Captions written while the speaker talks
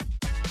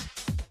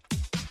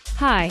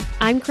Hi,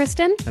 I'm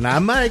Kristen. And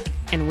I'm Mike.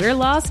 And we're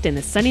lost in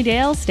the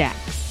Sunnydale Stacks.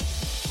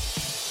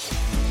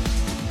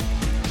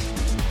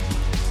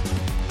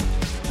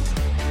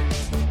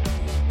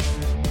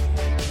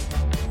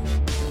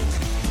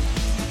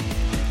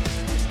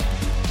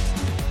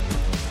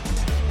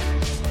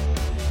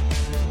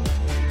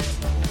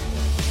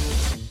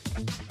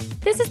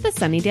 This is the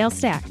Sunnydale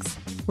Stacks,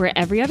 where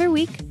every other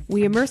week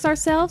we immerse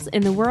ourselves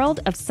in the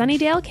world of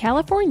Sunnydale,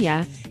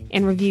 California,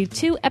 and review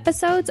 2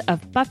 episodes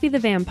of Buffy the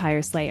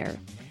Vampire Slayer.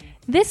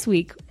 This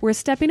week, we're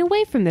stepping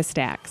away from the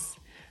Stacks.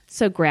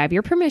 So grab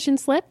your permission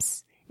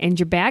slips and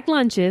your bag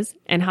lunches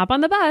and hop on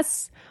the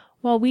bus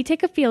while we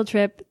take a field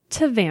trip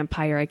to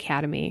Vampire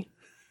Academy.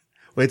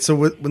 Wait, so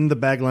wouldn't the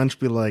bag lunch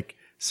be like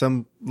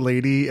some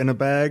lady in a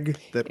bag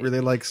that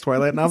really likes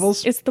Twilight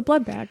novels? It's the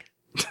blood bag.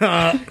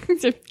 I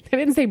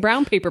didn't say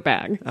brown paper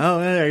bag. Oh,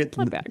 yeah.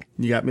 Blood bag.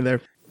 You got me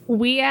there.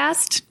 We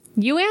asked,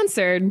 you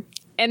answered,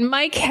 and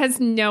Mike has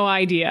no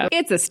idea.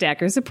 It's a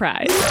Stacker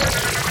surprise.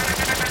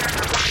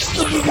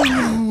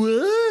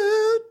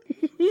 What?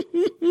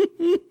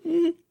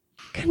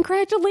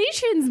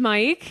 Congratulations,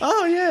 Mike.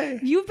 Oh, yay.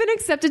 You've been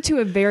accepted to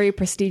a very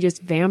prestigious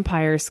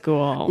vampire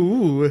school.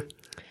 Ooh.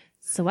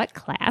 So what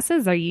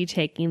classes are you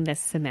taking this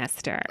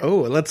semester? Oh,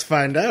 let's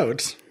find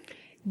out.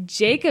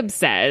 Jacob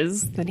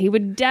says that he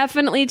would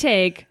definitely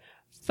take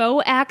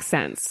faux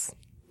accents.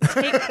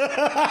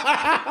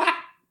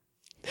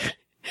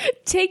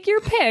 Take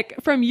your pick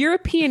from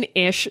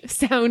European-ish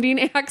sounding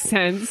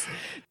accents.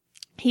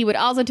 He would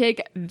also take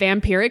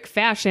vampiric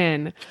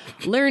fashion.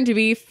 Learn to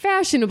be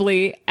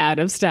fashionably out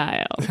of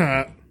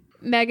style.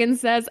 Megan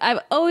says, I've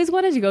always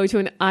wanted to go to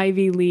an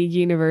Ivy League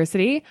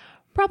university.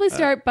 Probably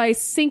start by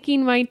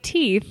sinking my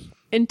teeth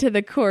into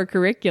the core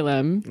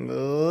curriculum.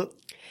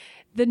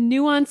 The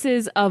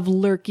nuances of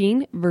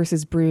lurking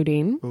versus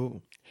brooding.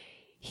 Ooh.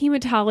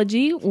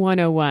 Hematology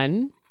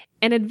 101.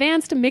 And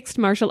advanced mixed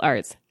martial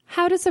arts.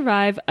 How to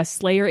survive a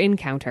Slayer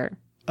encounter.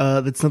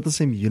 That's not the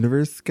same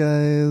universe,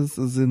 guys,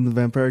 as in the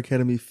Vampire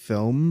Academy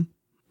film.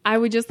 I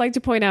would just like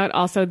to point out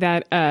also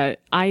that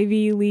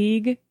Ivy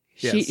League,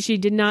 Yes. she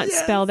did not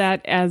spell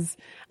that as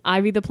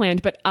Ivy the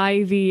plant, but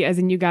Ivy as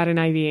in you got an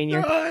IV in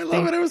your I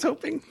love it. I was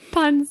hoping.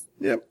 puns.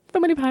 Yep. So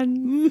many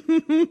puns.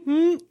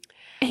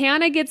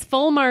 Hannah gets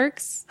full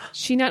marks.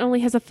 She not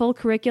only has a full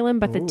curriculum,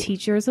 but the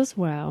teachers as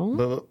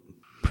well.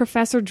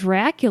 Professor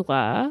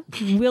Dracula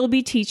will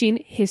be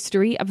teaching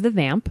history of the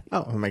vamp.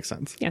 Oh, that makes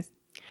sense. Yes.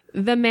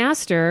 The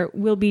master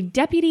will be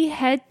deputy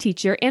head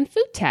teacher and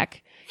food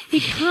tech. He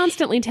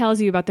constantly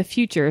tells you about the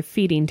future of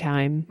feeding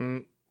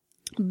time.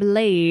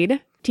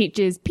 Blade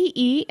teaches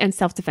PE and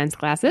self-defense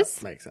classes.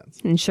 That makes sense.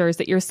 Ensures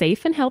that you're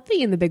safe and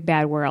healthy in the big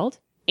bad world.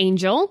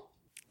 Angel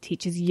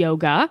teaches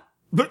yoga.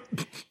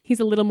 He's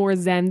a little more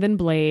zen than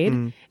Blade,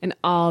 and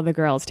all the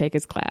girls take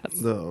his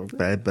class. Oh,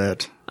 bad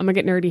bet. I'm gonna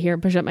get nerdy here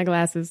and push up my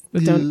glasses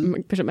that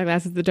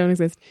don't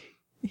exist.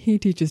 He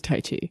teaches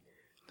Tai Chi.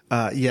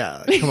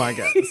 Yeah. Come on,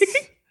 guys.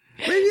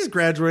 Maybe he's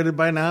graduated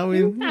by now.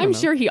 I'm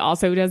sure he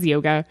also does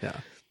yoga. Yeah.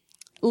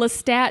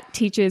 Lestat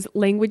teaches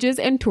languages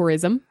and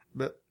tourism.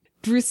 But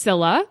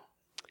Drusilla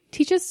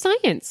teaches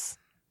science.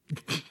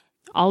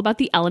 All about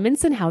the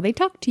elements and how they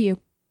talk to you.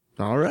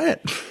 all right.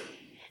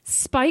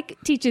 Spike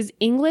teaches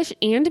English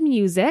and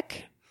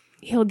music.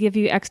 He'll give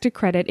you extra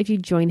credit if you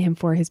join him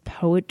for his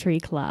poetry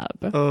club.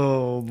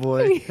 Oh,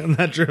 boy. I'm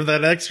not sure if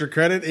that extra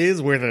credit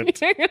is worth it.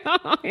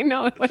 I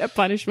know, what a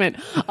punishment.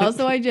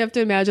 Also, I have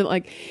to imagine,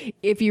 like,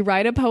 if you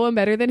write a poem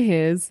better than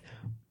his,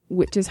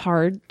 which is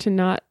hard to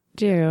not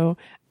do,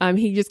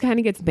 he just kind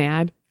of gets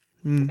mad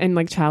and,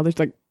 like, childish,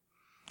 like,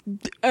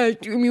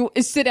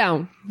 sit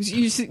down.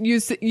 You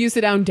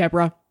sit down,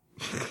 Deborah.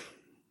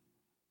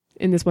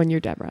 In this one,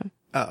 you're Deborah.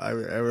 I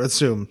would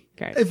assume.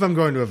 Okay. If I'm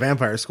going to a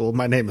vampire school,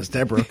 my name is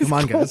Deborah. Come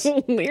on, guys.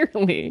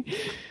 Clearly.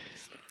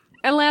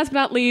 And last but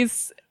not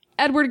least,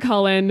 Edward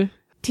Cullen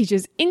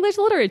teaches English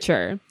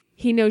literature.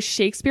 He knows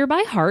Shakespeare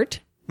by heart,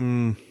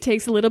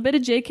 takes a little bit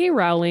of J.K.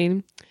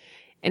 Rowling,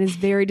 and is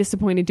very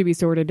disappointed to be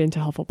sorted into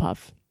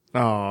Hufflepuff.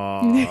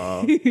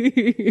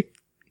 Aww.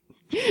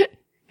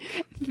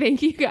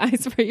 Thank you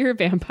guys for your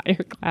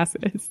vampire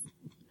classes.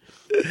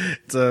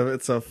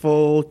 It's a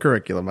full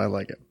curriculum. I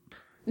like it.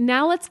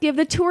 Now let's give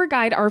the tour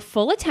guide our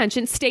full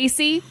attention.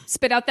 Stacy,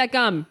 spit out that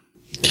gum.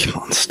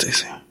 Come on,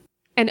 Stacy.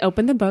 And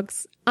open the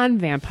books on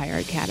Vampire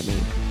Academy.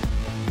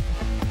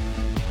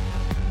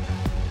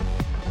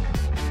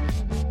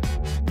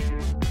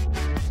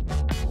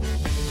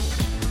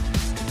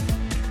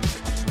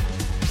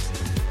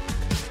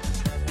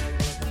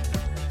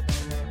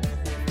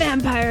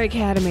 Vampire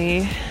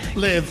Academy.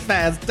 Live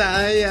fast,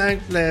 die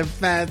young. Live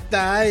fast,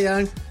 die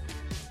young.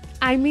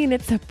 I mean,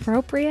 it's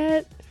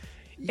appropriate.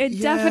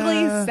 It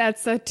definitely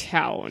sets a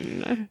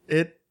tone.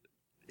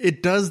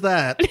 It does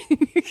that.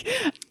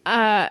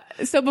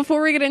 So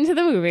before we get into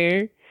the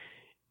movie,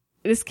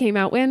 this came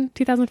out when?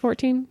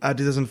 2014?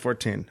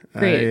 2014.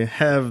 Great. I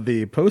have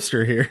the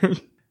poster here. I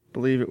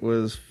believe it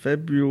was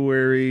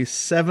February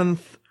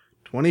 7th,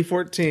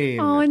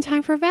 2014. Oh, in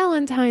time for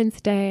Valentine's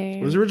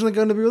Day. It was originally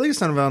going to be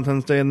released on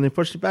Valentine's Day, and they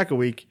pushed it back a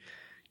week.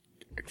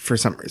 for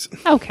some reason.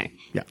 Okay.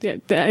 Yeah.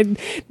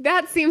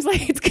 That seems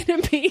like it's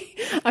going to be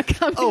a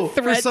common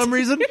thread. For some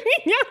reason?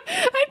 Yeah.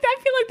 I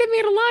feel like they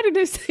made a lot of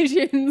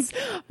decisions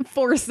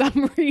for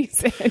some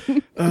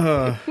reason.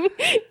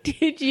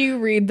 Did you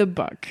read the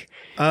book?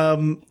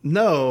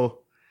 No.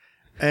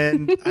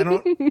 And I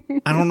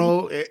don't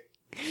know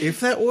if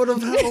that would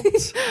have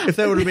helped, if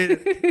that would have made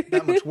it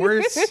that much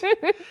worse.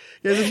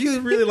 Yes, if you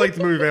really like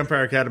the movie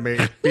Vampire Academy,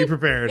 be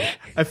prepared.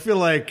 I feel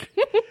like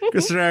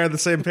Kristen and I are on the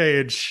same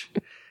page,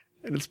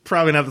 and it's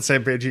probably not the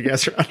same page you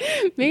guys are on.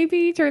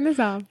 Maybe turn this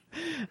off.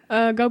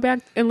 Go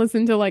back and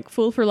listen to like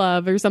Fool for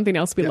Love or something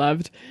else we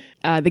loved.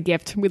 The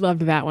Gift. We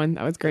loved that one.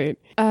 That was great.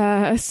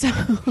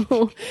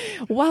 So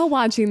while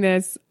watching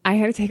this, I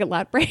had to take a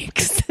lot of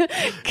breaks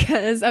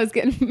because I was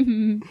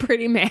getting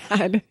pretty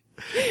mad.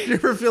 Do you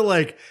ever feel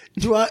like,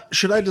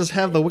 should I just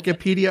have the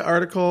Wikipedia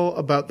article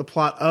about the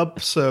plot up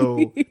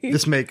so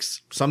this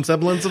makes some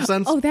semblance of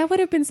sense? Oh, that would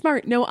have been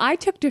smart. No, I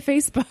took to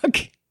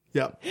Facebook.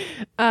 Yeah.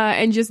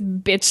 And just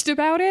bitched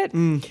about it.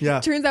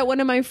 Yeah. Turns out one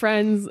of my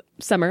friends,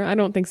 Summer, I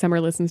don't think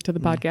Summer listens to the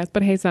podcast,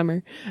 but hey,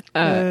 Summer.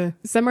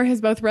 Summer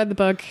has both read the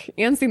book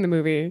and seen the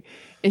movie.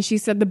 And she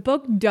said the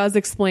book does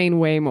explain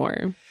way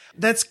more.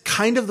 That's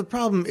kind of the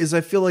problem, is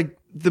I feel like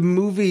the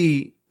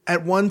movie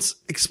at once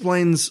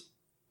explains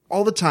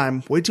all the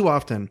time, way too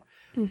often,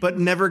 but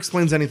never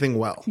explains anything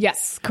well.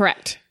 Yes,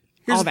 correct.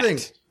 Here's the thing.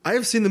 I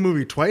have seen the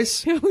movie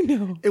twice. Oh,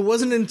 no. It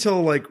wasn't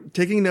until like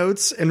taking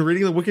notes and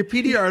reading the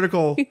Wikipedia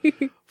article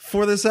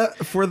for this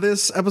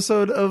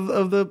episode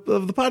of the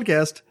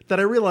podcast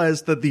that I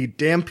realized that the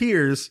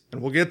Dampirs,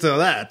 and we'll get to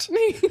that,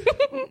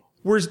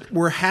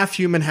 were half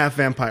human, half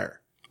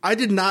vampire. I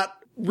did not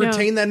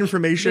retain that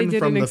information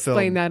from the film.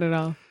 They didn't explain that at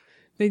all.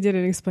 They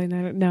didn't explain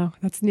that. No,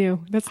 that's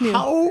new. That's new.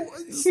 How?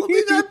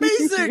 Something that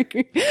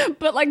basic.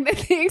 But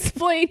like they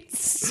explained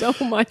so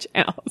much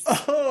else.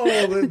 Oh,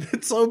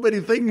 it's so many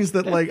things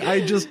that like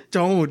I just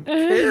don't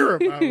care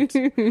about.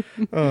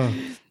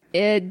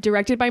 It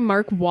directed by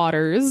Mark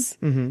Waters,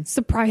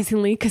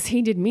 surprisingly, because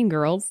he did Mean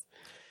Girls.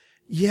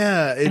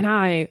 Yeah. And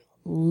I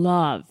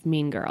love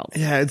Mean Girls.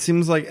 Yeah, it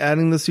seems like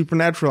adding the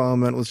supernatural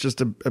element was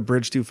just a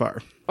bridge too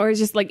far. Or it's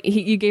just like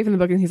you gave him the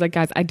book and he's like,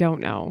 guys, I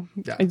don't know.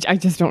 Yeah. I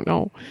just don't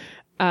know.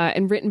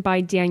 And written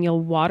by Daniel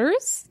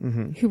Waters,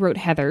 who wrote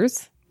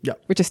Heathers,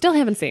 which I still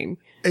haven't seen.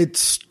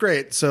 It's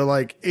great. So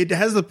like it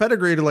has the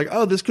pedigree to like,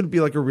 oh, this could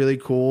be like a really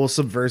cool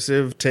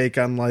subversive take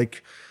on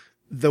like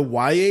the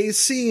YA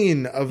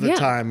scene of the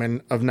time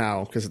and of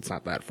now, because it's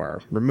not that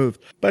far removed.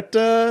 But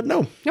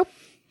no. Nope.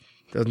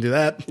 Doesn't do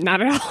that.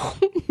 Not at all.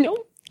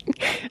 Nope.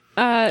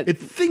 It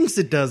thinks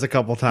it does a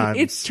couple times.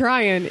 It's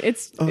trying.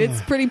 It's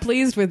pretty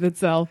pleased with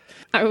itself.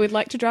 I would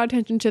like to draw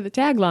attention to the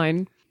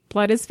tagline: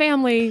 blood is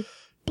family,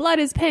 blood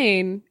is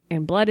pain,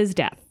 and blood is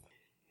death.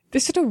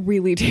 This is a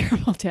really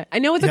terrible tag. I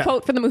know it's a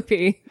quote from the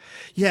movie.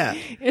 Yeah.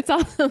 It's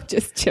also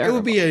just terrible. It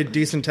would be a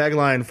decent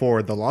tagline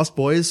for The Lost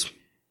Boys,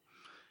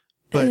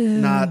 but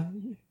not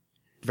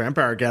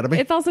Vampire Academy.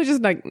 It's also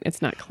just like,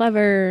 it's not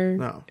clever.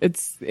 No.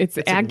 It's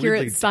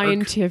accurate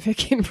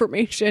scientific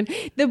information.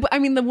 The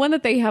one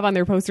that they have on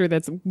their poster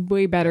that's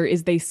way better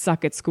is They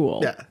Suck at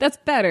School. Yeah. That's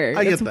better.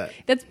 I get that.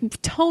 That's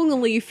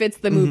tonally fits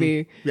the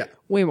movie. Yeah.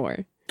 Way more.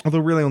 Although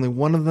really only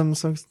one of them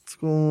sucks at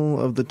school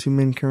of the two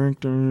main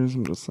characters.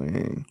 I'm just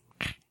saying.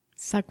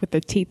 Suck with the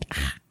teeth.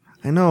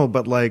 I know,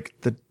 but like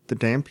the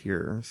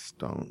Dampirs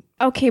don't.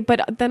 Okay,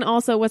 but then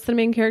also, what's the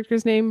main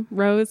character's name?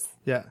 Rose?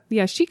 Yeah.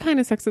 Yeah, she kind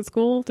of sucks at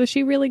school. Does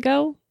she really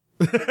go?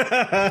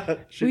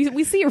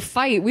 We see her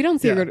fight. We don't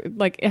see her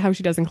like how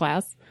she does in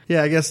class.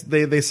 Yeah, I guess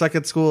they suck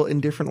at school in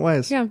different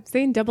ways. Yeah,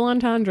 saying double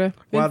entendre.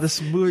 Wow, this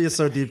movie is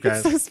so deep,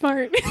 guys. It's so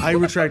smart. I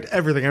retract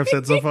everything I've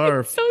said so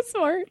far. So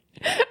smart.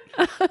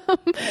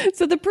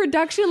 So the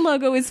production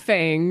logo is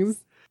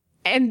fangs.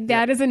 And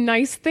that is a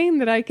nice thing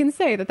that I can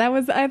say that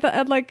was, I have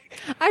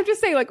to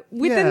say, like,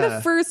 within the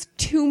first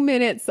 2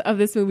 minutes of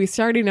this movie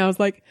starting, I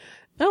was like,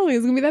 I don't think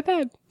it's going to be that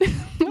bad.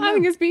 I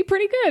think it's be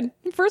pretty good.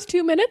 The first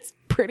 2 minutes,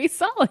 pretty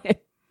solid.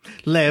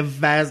 Live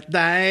fast,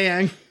 die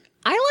young.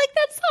 I like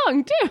that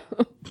song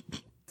too.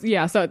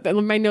 Yeah. So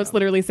my notes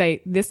literally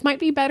say, this might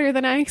be better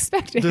than I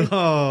expected.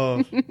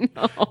 Oh.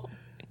 No,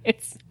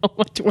 it's so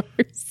much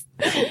worse.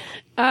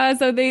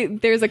 So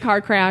there's a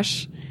car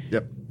crash.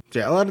 Yep.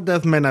 Yeah, a lot of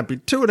death may not be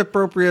too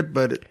inappropriate,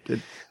 but it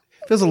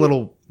feels a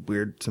little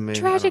weird to me.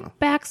 Tragic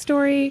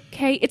backstory.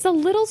 Okay, it's a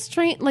little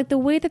strange, like the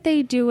way that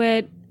they do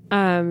it.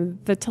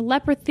 The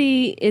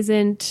telepathy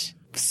isn't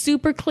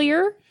super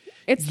clear.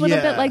 It's a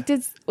little bit like,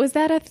 was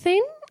that a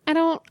thing?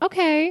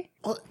 Okay.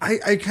 Well,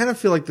 I kind of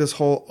feel like this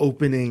whole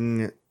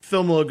opening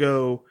film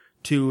logo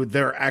to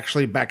they're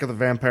actually back at the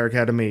Vampire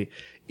Academy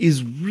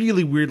is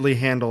really weirdly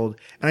handled,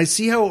 and I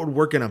see how it would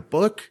work in a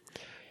book.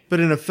 But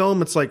in a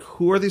film, it's like,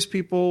 who are these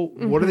people?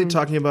 What are they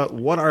talking about?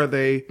 What are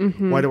they?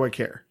 Why do I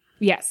care?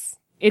 Yes.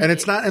 And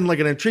it's not in like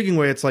an intriguing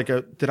way. It's like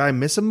did I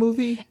miss a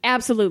movie?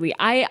 Absolutely.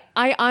 I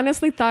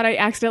honestly thought I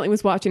accidentally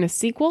was watching a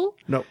sequel.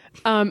 Nope.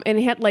 And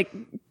it had like,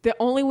 the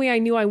only way I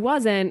knew I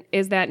wasn't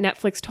is that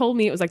Netflix told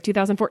me it was like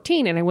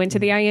 2014. And I went to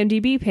the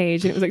IMDb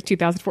page and it was like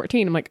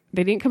 2014. I'm like,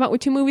 they didn't come out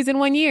with 2 movies in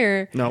 1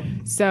 year. Nope.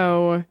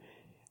 So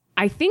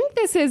I think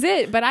this is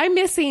it, but I'm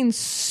missing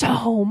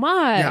so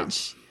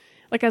much. Yeah.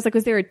 Like I was like,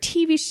 was there a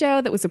TV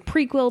show that was a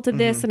prequel to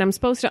this? And I'm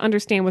supposed to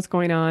understand what's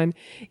going on.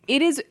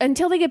 It is,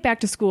 until they get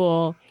back to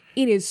school,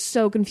 it is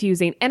so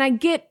confusing. And I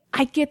get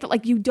that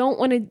like you don't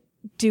want to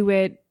do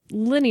it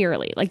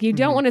linearly. Like you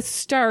don't want to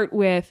start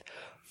with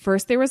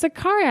first there was a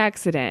car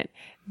accident,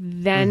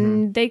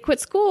 then they quit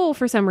school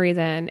for some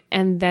reason,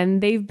 and then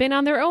they've been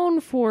on their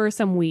own for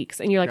some weeks.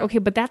 And you're like, okay,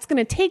 but that's going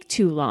to take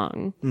too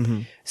long.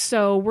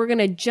 So we're going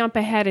to jump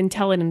ahead and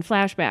tell it in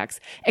flashbacks,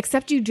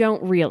 except you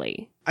don't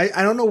really.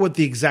 I don't know what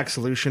the exact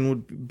solution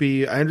would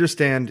be. I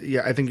understand.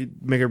 Yeah, I think you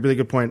make a really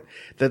good point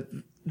that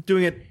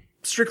doing it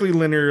strictly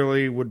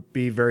linearly would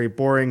be very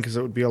boring because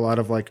it would be a lot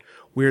of like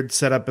weird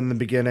setup in the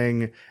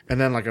beginning and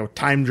then like a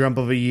time jump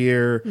of a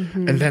year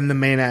and then the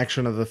main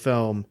action of the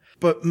film.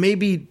 But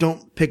maybe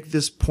don't pick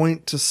this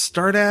point to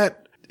start at.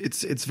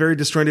 It's very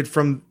disjointed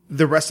from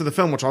the rest of the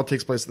film, which all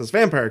takes place at this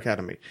Vampire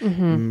Academy.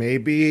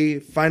 Maybe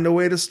find a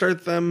way to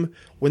start them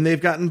when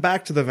they've gotten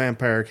back to the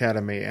Vampire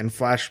Academy and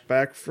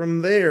flashback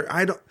from there.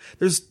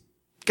 There's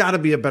got to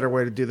be a better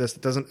way to do this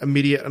that doesn't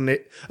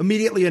immediately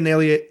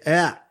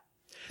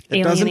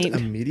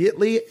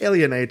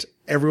alienate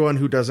everyone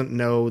who doesn't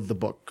know the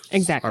book.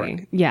 Exactly.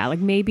 Already. Yeah. Like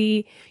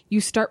maybe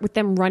you start with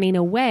them running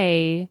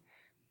away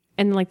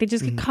and like they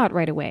just get caught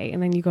right away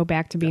and then you go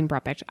back to being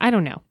brought back. I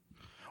don't know.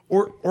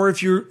 Or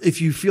if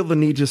you feel the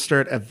need to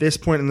start at this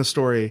point in the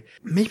story,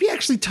 maybe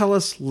actually tell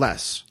us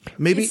less.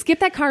 Maybe skip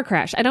that car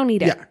crash. I don't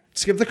need it. Yeah.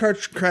 Skip the car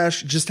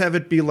crash. Just have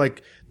it be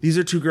like, these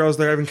are two girls.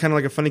 They're having kind of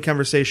like a funny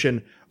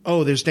conversation.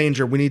 Oh, there's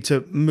danger. We need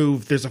to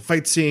move. There's a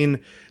fight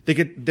scene. They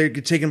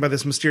get taken by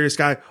this mysterious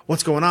guy.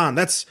 What's going on?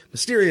 That's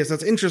mysterious.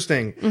 That's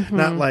interesting.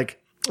 Not like,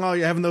 oh,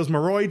 you're having those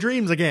Moroi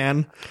dreams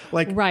again.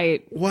 Like,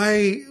 right.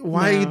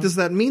 Why does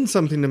that mean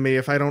something to me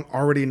if I don't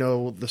already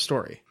know the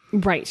story?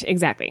 Right.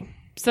 Exactly.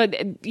 So,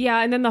 yeah.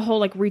 And then the whole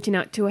like reaching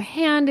out to a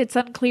hand, it's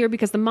unclear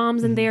because the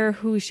mom's in there.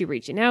 Who is she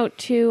reaching out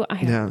to?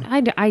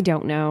 I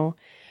don't know.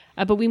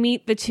 But we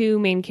meet the two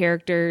main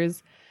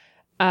characters,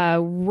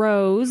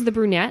 Rose, the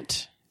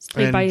brunette,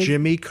 played by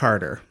Jimmy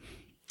Carter.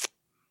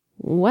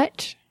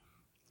 What?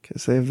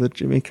 Because they have the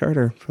Jimmy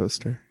Carter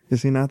poster.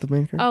 Is he not the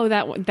main character? Oh,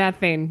 that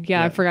thing.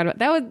 Yeah, I forgot about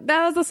that.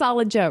 That was a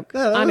solid joke.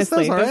 Yeah,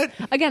 honestly, that was all right.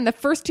 Again, the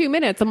first 2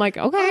 minutes, I'm like,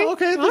 okay,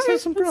 this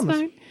has some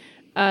promise.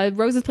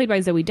 Rose is played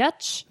by Zoe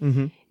Dutch,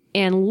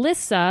 and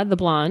Lissa, the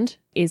blonde,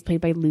 is played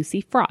by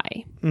Lucy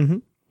Fry.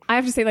 I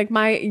have to say, like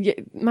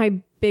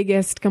my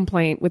biggest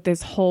complaint with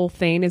this whole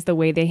thing is the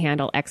way they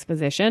handle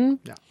exposition.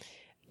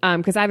 Yeah.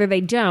 Because either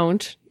they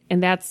don't,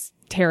 and that's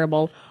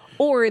terrible,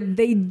 or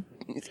they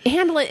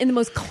handle it in the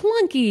most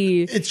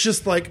clunky. It's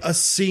just like a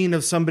scene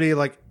of somebody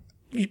like,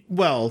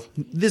 well,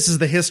 this is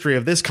the history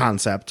of this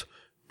concept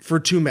for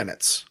 2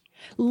 minutes.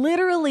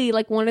 Literally,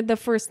 like one of the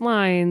first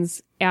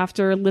lines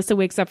after Lissa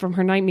wakes up from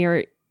her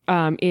nightmare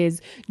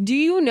is, do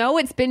you know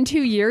it's been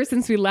 2 years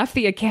since we left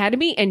the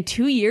academy and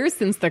 2 years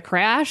since the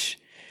crash?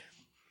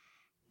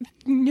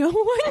 No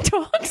one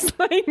talks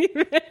like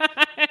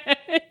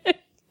that.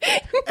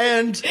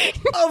 And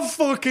of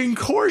fucking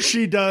course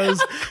she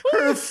does.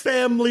 Her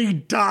family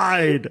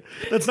died.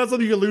 That's not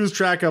something you lose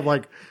track of.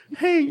 Like,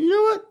 hey, you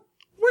know what?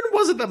 When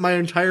was it that my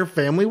entire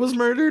family was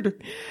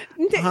murdered?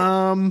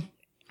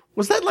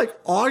 Was that like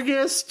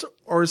August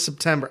or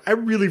September? I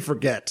really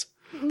forget.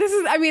 And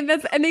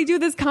they do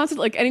this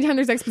constantly. Like anytime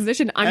there's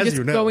exposition, I'm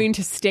just going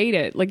to state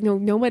it. Like,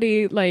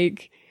 nobody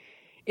like,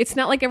 it's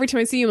not like every time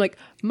I see you, I'm like,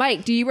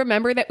 Mike, do you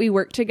remember that we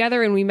worked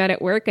together and we met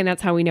at work and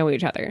that's how we know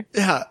each other?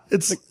 Yeah.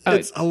 It's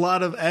a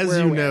lot of, as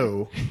you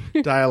know,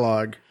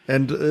 dialogue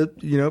and,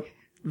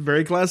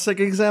 very classic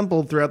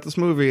example throughout this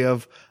movie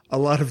of a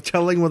lot of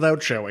telling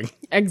without showing.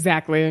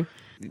 Exactly.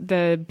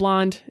 The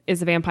blonde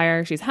is a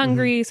vampire. She's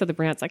hungry. So the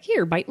brunette's like,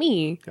 here, bite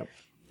me. Yep.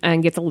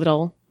 And gets a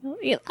little,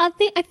 I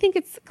think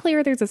it's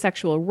clear there's a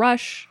sexual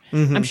rush.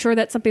 I'm sure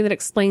that's something that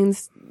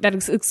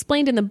is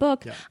explained in the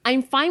book. Yeah.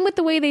 I'm fine with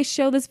the way they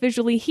show this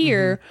visually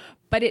here,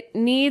 but it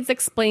needs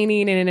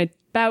explaining in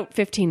about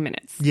 15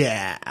 minutes.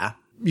 Yeah.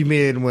 You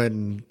mean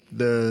when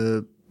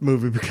the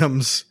movie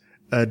becomes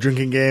a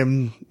drinking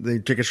game, they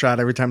take a shot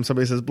every time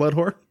somebody says blood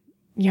whore?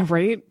 Yeah,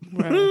 right?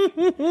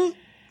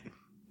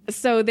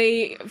 So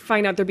they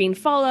find out they're being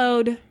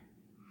followed.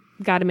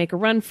 Got to make a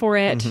run for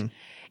it.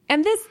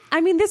 And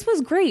this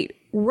was great.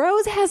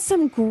 Rose has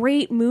some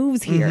great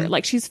moves here.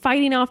 Like she's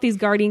fighting off these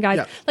guardian guys.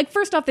 Yeah. Like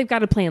first off, they've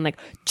got a plan, like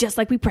just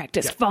like we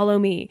practiced, follow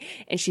me.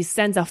 And she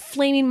sends a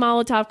flaming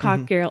Molotov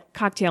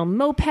cocktail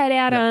moped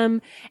at him.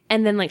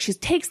 And then like she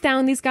takes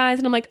down these guys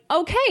and I'm like,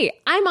 okay,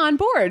 I'm on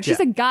board. She's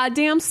a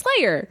goddamn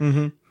slayer.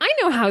 I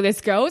know how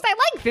this goes. I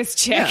like this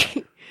chick.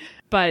 Yeah.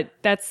 But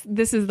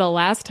this is the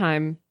last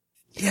time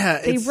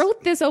Yeah, They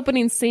wrote this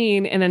opening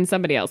scene, and then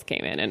somebody else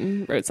came in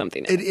and wrote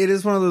something else. It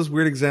is one of those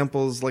weird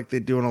examples like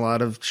they do in a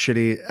lot of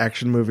shitty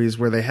action movies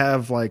where they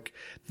have like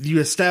you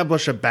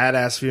establish a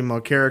badass female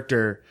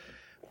character,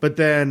 but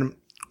then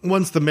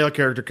once the male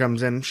character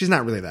comes in, she's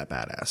not really that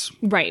badass.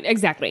 Right,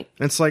 exactly.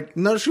 It's like,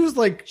 no, she was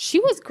great. She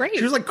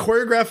was like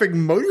choreographing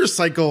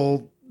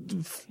motorcycle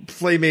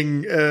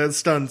flaming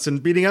stunts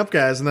and beating up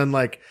guys, and then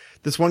like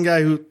this one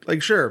guy who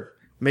like sure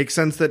makes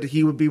sense that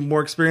he would be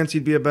more experienced,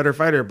 he'd be a better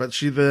fighter, but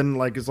she then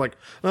like is like,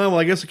 oh well,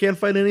 I guess I can't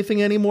fight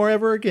anything anymore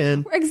ever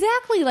again.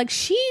 Exactly. Like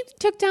she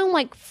took down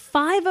like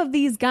 5 of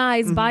these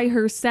guys by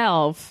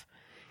herself,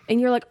 and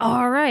you're like,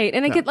 all right.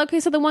 And I get okay,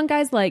 so the one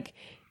guy's like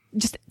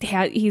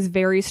he's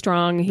very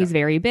strong, he's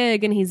very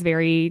big, and he's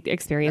very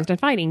experienced in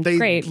fighting. They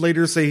Great.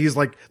 later say he's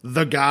like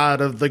the god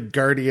of the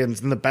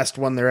Guardians and the best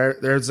one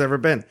there's ever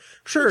been.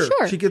 Sure.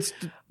 She gets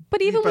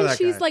but even when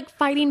she's like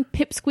fighting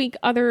pipsqueak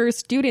other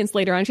students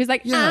later on, she's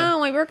like,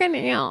 oh, I work a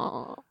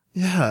nail.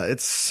 Yeah,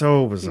 it's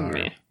so bizarre.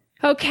 Meh.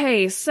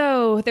 Okay,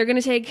 so they're going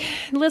to take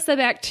Lissa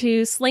back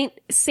to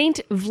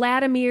St.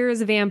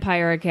 Vladmir's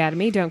Vampire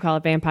Academy. Don't call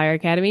it Vampire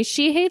Academy.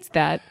 She hates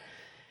that.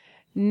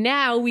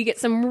 Now we get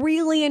some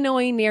really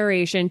annoying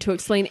narration to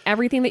explain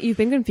everything that you've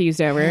been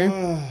confused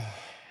over.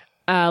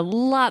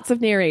 Lots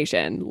of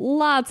narration.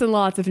 Lots and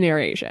lots of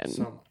narration.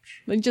 So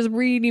much. Like just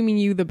reading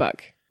you the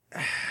book.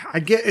 I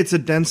get it's a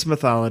dense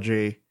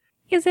mythology.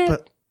 Is it?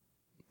 But,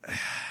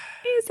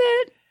 is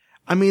it?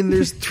 I mean,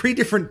 there's 3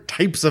 different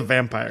types of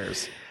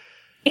vampires.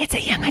 It's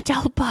a young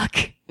adult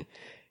book.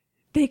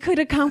 They could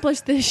accomplish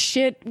this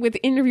shit with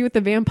Interview with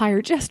the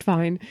Vampire just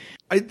fine.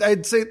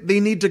 I'd say they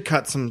need to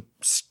cut some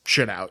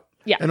shit out.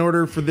 Yeah. In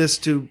order for this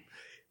to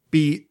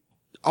be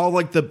all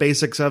like the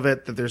basics of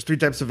it, that there's 3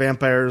 types of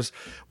vampires.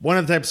 One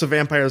of the types of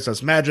vampires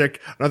does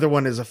magic. Another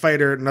one is a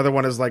fighter. Another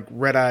one is like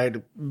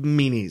red-eyed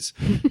meanies.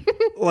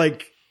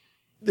 Like,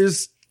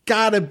 there's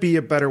gotta be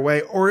a better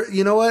way. Or,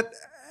 you know what?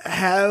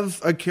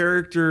 Have a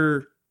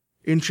character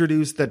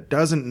introduced that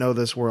doesn't know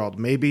this world.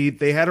 Maybe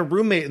they had a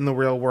roommate in the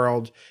real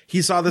world.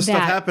 He saw this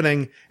stuff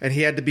happening and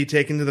he had to be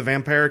taken to the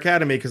Vampire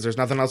Academy because there's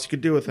nothing else you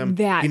could do with him.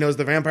 He knows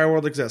the vampire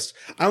world exists.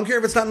 I don't care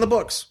if it's not in the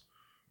books.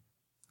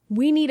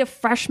 We need a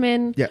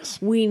freshman.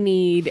 Yes. We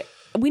need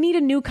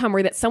a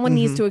newcomer that someone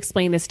needs to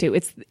explain this to.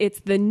 It's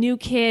the new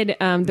kid,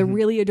 the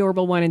really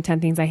adorable one in 10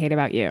 Things I Hate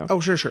About You.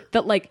 Oh, sure.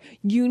 That like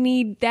you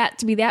need that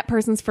to be that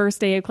person's first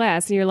day of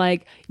class, and you're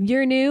like,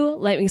 you're new.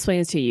 Let me explain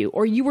this to you.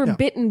 Or you were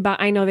bitten by.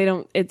 I know they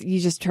don't.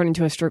 You just turn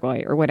into a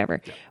Strigoi or whatever.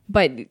 Yeah.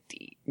 But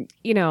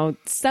you know,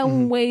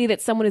 some way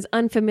that someone is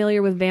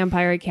unfamiliar with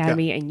Vampire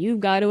Academy, and you've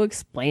got to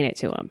explain it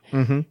to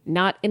them.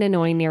 Not in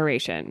annoying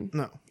narration.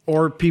 No.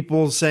 Or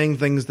people saying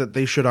things that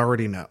they should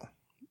already know.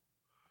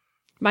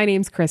 My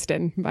name's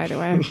Kristen, by the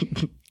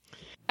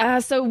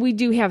way. So we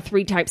do have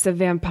 3 types of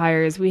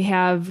vampires. We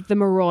have the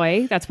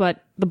Moroi. That's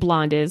what the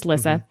blonde is,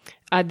 Lissa.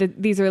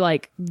 These are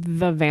like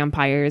the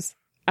vampires.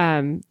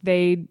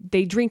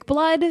 They drink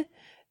blood,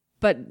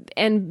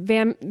 and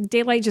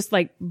daylight just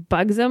like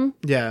bugs them.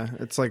 Yeah,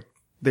 it's like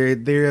they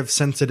have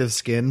sensitive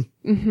skin.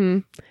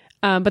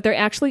 But they're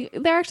actually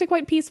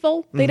quite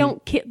peaceful. They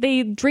don't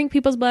they drink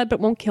people's blood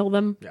but won't kill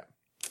them. Yeah.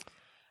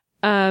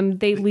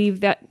 They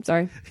leave that.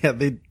 Sorry. Yeah,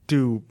 they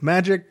do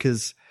magic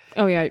because.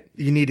 Oh yeah.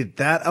 You needed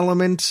that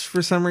element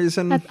for some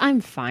reason.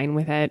 I'm fine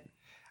with it.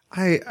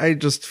 I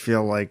just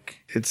feel like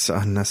it's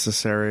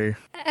unnecessary.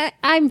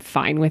 I'm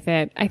fine with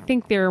it. I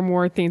think there are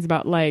more things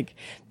about like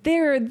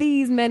there are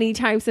these many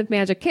types of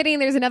magic. Kidding.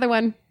 There's another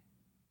one,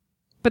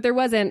 but there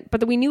wasn't.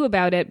 But we knew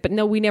about it. But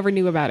no, we never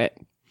knew about it.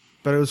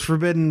 But it was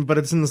forbidden. But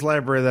it's in this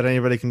library that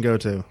anybody can go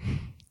to.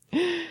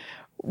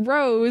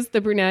 Rose,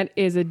 the brunette,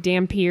 is a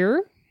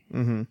Dampir.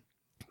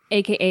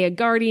 AKA a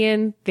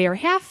guardian. They're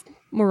half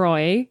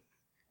Moroi,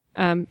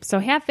 so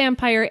half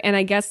vampire, and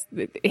I guess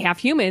half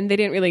human. They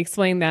didn't really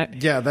explain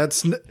that. Yeah,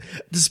 that's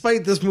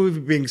despite this movie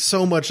being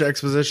so much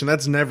exposition,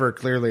 that's never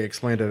clearly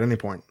explained at any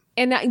point.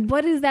 And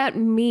what does that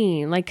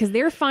mean? Like, because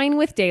they're fine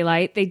with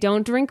daylight, they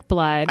don't drink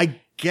blood.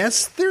 I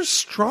guess they're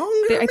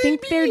stronger. I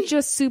think they're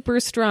just super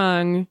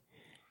strong.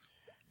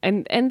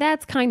 And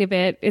that's kind of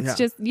it. It's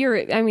just,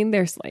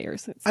 they're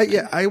slayers.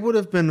 I would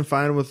have been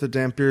fine with the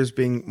Dampirs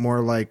being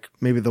more like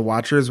maybe the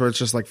Watchers, where it's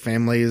just like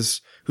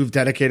families who've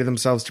dedicated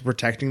themselves to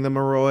protecting the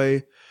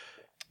Moroi.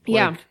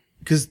 Yeah.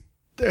 Because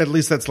at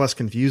least that's less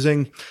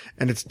confusing.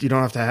 And you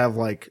don't have to have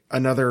like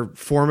another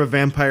form of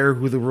vampire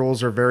who the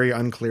rules are very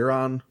unclear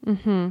on.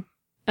 And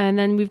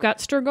then we've got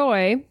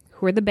Strigoi,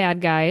 who are the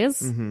bad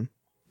guys.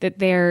 That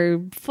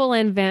they're full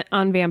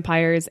on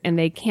vampires and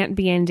they can't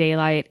be in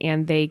daylight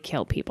and they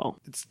kill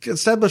people. It's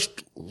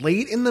established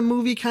late in the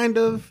movie, kind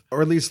of,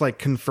 or at least like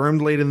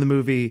confirmed late in the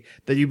movie,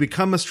 that you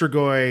become a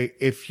Strigoi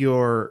if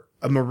you're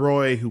a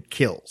Moroi who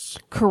kills.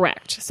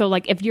 Correct. So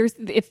like if you're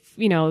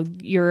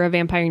a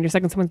vampire and you're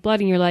sucking someone's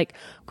blood and you're like,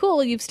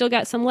 cool, you've still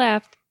got some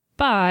left,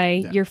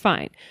 bye, you're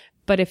fine.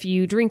 But if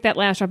you drink that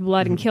last drop of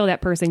blood and kill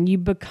that person, you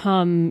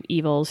become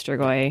evil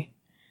Strigoi.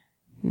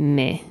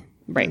 Meh.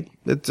 Right.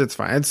 It's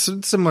fine. It's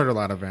similar to a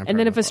lot of vampires. And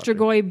then if a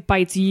Strigoi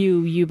bites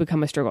you, you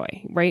become a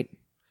Strigoi, right?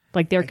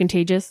 Like they're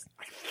contagious?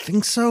 I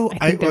think so.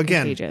 I think they're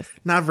again, contagious.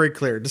 not very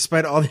clear.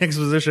 Despite all the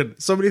exposition,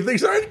 so many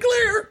things aren't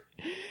clear.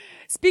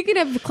 Speaking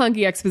of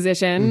clunky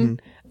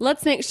exposition,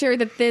 let's make sure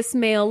that this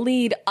male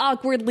lead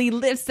awkwardly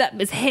lifts up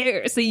his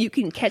hair so you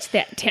can catch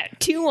that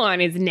tattoo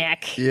on his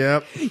neck.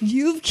 Yep.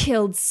 You've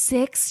killed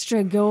 6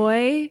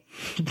 Strigoi.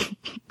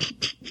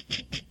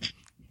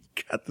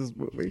 Got this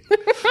movie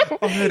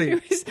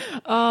already.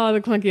 Oh, the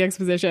clunky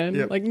exposition.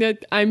 Yep. Like, no,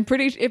 I'm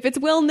pretty if it's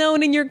well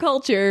known in your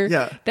culture,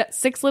 that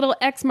 6 little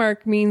X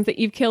mark means that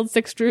you've killed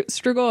 6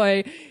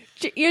 Strigoi.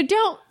 You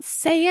don't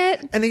say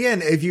it. And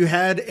again, if you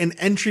had an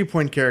entry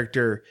point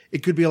character,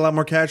 it could be a lot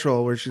more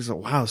casual where she's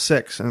like, wow,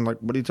 6. And I'm like,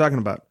 what are you talking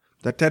about?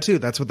 That tattoo,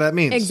 that's what that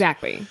means.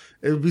 Exactly.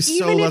 It would be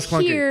so less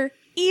clunky.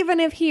 Even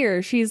if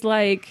here she's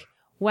like,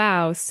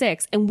 wow,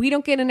 6, and we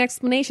don't get an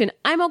explanation,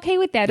 I'm okay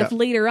with that. If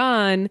later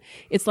on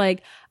it's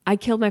like, I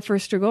killed my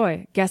first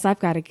Strigoi. Guess I've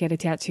got to get a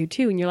tattoo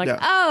too. And you're like,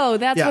 oh,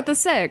 that's what the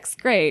 6.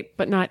 Great.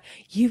 But not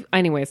you.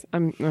 Anyways,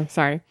 I'm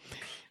sorry.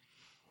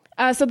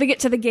 So they get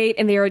to the gate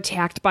and they are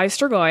attacked by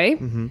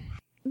Strigoi.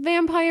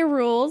 Vampire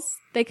rules.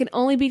 They can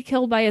only be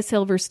killed by a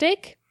silver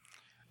stake.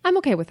 I'm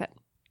okay with it.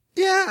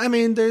 Yeah, I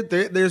mean,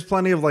 there's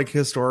plenty of like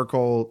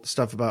historical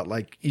stuff about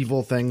like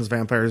evil things,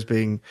 vampires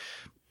being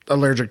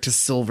allergic to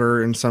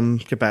silver in some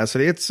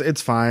capacity.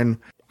 It's fine.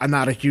 I'm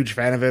not a huge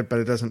fan of it, but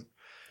it doesn't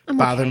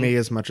bother me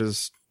as much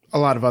as a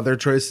lot of other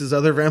choices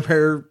other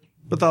vampire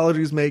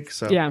mythologies make.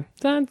 So yeah,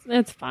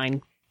 that's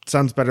fine.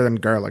 Sounds better than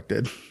garlic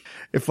did.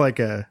 If like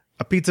a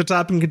pizza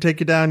topping can take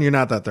you down, you're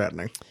not that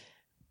threatening.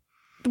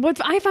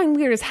 What I find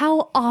weird is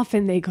how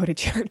often they go to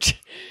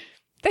church.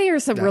 They are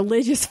some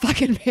religious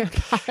fucking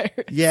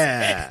vampires.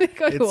 Yeah. They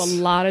go to a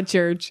lot of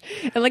church.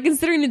 And like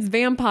considering it's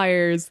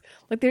vampires,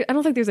 like I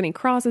don't think there's any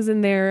crosses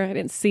in there. I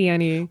didn't see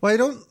any.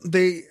 Well,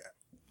 they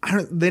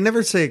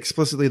never say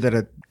explicitly that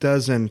it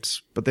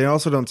doesn't, but they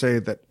also don't say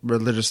that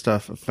religious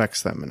stuff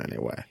affects them in any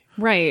way.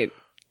 Right.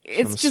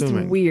 It's just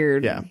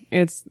weird. Yeah.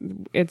 It's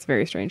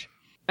very strange.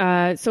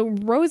 So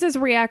Rose's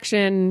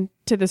reaction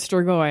to the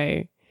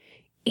Strigoi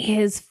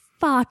is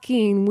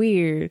fucking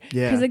weird.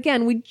 Yeah. Because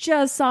again, we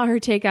just saw her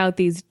take out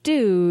these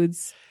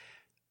dudes,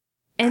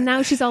 and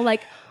now she's all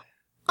like,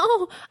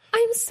 "Oh,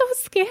 I'm so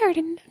scared,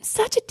 and I'm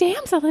such a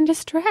damsel in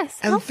distress."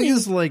 And the thing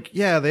is, like,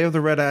 yeah, they have the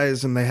red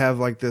eyes and they have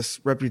like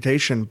this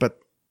reputation, but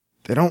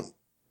they don't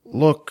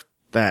look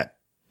that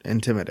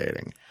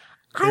intimidating.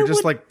 They're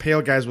just like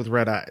pale guys with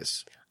red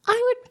eyes.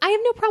 I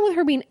have no problem with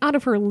her being out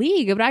of her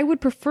league, but I would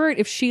prefer it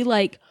if she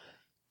like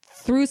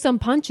threw some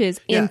punches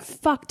and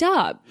fucked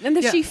up, and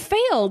that she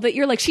failed, that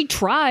you're like, she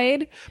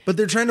tried. But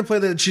they're trying to play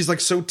that she's like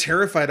so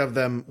terrified of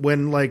them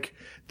when like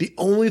the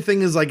only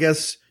thing is, I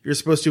guess you're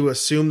supposed to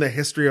assume the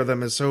history of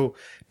them is so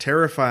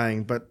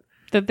terrifying, but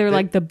that they're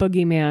like the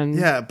boogeyman.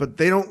 Yeah, but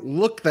they don't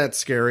look that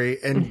scary.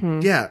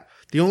 And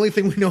the only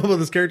thing we know about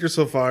this character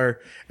so far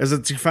is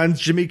that she finds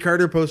Jimmy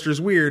Carter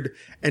posters weird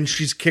and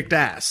she's kicked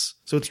ass.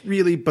 So it's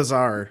really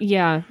bizarre.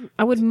 Yeah.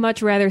 I would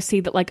much rather see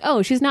that, like,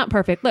 oh, she's not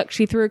perfect. Look,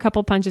 she threw a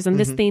couple punches and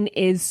this thing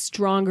is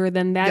stronger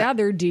than that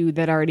other dude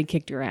that already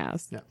kicked her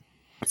ass. Yeah.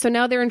 So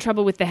now they're in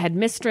trouble with the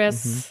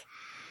headmistress.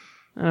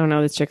 I don't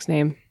know this chick's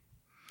name.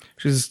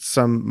 She's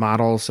some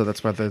model, so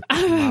that's why the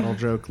model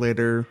joke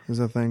later is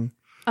a thing.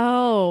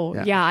 Oh,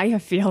 yeah, I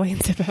have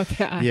feelings about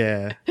that.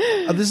 Yeah.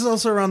 This is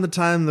also around the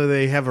time that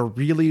they have a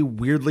really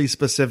weirdly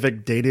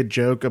specific dated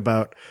joke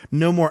about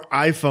no more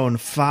iPhone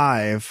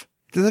 5.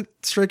 Does that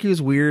strike you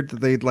as weird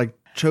that they like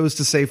chose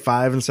to say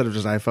 5 instead of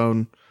just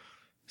iPhone,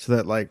 so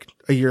that like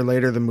a year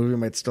later the movie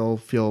might still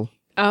feel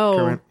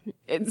current?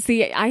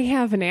 See, I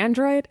have an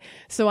Android,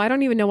 so I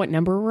don't even know what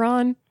number we're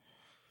on.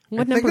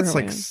 What number? I think it's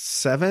like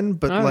 7,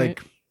 but all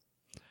like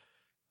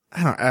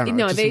I don't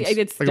know. No,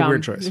 it's like dumb. A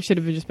weird choice. It should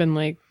have just been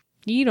like,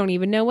 you don't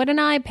even know what an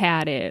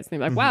iPad is.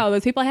 And they're like, wow,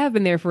 those people have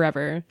been there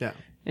forever. Yeah.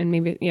 And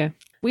maybe,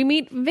 we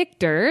meet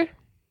Victor,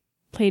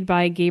 played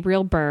by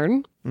Gabriel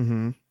Byrne.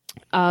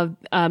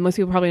 Most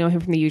people probably know him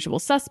from The Usual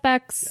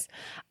Suspects.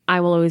 I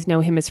will always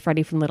know him as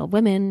Freddie from Little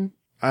Women.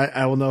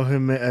 I will know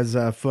him as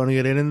phoning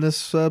it in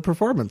this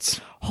performance.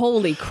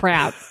 Holy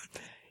crap.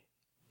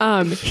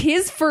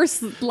 His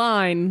first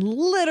line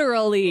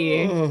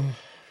literally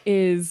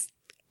is,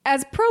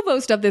 as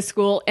provost of this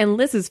school and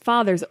Lissa's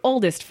father's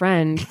oldest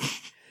friend.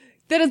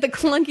 That is the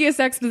clunkiest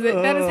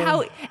exposition. That is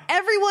how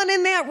everyone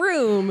in that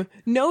room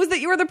knows that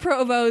you're the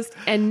provost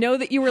and know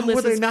that you were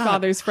Lissa's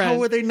father's friend. How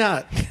would they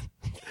not?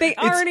 They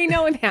already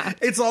know that.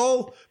 It's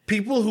all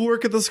people who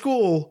work at the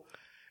school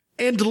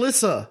and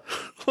Lissa.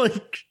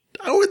 Like,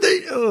 how would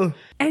they?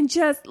 And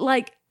just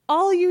like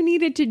all you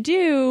needed to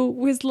do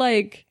was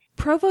like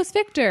Provost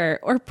Victor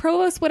or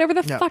Provost whatever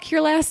the fuck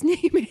your last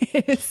name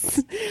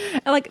is.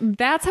 Like,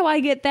 that's how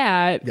I get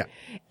that. Yeah.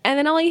 And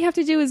then all you have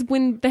to do is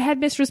when the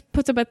headmistress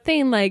puts up a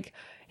thing, like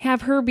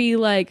have her be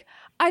like,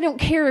 I don't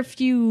care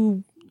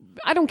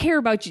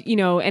about, you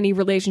know, any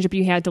relationship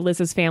you had to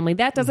Lissa's family.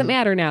 That doesn't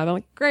matter now. They're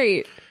like,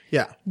 great.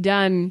 Yeah.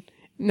 Done.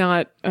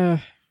 Not,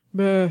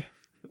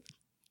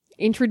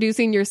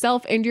 introducing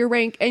yourself and your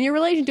rank and your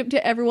relationship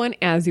to everyone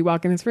as you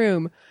walk in this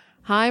room.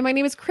 Hi, my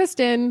name is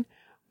Kristen.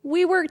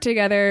 we work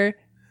together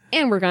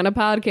and work on a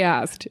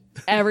podcast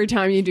every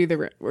time you do the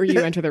room or you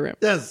enter the room.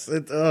 Yes.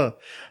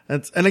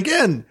 And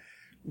again,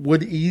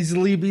 would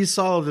easily be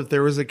solved if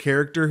there was a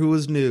character who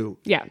was new.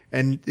 Yeah.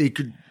 And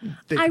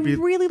I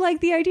really like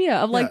the idea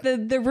of like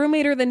the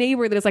roommate or the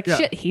neighbor that is like,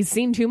 shit, he's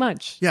seen too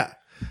much. Yeah.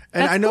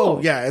 And That's I know,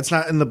 cool. it's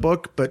not in the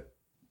book, but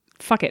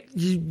fuck it.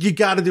 You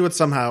got to do it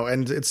somehow.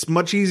 And it's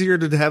much easier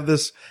to have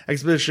this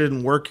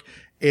exposition work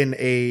in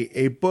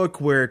a book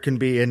where it can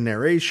be in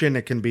narration.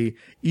 It can be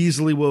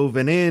easily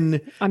woven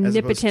in.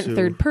 Omnipotent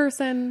third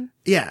person.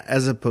 Yeah.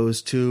 As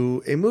opposed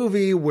to a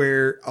movie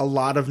where a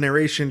lot of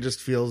narration just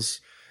feels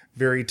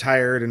very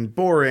tired and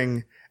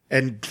boring.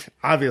 And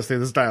obviously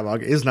this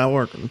dialogue is not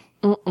working.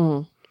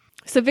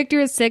 So Victor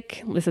is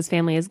sick. Lissa's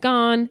family is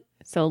gone.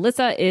 So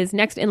Lissa is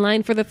next in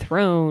line for the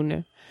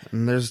throne.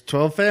 And there's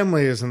 12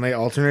 families and they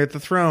alternate the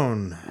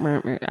throne.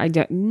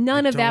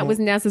 None of that was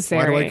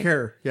necessary. Why do I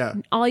care? Yeah.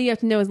 All you have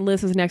to know is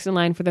Lissa's next in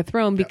line for the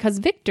throne because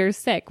Victor's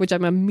sick, which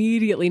I'm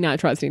immediately not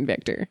trusting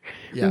Victor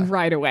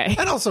right away.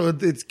 And also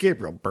it's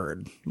Gabriel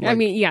Byrne. I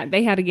mean,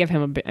 they had to give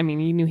him a bit. I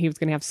mean, you knew he was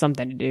going to have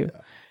something to do.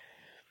 Yeah.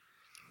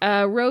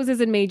 Rose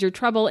is in major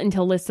trouble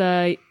until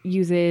Lissa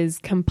uses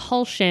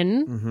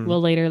compulsion,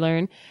 we'll later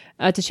learn,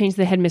 to change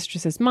the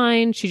headmistress's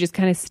mind. She just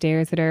kind of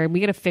stares at her. We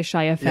get a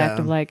fisheye effect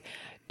of like,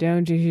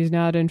 don't you, she's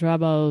not in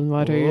trouble.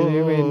 What are you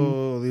doing?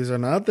 Oh, these are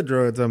not the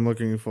droids I'm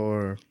looking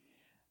for.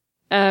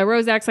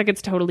 Rose acts like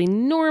it's totally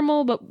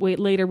normal, but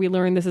later we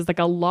learn this is like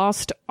a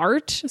lost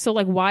art. So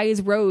like, why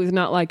is Rose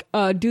not like,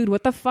 dude,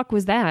 what the fuck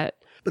was that?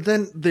 But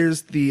then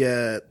there's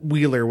the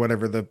Wheeler,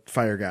 whatever, the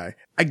fire guy.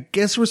 I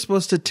guess we're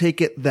supposed to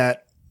take it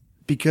that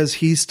because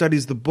he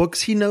studies the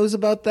books, he knows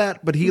about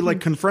that, but he like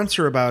confronts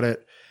her about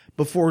it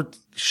before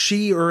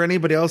she or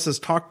anybody else has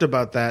talked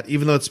about that,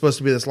 even though it's supposed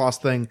to be this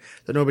lost thing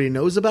that nobody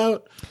knows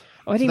about.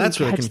 Oh, I didn't that's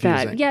even really catch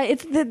confusing.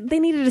 that. Yeah, they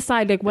need to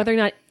decide like whether or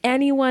not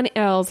anyone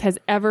else has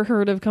ever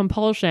heard of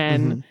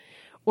compulsion,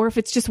 or if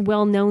it's just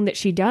well known that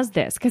she does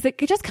this. Because it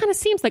just kind of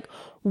seems like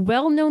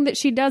well known that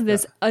she does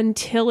this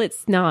until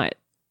it's not.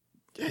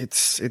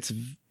 It's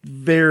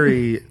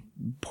very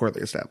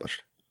poorly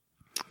established.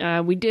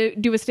 We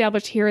do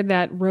establish here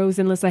that Rose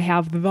and Lissa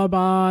have the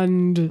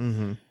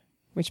bond,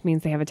 which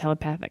means they have a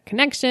telepathic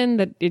connection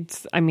that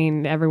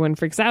everyone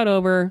freaks out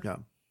over. Yeah.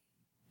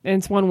 And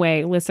it's one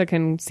way. Lissa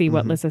can see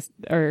what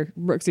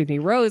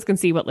Rose can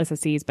see what Lissa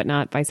sees, but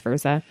not vice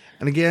versa.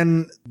 And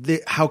again,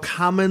 how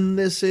common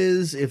this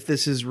is, if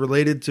this is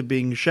related to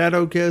being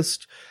shadow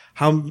kissed,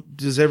 how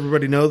does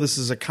everybody know this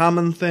is a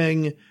common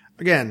thing?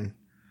 Again,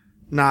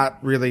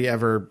 not really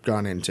ever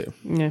gone into.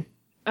 Yeah.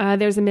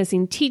 There's a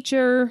missing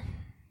teacher,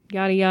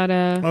 yada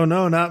yada. Oh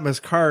no, not Miss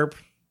Carp.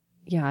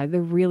 Yeah,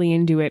 they're really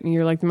into it. And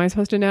you're like, am I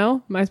supposed to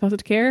know? Am I supposed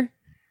to care?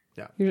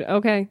 Yeah.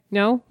 Okay.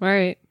 No? All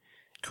right.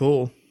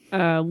 Cool.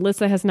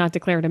 Lissa has not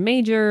declared a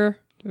major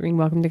during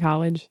Welcome to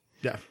College.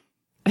 Yeah.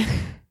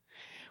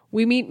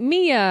 We meet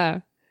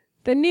Mia,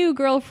 the new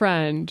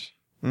girlfriend.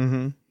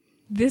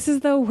 This is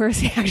the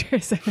worst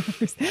actress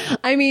ever.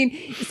 I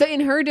mean, so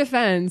in her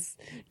defense,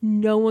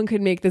 no one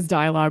could make this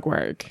dialogue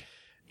work.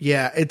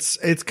 Yeah,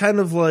 it's kind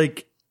of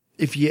like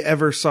if you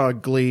ever saw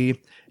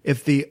Glee,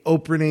 if the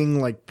opening,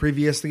 like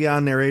previously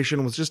on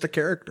narration, was just a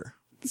character.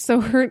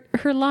 So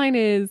her line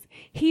is,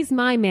 "He's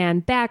my man,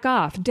 back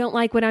off. Don't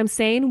like what I'm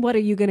saying? What are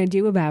you going to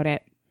do about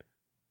it?"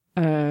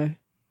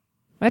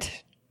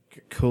 What?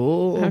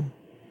 Cool.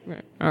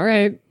 All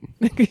right.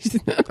 That's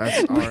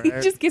all right.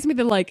 It just gives me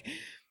the like,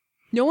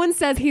 no one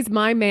says he's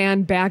my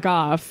man, back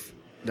off.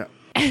 No.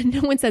 And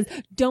no one says,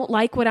 don't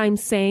like what I'm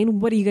saying.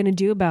 What are you going to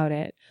do about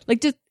it? Like,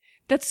 just,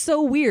 that's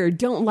so weird.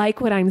 Don't like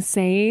what I'm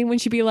saying. When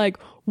she'd be like,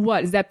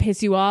 what? Does that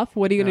piss you off?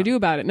 What are you going to do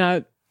about it?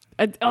 Not,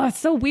 it's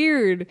so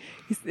weird.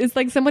 It's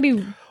like somebody.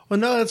 Well,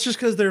 no, that's just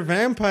because they're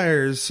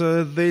vampires,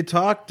 so they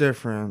talk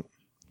different.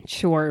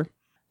 Sure.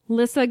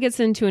 Lissa gets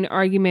into an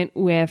argument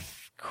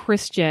with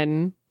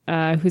Christian,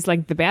 who's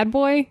like the bad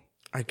boy.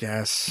 I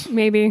guess.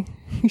 Maybe.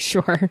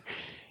 Sure.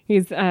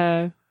 He's,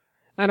 I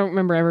don't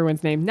remember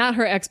everyone's name. Not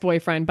her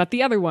ex-boyfriend, but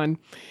the other one.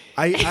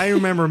 I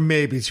remember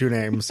maybe two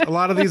names. A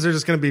lot of these are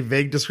just going to be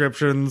vague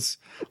descriptions,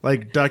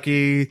 like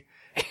Ducky,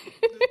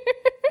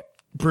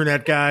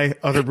 brunette guy,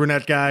 other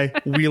brunette guy,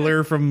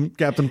 Wheeler from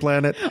Captain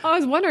Planet. I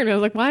was wondering. I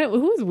was like, why?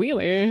 Who's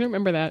Wheeler? I don't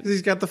remember that.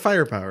 He's got the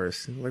fire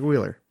powers, like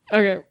Wheeler.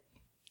 Okay.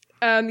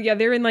 Yeah,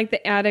 they're in like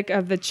the attic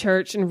of the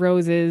church, and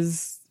Rose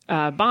is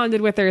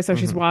bonded with her, so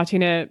she's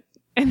watching it.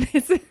 And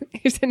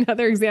here's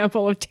another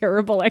example of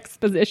terrible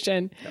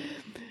exposition. Yep.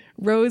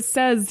 Rose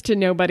says to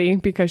nobody,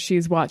 because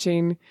she's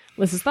watching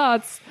Lissa's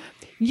thoughts,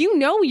 "You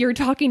know you're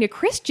talking to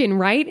Christian,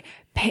 right?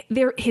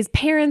 His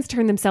parents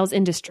turned themselves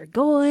into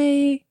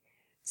Strigoi."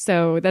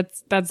 So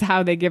that's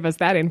how they give us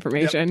that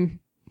information.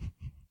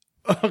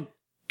 Yep. Oh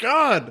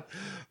God!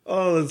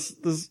 Oh,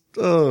 this.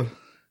 Oh,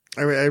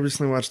 I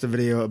recently watched a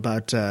video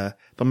about the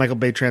Michael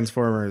Bay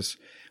Transformers,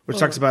 which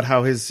talks about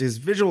how his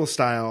visual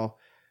style,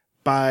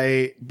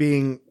 by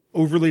being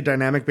overly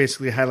dynamic,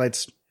 basically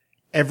highlights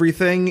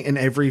everything in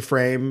every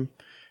frame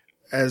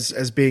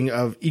as being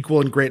of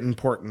equal and great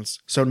importance.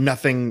 So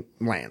nothing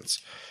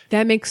lands.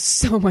 That makes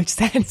so much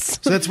sense.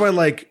 So that's why,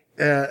 like,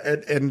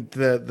 and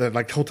the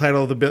like whole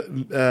title of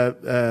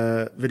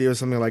the video is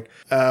something like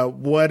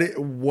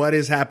what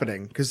is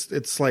happening, because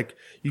it's like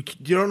you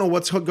don't know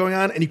what's going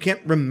on and you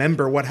can't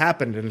remember what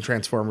happened in a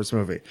Transformers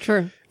movie.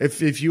 Sure.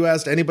 If you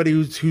asked anybody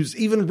who's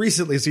even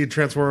recently seen a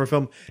Transformer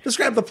film,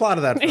 describe the plot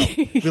of that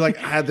film, be like,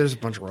 there's a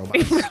bunch of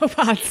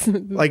robots.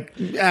 Like,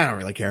 I don't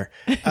really care.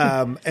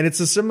 And it's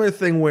a similar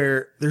thing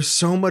where there's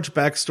so much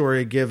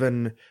backstory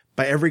given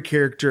by every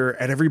character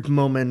at every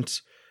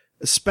moment,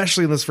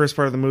 especially in this first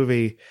part of the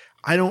movie.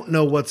 I don't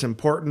know what's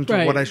important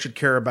or what I should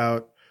care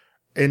about,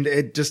 and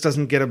it just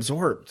doesn't get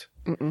absorbed.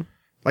 Mm-mm.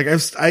 Like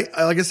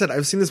like I said,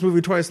 I've seen this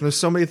movie twice, and there's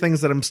so many things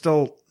that I'm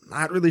still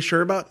not really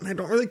sure about, and I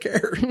don't really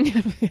care.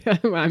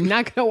 I'm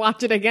not going to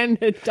watch it again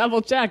to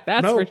double check.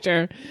 That's for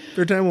sure.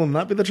 Third time will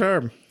not be the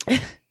charm.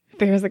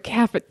 There's a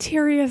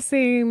cafeteria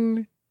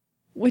scene,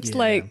 which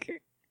like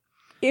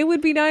it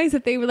would be nice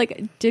if they were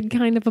like did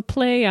kind of a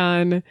play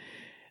on.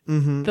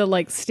 Mm-hmm. The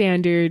like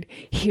standard,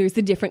 here's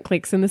the different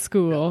cliques in the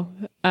school.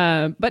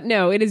 But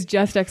no, it is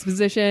just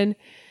exposition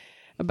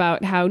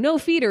about how no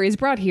feeder is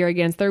brought here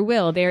against their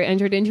will. They are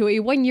entered into a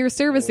 1-year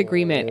service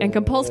agreement and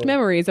compulsed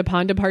memories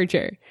upon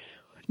departure.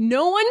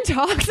 No one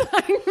talks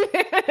like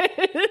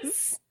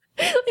this.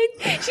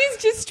 She's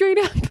just straight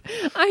up.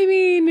 I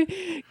mean,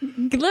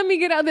 let me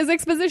get out this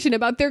exposition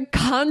about their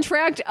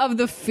contract of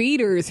the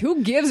feeders.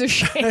 Who gives a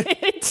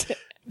shit?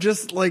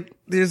 Just like,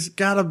 there's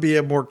gotta be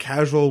a more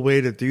casual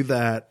way to do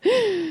that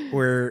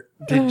where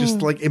they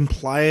just like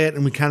imply it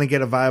and we kind of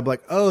get a vibe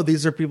like, oh,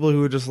 these are people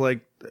who are just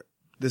like,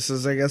 this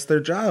is, I guess,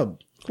 their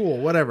job. Cool,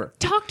 whatever.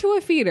 Talk to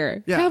a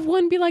feeder. Yeah. Have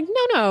one be like,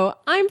 no,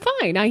 I'm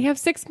fine. I have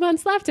 6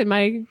 months left in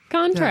my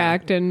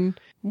contract and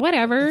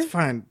whatever. It's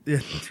fine. Yeah.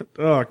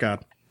 Oh,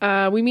 God.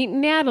 We meet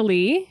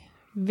Natalie,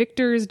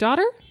 Victor's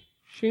daughter.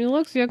 She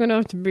looks young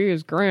enough to be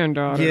his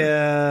granddaughter.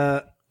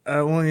 Yeah.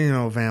 Well, you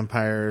know,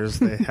 vampires,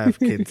 they have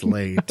kids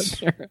late.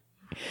 Sure.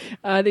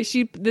 This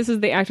is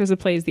the actress who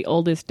plays the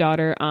oldest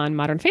daughter on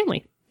Modern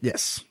Family.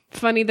 Yes.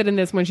 Funny that in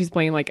this one she's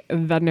playing like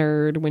the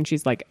nerd when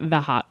she's like the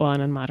hot one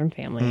on Modern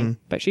Family.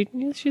 But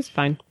she's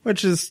fine.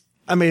 Which is,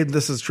 I mean,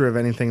 this is true of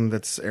anything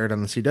that's aired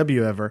on the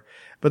CW ever.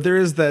 But there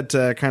is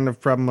that kind of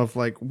problem of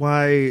like,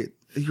 why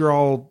you're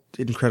all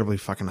incredibly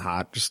fucking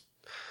hot. Just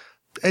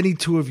any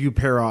two of you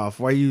pair off.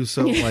 Why are you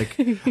so like,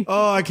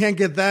 oh, I can't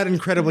get that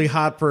incredibly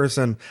hot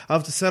person. I'll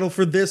have to settle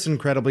for this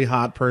incredibly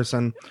hot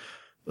person.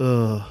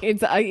 Ugh.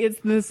 It's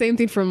the same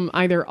thing from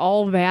either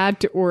All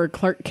That or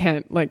Clark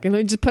Kent. Like, and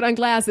I just put on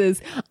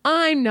glasses.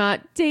 I'm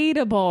not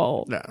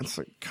dateable. Yeah, it's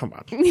like, come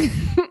on.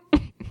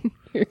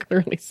 You're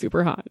clearly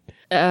super hot.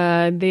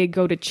 They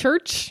go to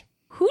church.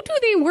 Who do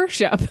they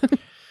worship?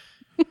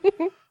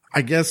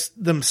 I guess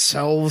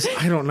themselves.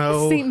 I don't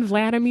know. Saint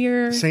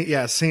Vladimir.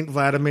 Saint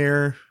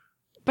Vladimir.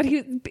 But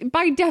he,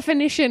 by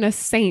definition, a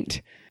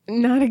saint,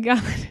 not a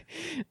god.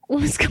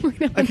 What's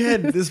going on?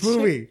 Again, this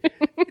movie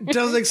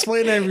doesn't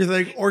explain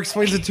everything or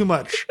explains it too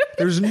much.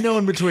 There's no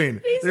in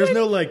between. There's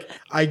no like,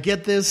 I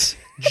get this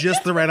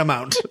just the right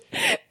amount.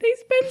 They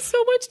spend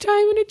so much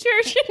time in a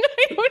church and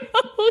I don't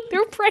know who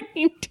they're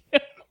praying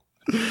to.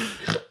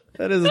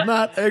 That is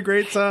not a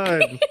great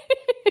sign.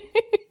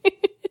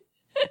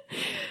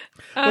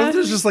 What if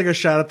there's just like a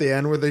shot at the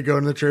end where they go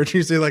into the church and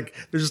you see like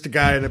there's just a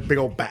guy in a big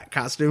old bat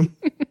costume.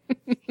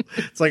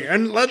 It's like,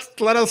 and let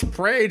us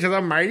pray to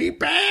the mighty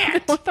bat. I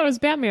thought it was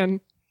Batman.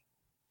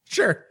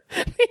 Sure.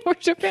 They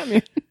worship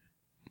Batman.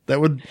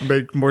 That would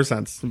make more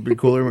sense. It'd be a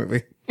cooler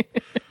movie.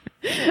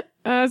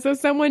 So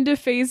someone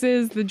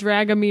defaces the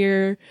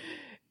Dragomir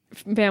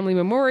family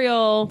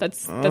memorial.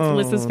 That's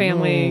Lissa's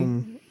family.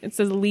 No. It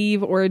says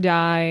leave or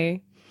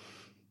die.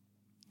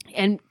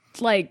 And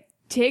like,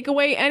 take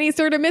away any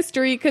sort of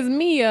mystery because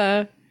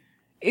Mia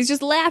is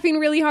just laughing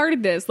really hard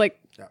at this. Like,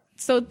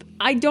 so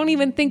I don't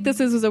even think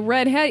this is a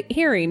red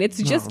herring. It's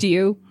just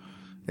you.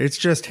 It's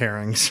just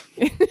herrings.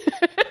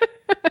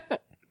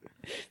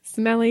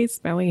 Smelly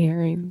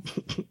herring.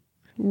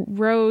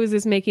 Rose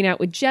is making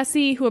out with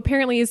Jesse, who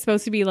apparently is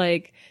supposed to be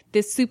like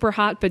this super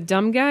hot but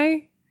dumb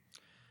guy.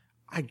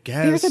 I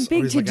guess. There's a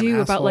big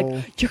to-do about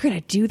like, you're going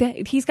to do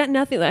that? He's got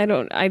nothing.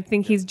 I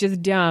think he's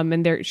just dumb.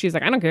 And she's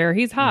like, I don't care.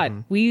 He's hot.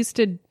 Mm-hmm. We used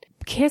to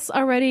kiss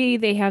already.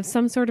 They have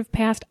some sort of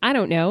past. I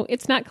don't know.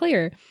 It's not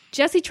clear.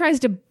 Jesse tries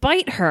to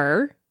bite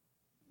her.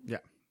 Yeah.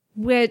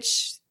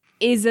 Which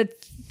is a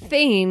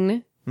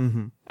thing.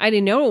 Mm-hmm. I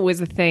didn't know it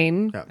was a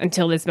thing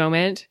until this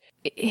moment.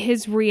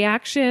 His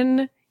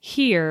reaction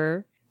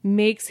here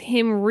makes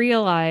him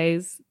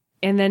realize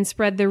and then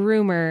spread the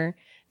rumor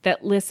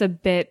that Lissa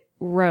bit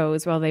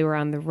Rose while they were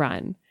on the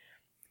run.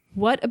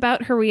 What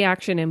about her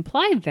reaction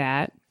implied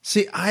that?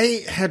 See,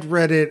 I had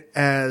read it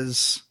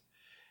as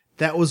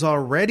that was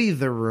already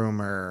the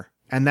rumor,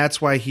 and that's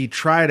why he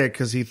tried it,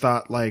 because he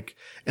thought, like,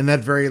 in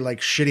that very,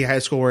 like, shitty high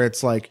school where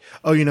it's like,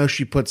 oh, you know,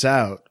 she puts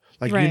out.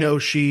 Like, right. You know,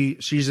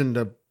 she's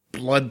into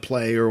blood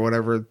play or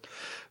whatever.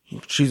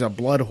 She's a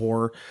blood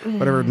whore.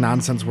 Whatever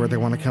nonsense word they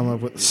want to come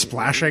up with.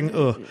 Splashing.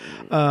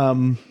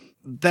 Ugh.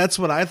 that's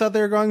what I thought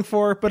they were going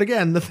for. But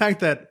again, the fact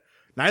that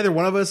neither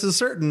one of us is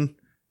certain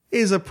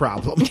is a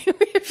problem.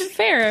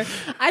 Fair.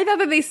 I thought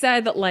that they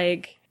said that,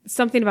 like,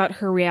 something about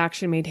her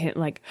reaction made him,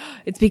 like,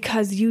 it's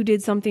because you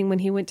did something when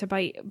he went to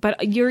bite.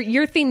 But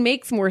your thing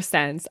makes more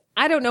sense.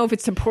 I don't know if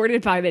it's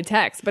supported by the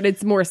text, but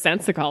it's more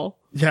sensical.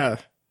 Yeah.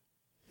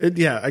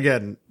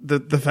 Again,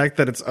 the fact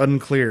that it's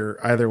unclear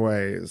either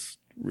way is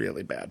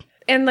really bad.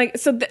 And, like,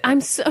 so I'm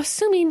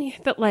assuming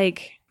that,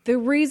 like, the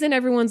reason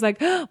everyone's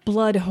like,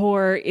 blood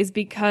whore is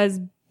because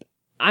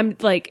I'm,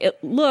 like, it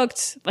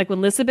looked like when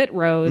Lissa bit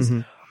Rose,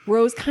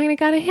 Rose kind of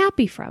got a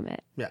happy from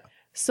it. Yeah.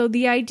 So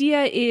the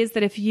idea is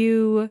that if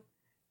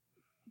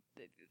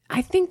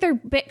I think they're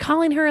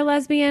calling her a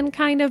lesbian,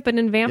 kind of, but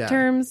in vamp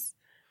terms.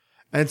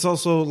 And it's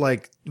also,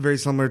 like, very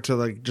similar to,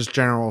 like, just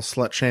general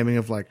slut shaming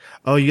of, like,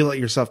 oh, you let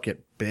yourself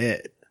get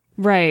bit.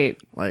 Right.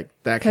 Like,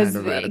 that kind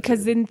of attitude.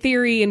 Because in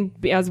theory, and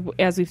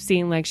as we've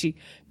seen, like,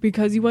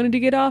 because you wanted to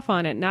get off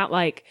on it, not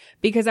like,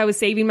 because I was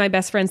saving my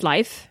best friend's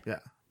life. Yeah.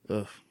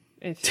 Ugh.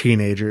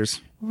 Teenagers.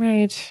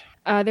 Right.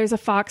 There's a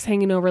fox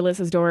hanging over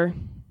Lissa's door.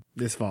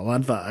 This fall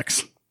on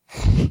fox.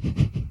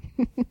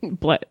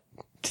 Blood.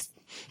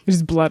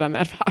 There's blood on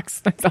that fox.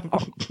 That's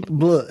all.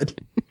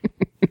 Blood.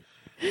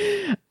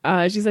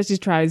 She says she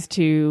tries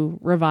to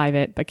revive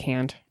it, but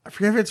can't. I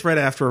forget if it's right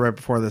after or right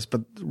before this,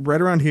 but right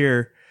around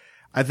here,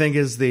 I think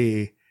is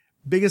the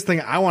biggest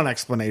thing I want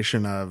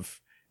explanation of.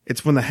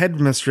 It's when the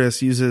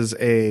headmistress uses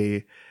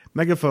a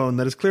megaphone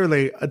that is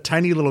clearly a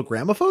tiny little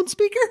gramophone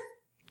speaker.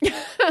 Give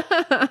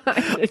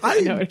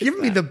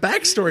me the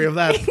backstory of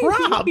that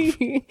prop.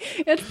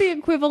 It's the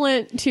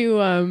equivalent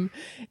to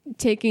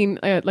taking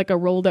like a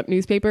rolled up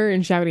newspaper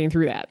and shouting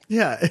through that.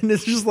 Yeah, and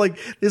it's just like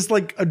this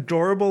like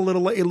adorable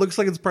little, it looks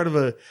like it's part of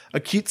a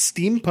cute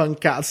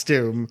steampunk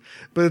costume,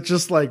 but it's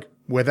just like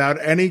without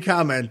any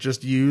comment,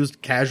 just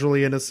used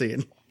casually in a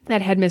scene.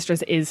 That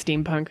headmistress is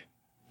steampunk.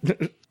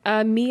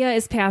 Mia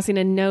is passing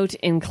a note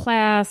in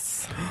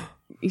class.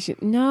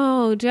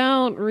 No,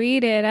 don't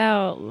read it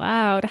out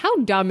loud. How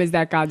dumb is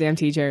that goddamn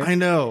teacher? I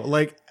know.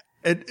 Like,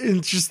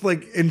 it's just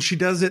like, and she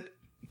does it,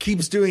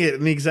 keeps doing it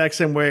in the exact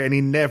same way, and he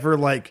never,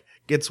 like,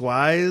 gets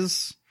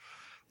wise.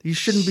 You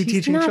shouldn't be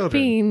teaching children. Not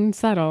being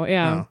subtle,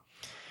 yeah. No.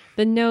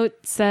 The note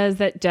says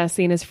that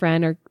Jesse and his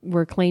friend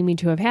were claiming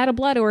to have had a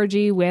blood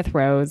orgy with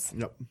Rose.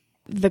 Yep.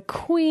 The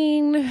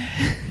queen...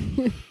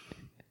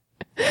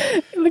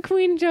 the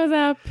queen shows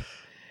up.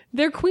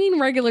 Their queen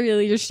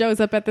regularly just shows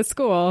up at the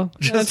school.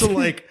 Just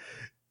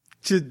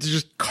to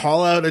just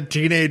call out a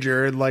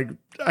teenager and like,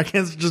 I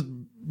can't just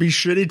be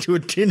shitty to a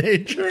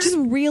teenager. Just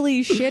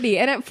really shitty.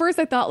 And at first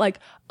I thought like,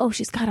 oh,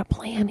 she's got a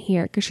plan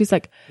here. Cause she's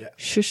like,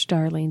 shush,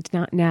 darling,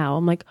 not now.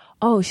 I'm like,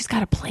 oh, she's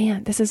got a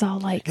plan. This is all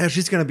like. Yeah,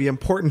 she's going to be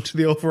important to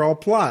the overall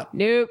plot.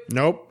 Nope.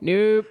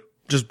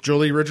 Just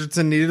Jolie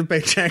Richardson needed a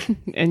paycheck.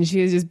 And she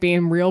is just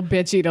being real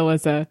bitchy to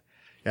Lissa.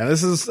 Yeah,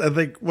 this is, I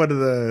think, one of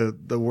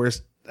the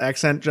worst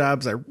accent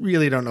jobs. I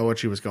really don't know what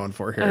she was going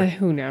for here.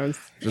 Who knows?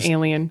 Just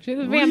alien. She's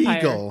a vampire.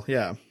 Regal,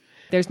 yeah.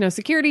 There's no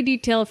security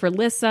detail for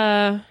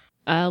Lissa.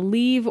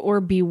 Leave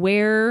or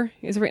beware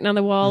is written on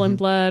the wall in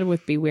blood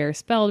with beware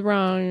spelled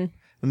wrong.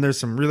 And there's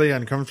some really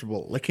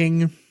uncomfortable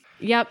licking.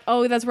 Yep.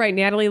 Oh, that's right.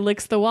 Natalie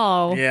licks the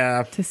wall.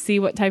 Yeah. To see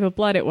what type of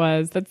blood it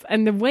was.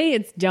 And the way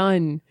it's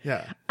done.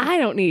 Yeah. I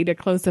don't need a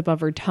close up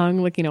of her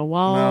tongue licking a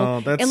wall.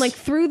 No, that's... And like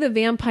through the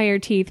vampire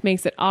teeth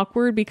makes it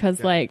awkward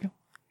because like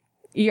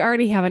you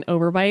already have an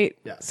overbite.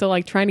 Yeah. So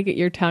like trying to get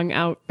your tongue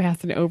out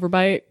past an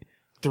overbite.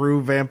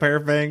 Through vampire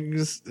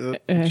fangs.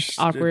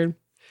 Awkward.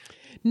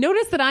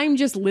 Notice that I'm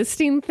just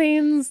listing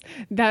things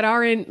that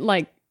aren't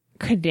like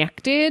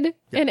connected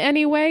in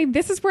any way.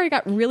 This is where I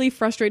got really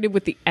frustrated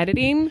with the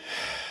editing.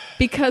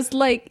 Because,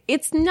 like,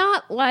 it's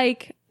not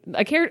like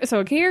a character.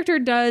 So a character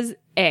does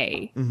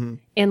A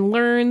and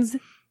learns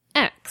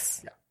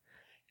X. Yeah.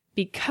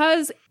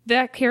 Because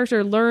that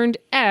character learned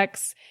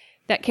X,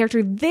 that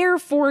character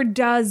therefore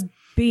does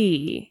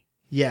B.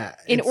 Yeah.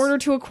 In order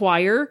to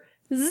acquire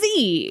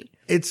Z.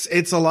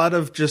 It's a lot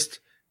of just,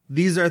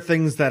 these are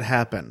things that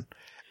happen.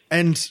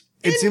 And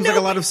it seems like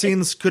a lot of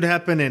scenes could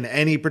happen in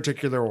any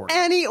particular order.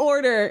 Any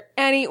order.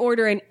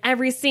 And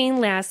every scene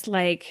lasts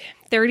like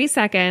 30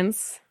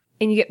 seconds.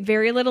 And you get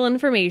very little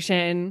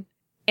information,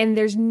 and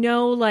there's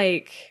no,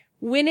 like,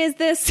 when is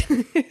this? How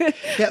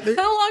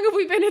long have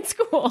we been at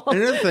school?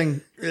 Another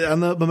thing, on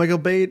the Michael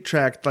Bay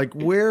track, like,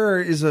 where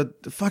is a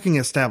fucking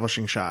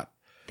establishing shot?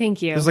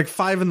 Thank you. There's like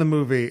 5 in the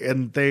movie,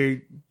 and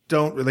they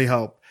don't really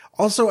help.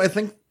 Also, I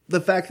think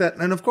the fact that,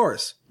 and of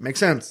course, makes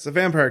sense, it's a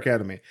Vampire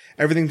Academy.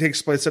 Everything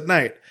takes place at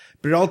night.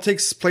 But it all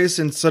takes place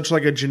in such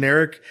like a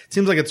generic, it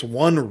seems like it's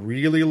one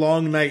really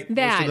long night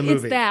most of the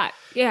movie. It's that,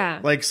 yeah.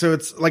 Like, so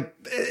it's like,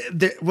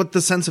 what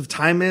the sense of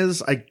time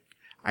is,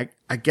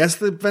 I guess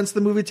the events of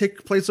the movie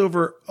take place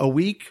over a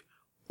week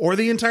or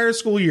the entire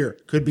school year.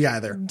 Could be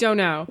either. Don't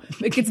know.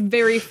 Like, it's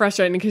very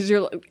frustrating because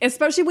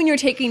especially when you're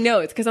taking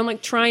notes, because I'm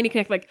like trying to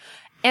connect, like,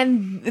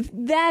 and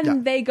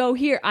then they go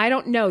here. I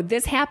don't know.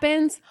 This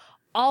happens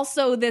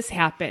also this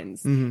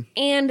happens.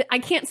 And I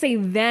can't say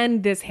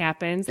then this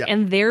happens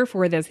and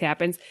therefore this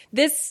happens.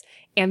 This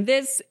and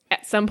this,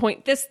 at some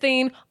point, this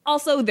thing,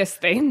 also this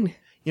thing.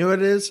 You know what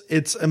it is?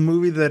 It's a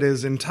movie that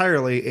is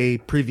entirely a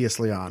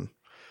previously on.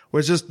 Where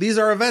it's just, these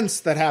are events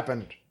that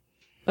happened.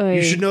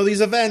 You should know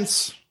these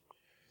events.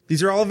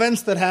 These are all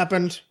events that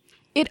happened.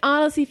 It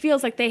honestly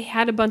feels like they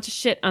had a bunch of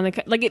shit on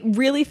the... Like, it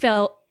really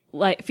feels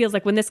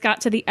like when this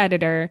got to the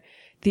editor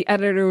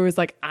was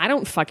like, I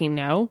don't fucking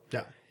know.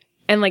 Yeah.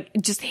 And, like,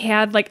 just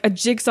had, like, a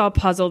jigsaw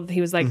puzzle that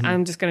he was like,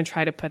 I'm just going to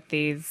try to put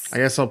these... I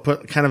guess I'll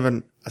put kind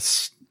of a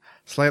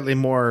slightly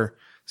more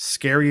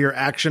scarier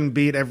action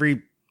beat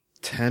every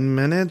 10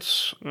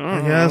 minutes,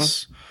 I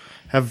guess.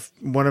 Have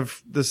one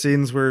of the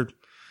scenes where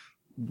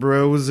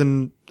Rose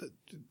and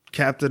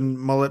Captain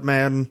Mullet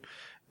Man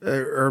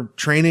are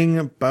training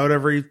about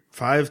every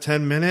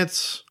 5-10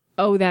 minutes.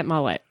 Oh, that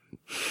mullet.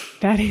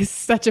 That is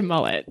such a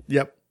mullet.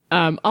 Yep.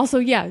 Also,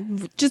 yeah,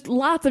 just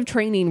lots of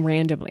training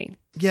randomly.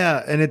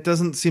 Yeah, and it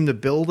doesn't seem to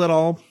build at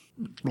all,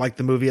 like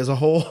the movie as a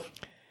whole.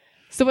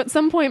 So at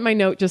some point, my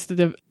note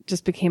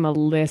just became a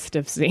list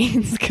of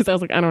scenes because I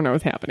was like, I don't know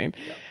what's happening.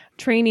 Yeah.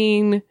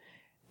 Training,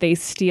 they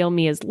steal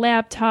Mia's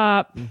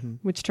laptop,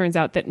 which turns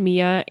out that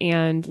Mia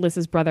and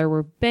Lissa's brother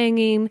were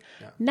banging.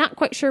 Yeah. Not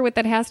quite sure what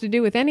that has to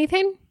do with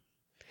anything.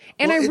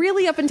 And I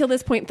really, up until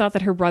this point, thought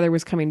that her brother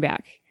was coming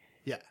back.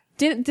 Yeah.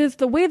 Just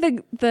the way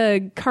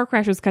the car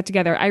crash was cut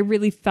together, I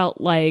really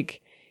felt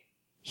like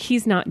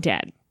he's not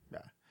dead.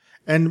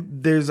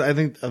 And there's, I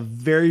think, a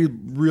very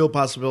real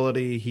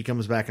possibility he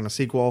comes back in a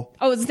sequel.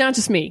 Oh, it's not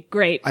just me.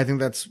 Great. I think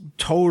that's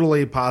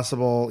totally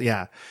possible.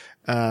 Yeah.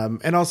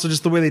 And also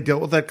just the way they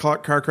dealt with that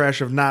car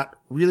crash of not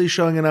really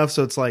showing enough.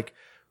 So it's like,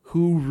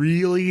 who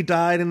really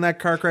died in that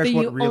car crash? So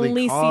what really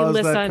only caused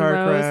see Lissa that car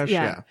and Rose. crash?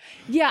 Yeah.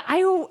 Yeah.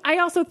 I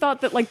also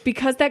thought that, like,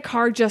 because that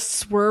car just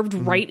swerved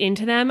right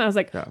into them, I was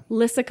like,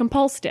 Lissa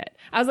compulsed it.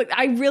 I was like,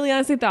 I really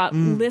honestly thought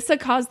Lissa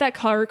caused that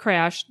car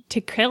crash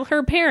to kill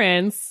her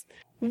parents.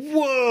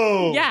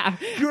 Whoa! Yeah.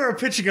 You are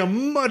pitching a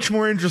much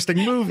more interesting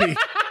movie.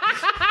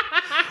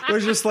 Where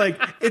it's just like,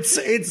 it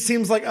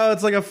seems like, oh,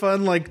 it's like a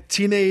fun, like,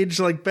 teenage,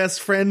 like, best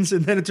friends,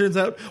 and then it turns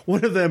out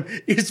one of them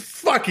is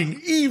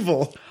fucking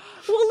evil.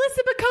 Well,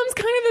 Lissa becomes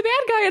kind of the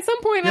bad guy at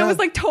some point, and I was,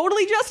 like,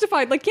 totally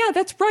justified. Like, yeah,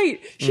 that's right.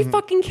 She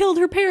fucking killed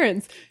her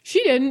parents.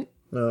 She didn't.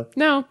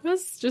 No,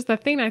 that's just a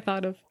thing I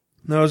thought of.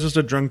 No, it was just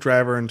a drunk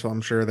driver until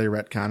I'm sure they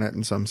retcon it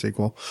in some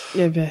sequel.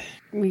 Yeah,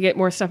 we get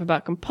more stuff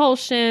about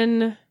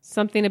compulsion,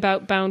 something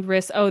about bound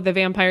wrists. Oh, the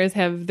vampires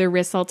have their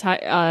wrists all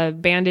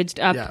bandaged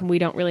up. Yeah. We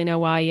don't really know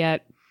why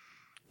yet.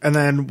 And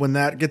then when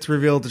that gets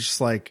revealed, it's just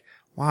like,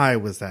 why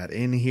was that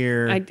in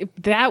here?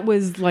 That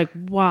was like,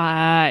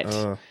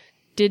 what?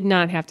 Did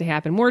not have to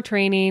happen. More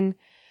training.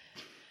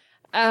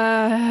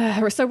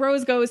 So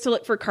Rose goes to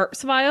look for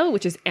Carp's file,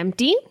 which is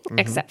empty,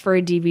 except for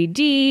a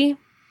DVD.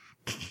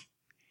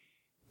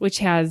 Which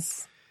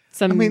has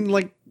some, I mean,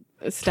 like,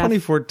 stuff.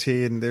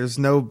 2014, there's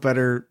no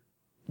better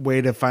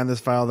way to find this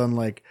file than,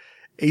 like,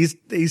 a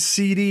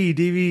CD,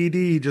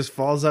 DVD just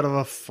falls out of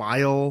a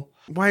file.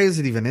 Why is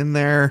it even in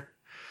there?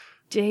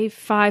 Day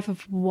 5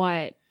 of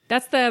what?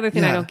 That's the other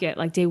thing I don't get.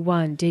 Like, day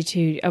 1, day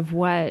 2 of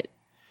what?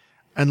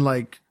 And,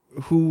 like,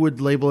 who would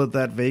label it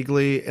that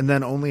vaguely and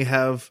then only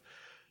have,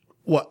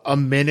 a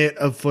minute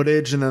of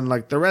footage and then,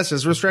 like, the rest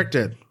is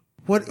restricted?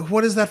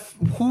 What is that?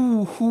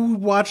 Who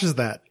watches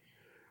that?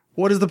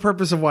 What is the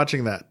purpose of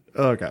watching that?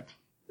 Oh, God.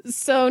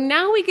 So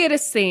now we get a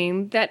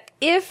scene that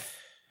if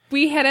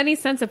we had any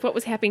sense of what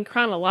was happening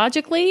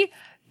chronologically,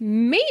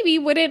 maybe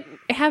wouldn't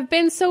have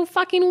been so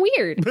fucking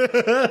weird.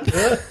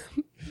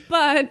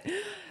 But,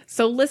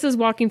 so Lissa's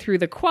walking through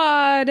the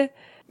quad.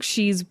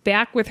 She's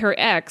back with her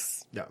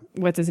ex. Yeah.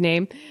 What's his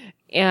name?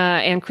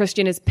 And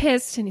Christian is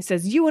pissed, and he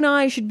says, you and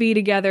I should be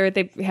together.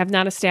 They have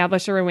not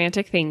established a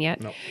romantic thing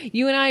yet. No.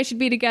 You and I should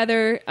be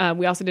together.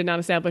 We also did not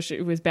establish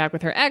it was back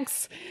with her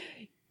ex.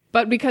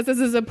 But because this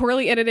is a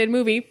poorly edited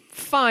movie,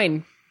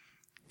 fine.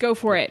 Go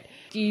for it.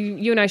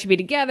 You and I should be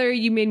together.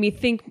 You made me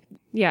think...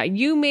 Yeah,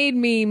 you made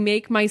me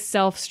make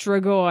myself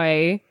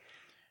Strigoi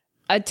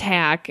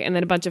attack. And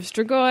then a bunch of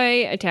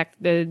Strigoi attack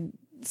the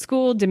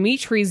school.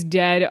 Dimtri's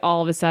dead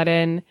all of a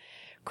sudden.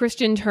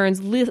 Christian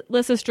turns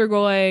Lissa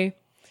Strigoi.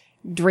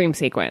 Dream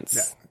sequence.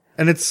 Yeah.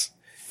 And it's...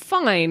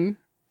 fine.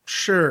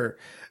 Sure.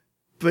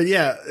 But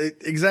yeah,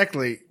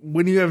 exactly.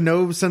 When you have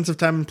no sense of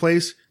time and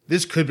place...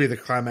 This could be the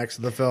climax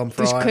of the film.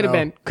 For all I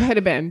know. Could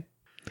have been.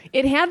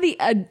 It had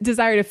the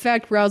desired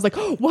effect where I was like,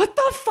 oh, what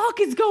the fuck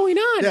is going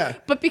on? Yeah.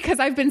 But because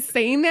I've been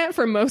saying that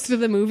for most of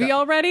the movie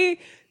already,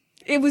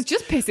 it was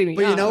just pissing me off.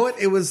 But you know what?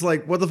 It was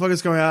like, what the fuck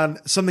is going on?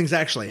 Something's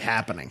actually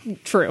happening.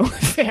 True.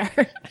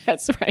 Fair.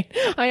 That's right.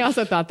 I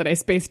also thought that I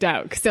spaced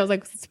out because I was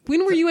like,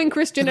 when were you and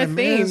Christian a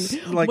thing?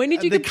 Like, when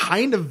did you get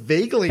kind of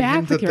vaguely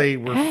hint that they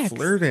were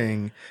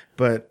flirting?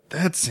 But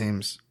that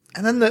seems...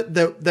 And then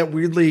that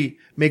weirdly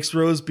makes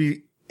Rose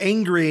be...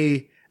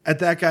 angry at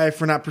that guy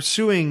for not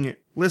pursuing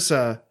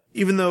Lissa,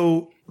 even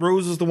though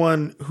Rose is the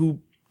one who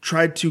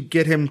tried to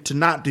get him to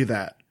not do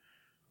that.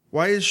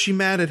 Why is she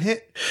mad at him?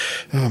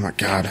 Oh my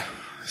God.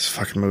 This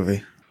fucking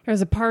movie.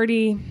 There's a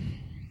party.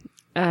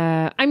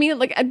 I mean,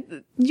 like,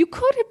 you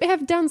could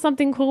have done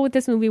something cool with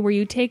this movie where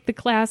you take the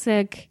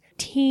classic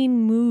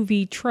teen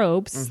movie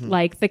tropes,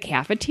 like the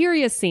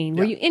cafeteria scene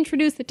where you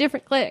introduce the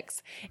different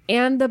cliques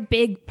and the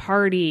big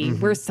party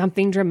where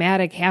something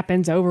dramatic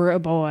happens over a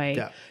boy.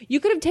 Yeah. You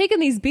could have taken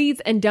these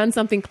beats and done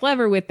something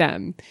clever with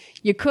them.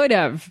 You could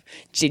have.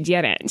 You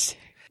didn't.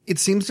 It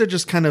seems to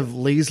just kind of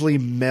lazily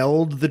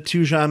meld the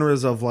two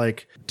genres of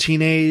like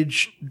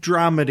teenage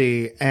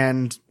dramedy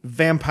and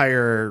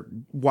vampire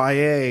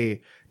YA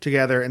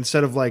together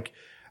instead of like,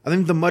 I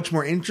think the much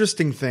more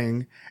interesting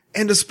thing,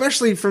 and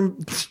especially from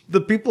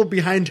the people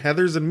behind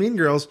Heathers and Mean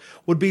Girls,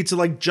 would be to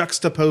like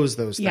juxtapose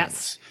those things.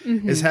 Yes.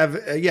 Is have,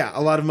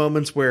 a lot of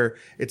moments where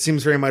it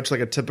seems very much like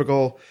a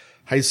typical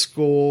high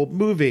school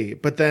movie,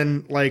 but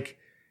then like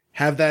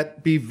have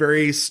that be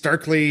very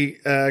starkly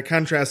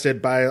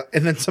contrasted by,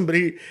 and then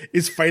somebody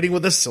is fighting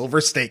with a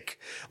silver stake.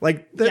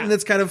 Like, then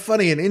it's kind of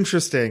funny and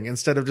interesting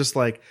instead of just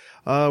like,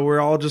 we're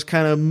all just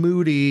kind of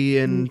moody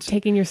and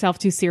taking yourself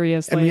too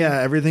seriously. And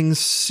everything's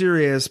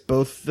serious,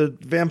 both the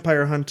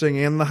vampire hunting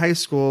and the high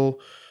school.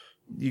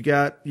 You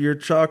got your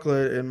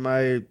chocolate and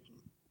my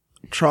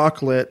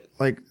chocolate.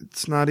 Like,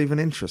 it's not even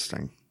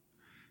interesting.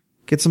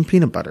 Get some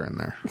peanut butter in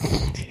there.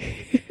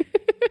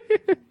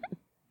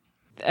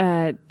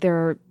 There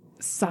are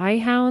Psy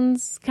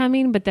hounds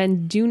coming, but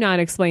then do not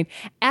explain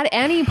at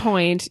any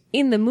point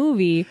in the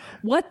movie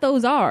what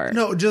those are.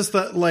 No, just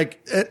that,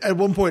 like, at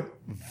one point,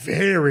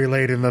 very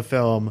late in the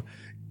film,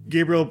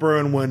 Gabriel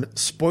Byrne,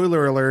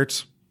 spoiler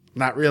alert,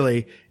 not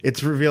really,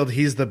 it's revealed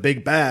he's the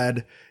big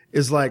bad,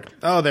 is like,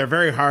 oh, they're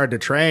very hard to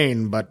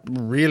train, but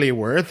really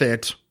worth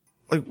it.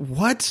 Like,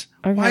 what?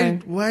 Okay.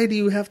 Why do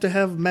you have to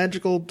have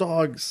magical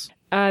dogs?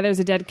 There's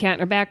a dead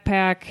cat in her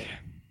backpack.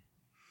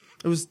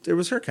 It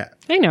was her cat.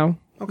 I know.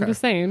 Okay. I'm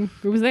just saying.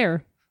 It was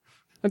there.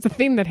 That's a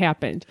thing that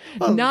happened.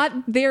 Well, not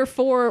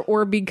therefore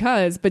or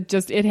because, but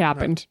just it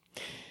happened.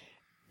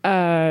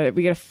 Right.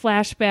 We get a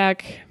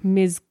flashback.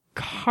 Ms.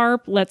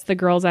 Karp lets the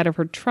girls out of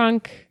her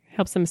trunk,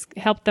 help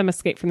them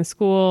escape from the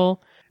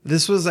school.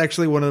 This was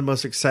actually one of the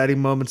most exciting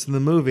moments in the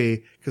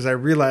movie because I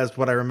realized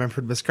what I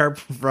remembered Ms. Karp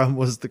from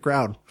was The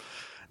Crown.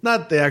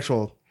 Not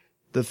the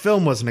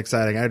film wasn't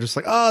exciting. I just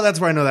like, oh, that's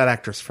where I know that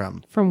actress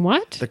from. From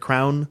what? The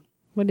Crown.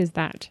 What is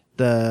that?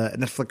 The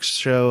Netflix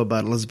show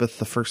about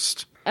Elizabeth I.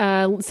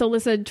 So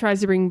Lissa tries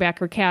to bring back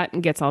her cat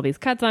and gets all these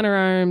cuts on her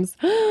arms.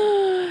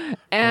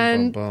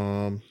 And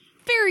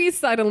very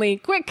suddenly,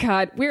 quick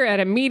cut, we're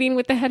at a meeting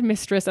with the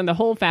headmistress and the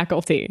whole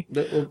faculty.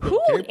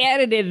 Who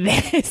edited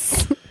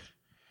this?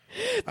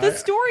 The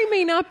story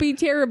may not be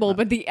terrible,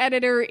 but the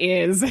editor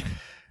is.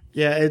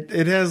 Yeah,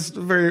 it has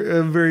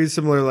very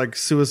similar like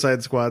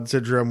Suicide Squad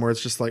syndrome where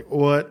it's just like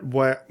what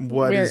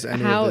is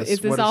any of this?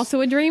 Is this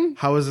also a dream?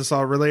 How is this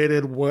all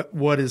related?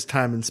 What is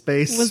time and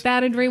space? Was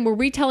that a dream? Were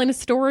we telling a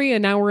story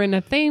and now we're in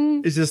a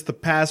thing? Is this the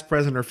past,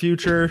 present, or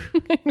future?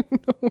 I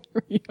don't know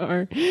where we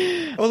are.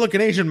 Oh, look,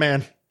 an Asian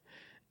man.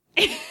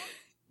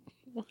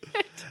 What?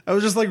 I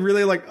was just like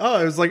really like,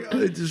 oh, it was like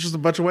it's just a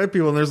bunch of white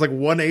people and there's like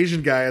one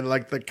Asian guy in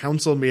like the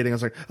council meeting. I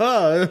was like,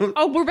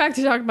 oh, we're back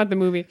to talking about the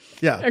movie.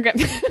 Yeah. Okay. I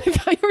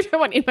thought you were talking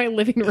about in my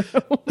living room.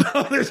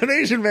 Oh, there's an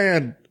Asian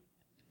man.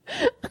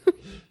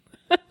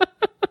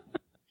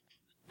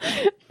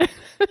 Do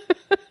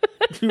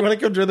you want to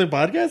come join the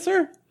podcast,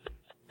 sir?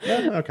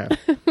 Yeah? Okay.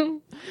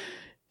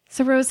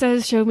 So Rose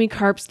says, show me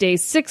Karp's day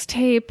 6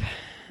 tape.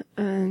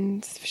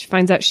 And she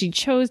finds out she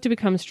chose to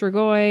become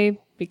Strigoi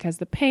because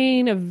the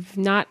pain of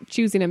not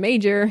choosing a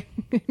major,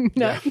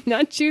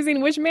 not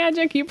choosing which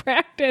magic you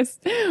practice.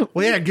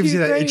 Well, yeah, it gives you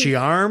that itchy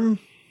arm.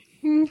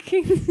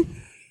 Guys,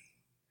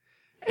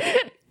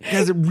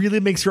 it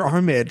really makes your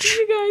arm itch.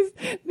 You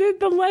guys,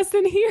 the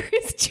lesson here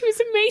is choose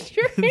a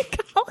major in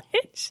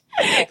college.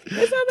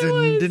 Because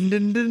otherwise,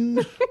 you'll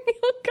go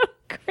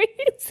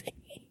crazy.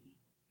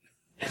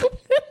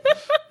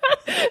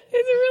 It's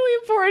really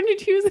important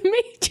to choose a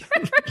major.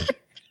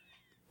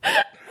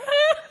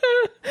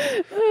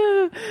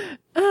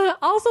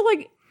 Also,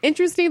 like,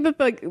 interesting that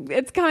like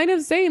it's kind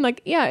of saying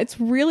like, yeah, it's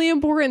really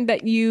important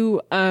that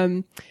you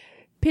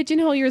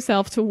pigeonhole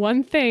yourself to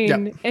one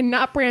thing and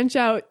not branch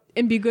out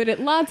and be good at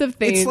lots of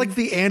things. It's like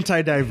the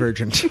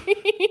anti-divergent.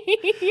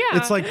 Yeah,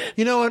 it's like,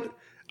 you know what?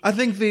 I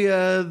think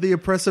the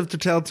oppressive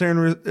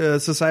totalitarian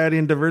society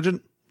and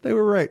Divergent, they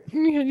were right.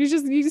 Yeah,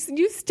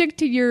 you stick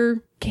to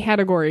your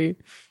category.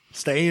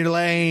 Stay in your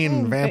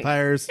lane,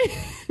 vampires.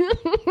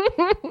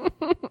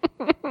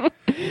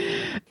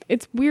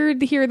 It's weird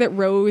to hear that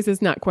Rose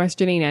is not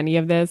questioning any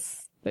of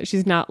this. That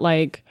she's not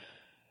like,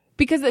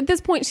 because at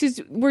this point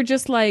we're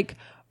just like,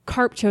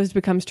 Karp chose to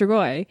become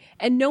Strigoi,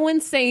 and no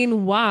one's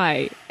saying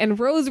why. And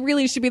Rose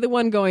really should be the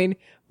one going,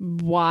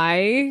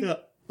 why? Yeah,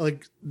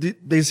 like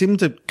they seem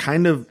to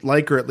kind of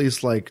like, or at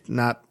least like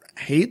not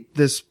hate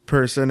this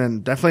person,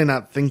 and definitely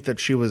not think that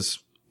she was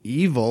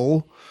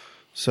evil.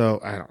 So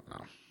I don't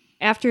know.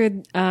 After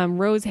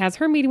Rose has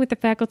her meeting with the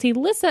faculty,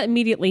 Lissa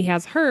immediately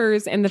has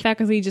hers, and the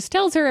faculty just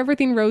tells her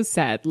everything Rose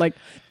said. Like,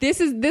 this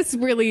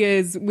really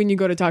is when you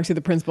go to talk to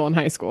the principal in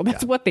high school.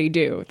 That's what they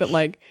do. That,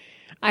 like,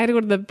 I had to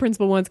go to the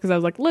principal once because I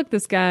was like, look,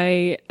 this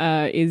guy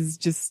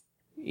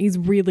he's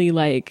really,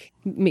 like,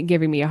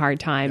 giving me a hard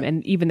time,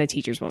 and even the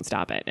teachers won't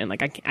stop it. And,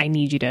 like, I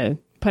need you to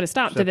put a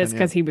stop to this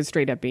because he was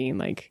straight up being,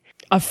 like,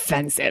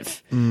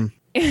 offensive. And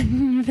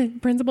the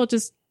principal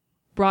just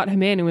brought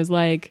him in and was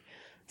like,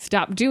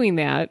 stop doing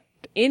that.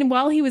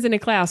 While he was in a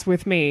class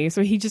with me.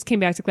 So he just came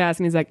back to class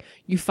and he's like,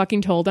 you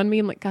fucking told on me?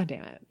 I'm like, God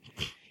damn it.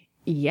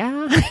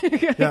 Yeah.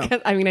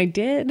 I mean, I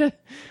did.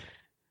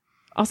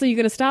 Also, you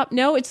going to stop?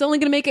 No, it's only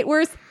going to make it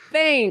worse.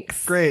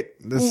 Thanks. Great.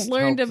 This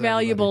learned a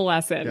valuable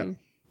lesson.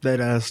 Yeah. That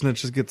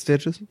snitches get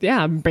stitches?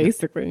 Yeah,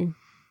 basically.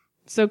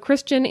 So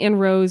Kristen and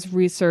Rose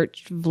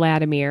researched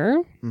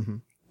Vladmir. Mm-hmm.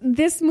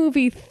 This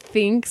movie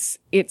thinks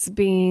it's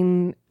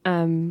being...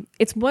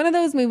 it's one of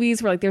those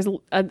movies where, like, there's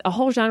a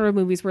whole genre of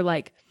movies where,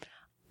 like,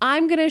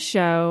 I'm going to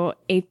show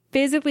a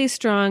physically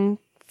strong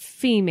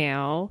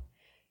female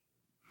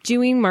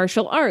doing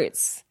martial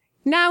arts.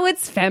 Now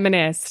it's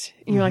feminist.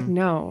 And you're like,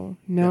 no.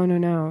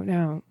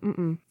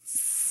 Mm-mm.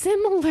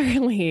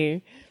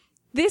 Similarly,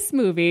 this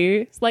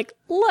movie is like,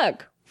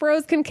 look,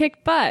 Rose can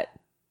kick butt.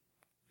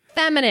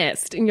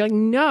 Feminist. And you're like,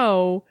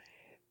 no,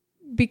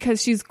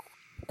 because she's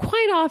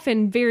quite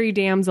often very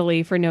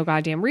damselly for no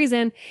goddamn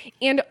reason.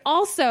 And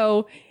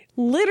also,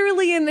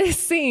 literally in this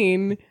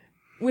scene,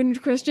 when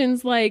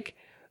Kristen's like,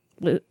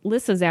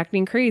 Lissa's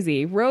acting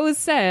crazy, Rose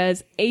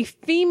says, a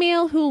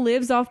female who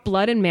lives off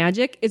blood and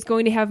magic is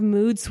going to have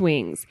mood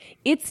swings.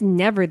 It's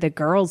never the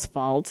girl's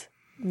fault.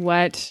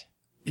 What?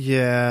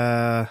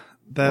 Yeah,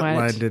 that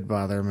line did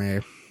bother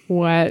me.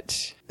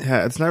 What?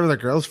 Yeah, it's never the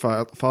girl's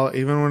fault,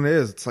 even when it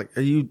is. It's like,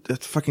 are you a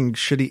fucking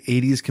shitty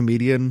 80s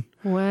comedian?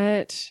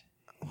 What?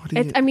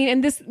 I mean,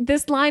 and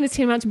this line is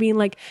tantamount to being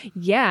like,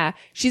 yeah,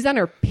 she's on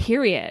her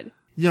period.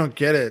 You don't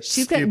get it,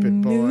 she's stupid got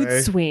mood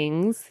boy.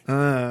 swings.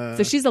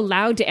 So she's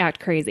allowed to act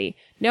crazy.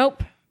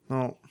 Nope.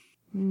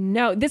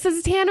 No, this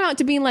is tantamount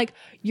to being like,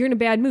 you're in a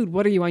bad mood.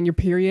 What are you, on your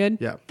period?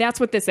 Yeah. That's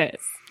what this is.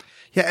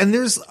 Yeah, and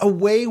there's a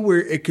way where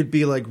it could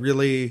be like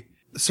really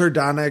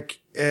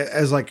sardonic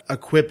as like a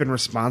quip in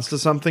response to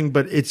something,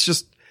 but it's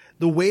just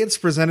the way it's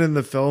presented in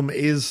the film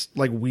is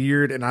like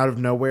weird and out of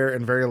nowhere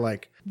and very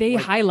like... They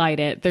highlight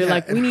it. They're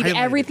like, we need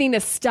everything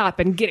to stop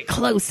and get it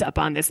close up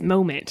on this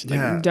moment.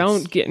 Like,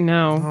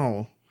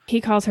 no.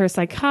 He calls her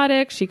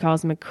psychotic. She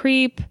calls him a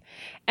creep.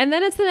 And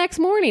then it's the next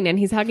morning and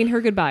he's hugging her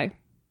goodbye.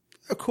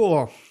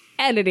 Cool.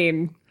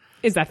 Editing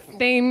is a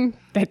thing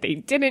that they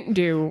didn't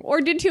do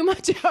or did too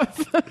much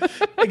of.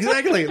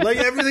 Exactly. Like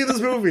everything in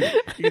this movie.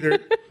 Either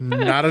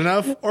not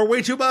enough or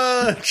way too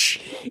much.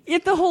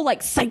 It's the whole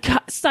like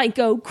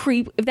psycho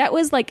creep. If that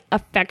was like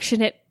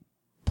affectionate,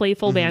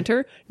 playful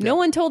banter, no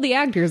one told the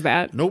actors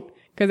that. Nope.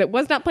 Because it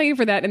was not playing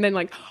for that. And then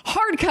like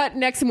hard cut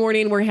next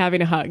morning, we're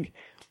having a hug.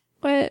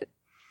 What?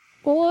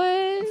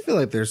 I feel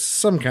like there's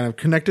some kind of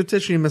connective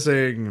tissue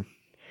missing.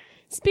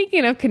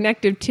 Speaking of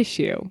connective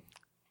tissue.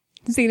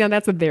 See, now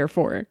that's a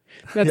therefore.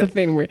 That's a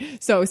thing.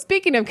 So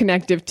speaking of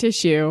connective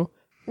tissue,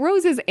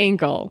 Rose's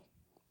ankle.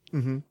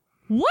 Mm-hmm.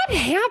 What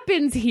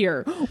happens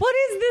here? What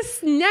is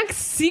this next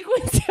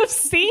sequence of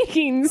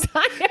scenes?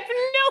 I have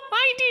no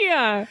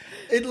idea.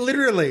 It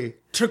literally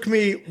took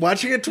me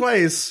watching it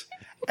twice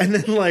and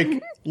then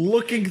like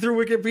looking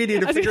through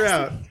Wikipedia to figure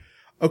out,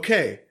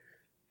 okay,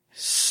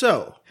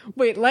 so...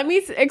 Wait, let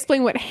me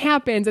explain what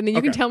happens, and then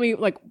you can tell me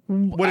like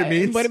what it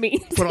means.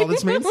 What all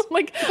this means.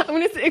 Like, I'm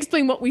going to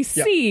explain what we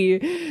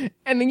see,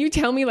 and then you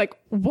tell me like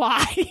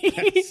why.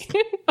 Yes.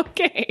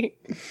 Okay.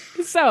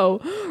 So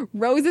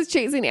Rose is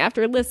chasing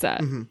after Lissa.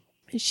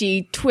 Mm-hmm.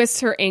 She twists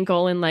her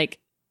ankle in like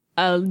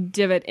a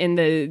divot in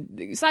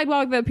the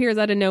sidewalk that appears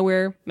out of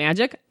nowhere.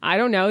 Magic? I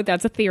don't know.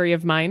 That's a theory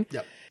of mine.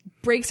 Yep.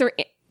 Breaks her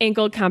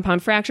ankle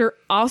compound fracture.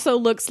 Also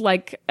looks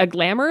like a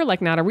glamour,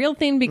 like not a real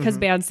thing because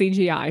bad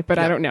CGI, but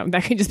I don't know.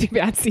 That could just be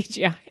bad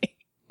CGI.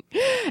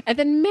 And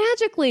then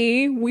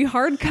magically we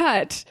hard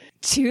cut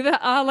to the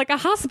like a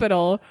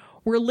hospital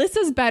where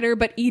Lissa's better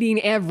but eating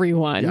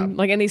everyone. Yeah.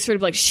 Like, and they sort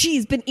of like,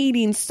 she's been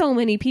eating so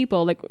many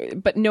people, like,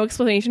 but no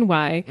explanation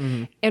why.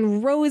 Mm-hmm.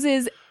 And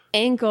Rose's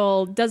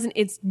ankle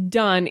it's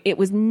done. It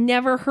was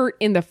never hurt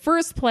in the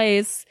first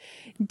place.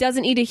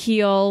 Doesn't need a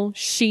heal.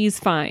 She's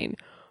fine.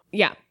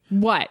 Yeah.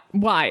 What?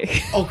 Why?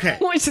 Okay.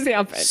 What just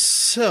happened?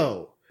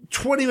 So,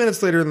 20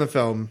 minutes later in the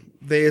film,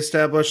 they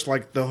establish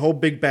like the whole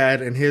big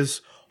bad, and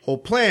his whole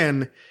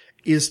plan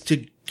is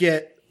to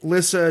get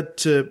Lissa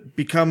to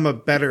become a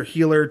better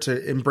healer,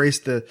 to embrace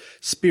the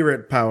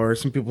spirit power.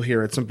 Some people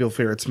hear it, some people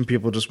fear it, some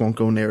people just won't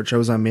go near it.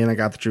 Show's on me and I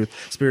got the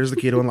truth. Spirit is the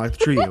key to unlock the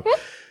true you.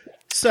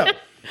 So...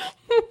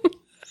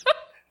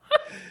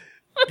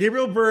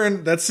 Gabriel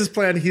Byrne, that's his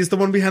plan. He's the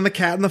one behind the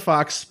Cat and the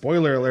Fox.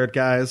 Spoiler alert,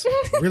 guys.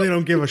 Really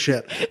don't give a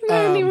shit.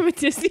 Not the name of a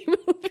Disney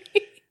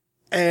movie.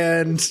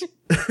 And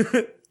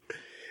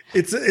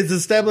it's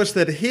established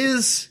that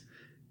his...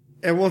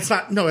 And well, it's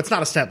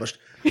not established.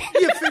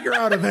 You figure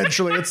out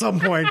eventually at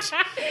some point.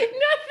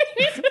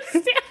 Nothing is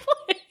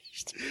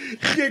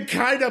you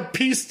kind of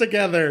piece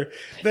together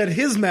that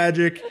his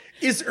magic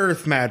is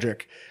earth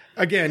magic.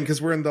 Again,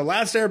 because we're in The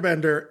Last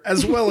Airbender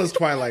as well as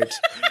Twilight.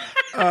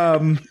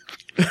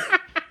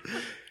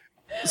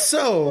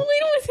 So when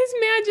was his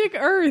magic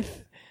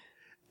earth?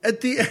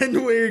 At the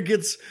end where he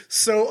gets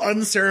so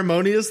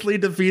unceremoniously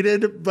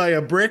defeated by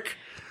a brick.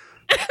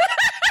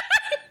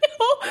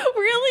 Oh,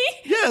 really?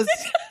 Yes.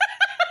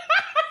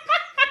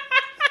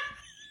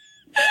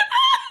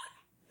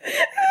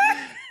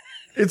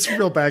 It's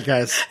real bad,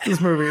 guys. This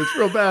movie is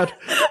real bad.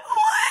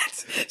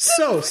 What?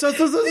 So.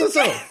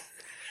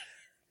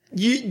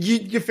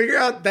 You figure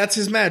out that's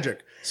his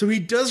magic. So he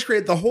does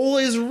create, the whole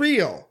is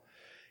real.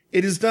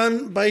 It is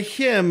done by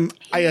him,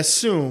 I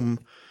assume.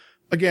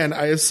 Again,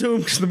 I assume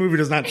because the movie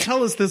does not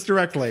tell us this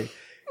directly.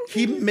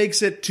 He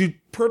makes it to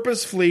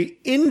purposefully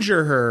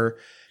injure her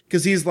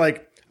because he's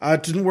like,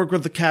 it didn't work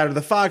with the cat or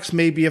the fox.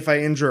 Maybe if I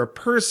injure a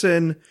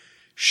person,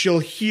 she'll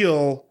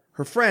heal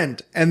her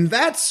friend. And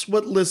that's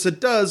what Lissa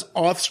does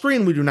off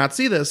screen. We do not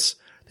see this.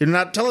 They do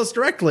not tell us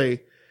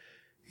directly.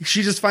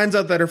 She just finds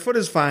out that her foot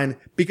is fine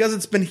because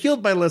it's been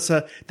healed by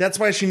Lissa. That's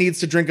why she needs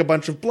to drink a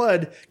bunch of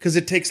blood because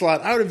it takes a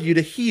lot out of you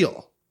to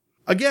heal.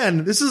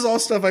 Again, this is all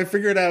stuff I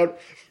figured out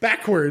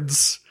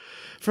backwards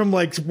from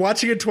like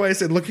watching it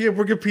twice and looking at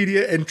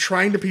Wikipedia and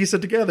trying to piece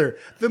it together.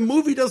 The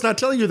movie does not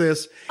tell you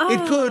this.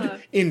 It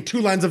could in 2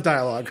 lines of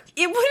dialogue.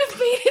 It would have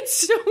made it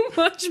so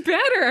much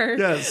better.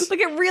 Yes. Like,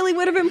 it really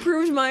would have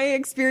improved my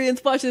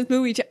experience watching this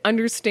movie to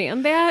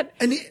understand that.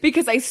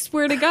 Because I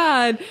swear to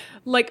God,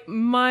 like,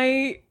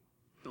 my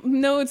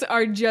notes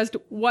are just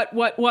what.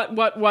 Well,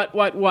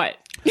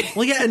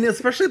 yeah, and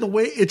especially the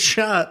way it's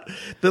shot,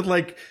 that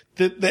like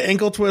the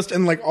ankle twist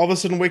and like all of a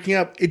sudden waking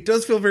up, it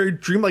does feel very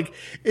dreamlike.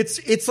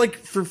 It's like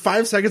for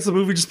 5 seconds the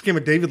movie just became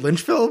a David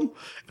Lynch film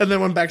and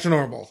then went back to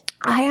normal.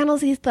 I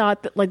honestly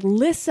thought that like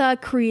Lissa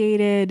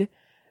created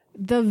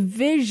the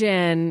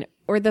vision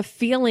or the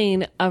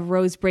feeling of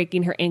Rose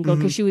breaking her ankle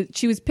because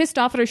she was pissed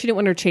off at her. She didn't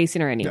want her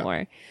chasing her anymore.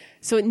 Yeah.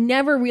 So it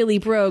never really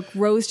broke.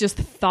 Rose just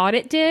thought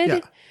it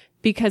did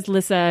because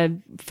Lissa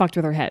fucked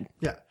with her head.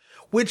 Yeah.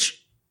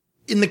 Which,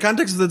 in the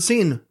context of that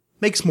scene,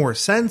 makes more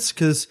sense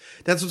because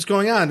that's what's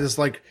going on. Is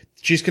like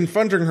she's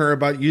confronting her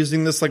about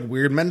using this like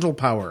weird mental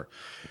power.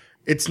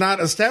 It's not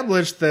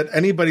established that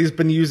anybody's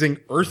been using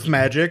earth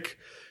magic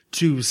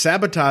to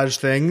sabotage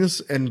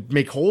things and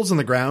make holes in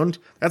the ground.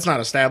 That's not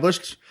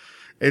established.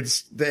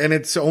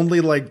 It's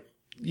only like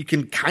you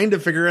can kind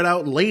of figure it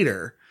out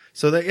later.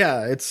 So that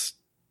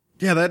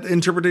that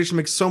interpretation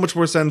makes so much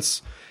more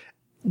sense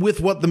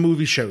with what the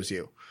movie shows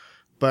you.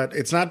 But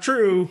it's not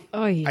true.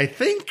 Oy. I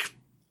think.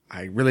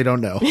 I really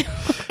don't know.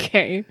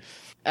 Okay.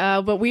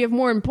 But we have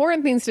more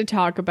important things to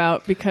talk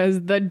about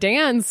because the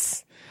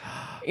dance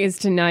is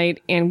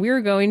tonight and we're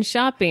going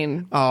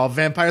shopping. Oh,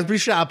 vampires be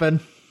shopping.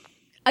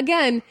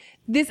 Again,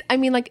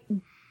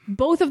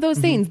 both of those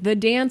things, the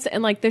dance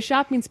and like the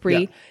shopping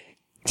spree,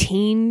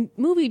 teen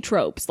movie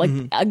tropes. Like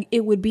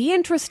it would be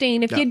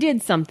interesting if you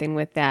did something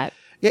with that.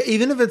 Yeah,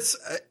 even if it's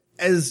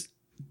as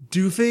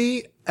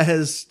doofy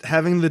as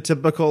having the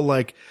typical,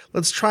 like,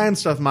 let's try and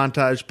stuff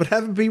montage, but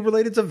have it be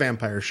related to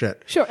vampire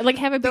shit. Sure, like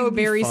have it be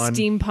very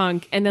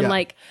steampunk and then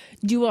like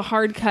do a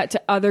hard cut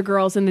to other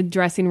girls in the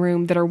dressing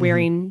room that are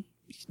wearing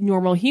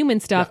normal human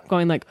stuff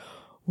going like,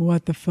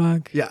 what the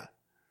fuck? Yeah.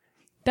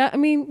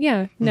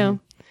 No.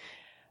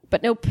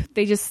 But nope,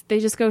 they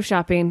just go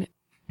shopping.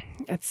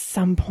 At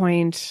some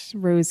point,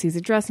 Rose sees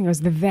a dress and goes,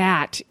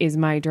 that is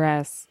my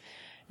dress.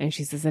 And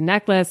she says a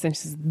necklace, and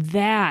she says,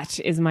 that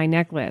is my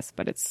necklace,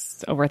 but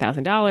it's over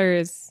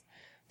 $1,000.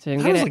 So you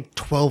can get it. Like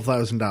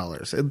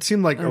 $12,000. It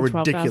seemed like a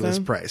ridiculous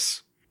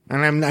price.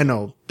 And I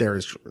know there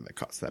is jewelry that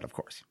costs that, of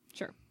course.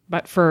 Sure.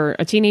 But for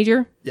a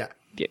teenager? Yeah.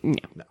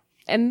 No.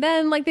 And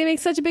then, like, they make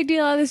such a big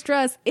deal out of this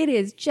dress. It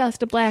is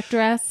just a black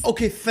dress.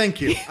 Okay, thank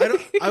you.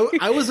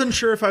 I wasn't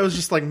sure if I was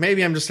just like,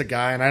 maybe I'm just a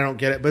guy and I don't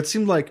get it, but it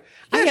seemed like,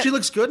 she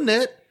looks good in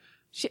it.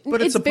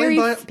 But it's a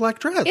plain black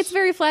dress. It's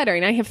very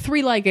flattering. I have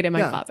 3 like it in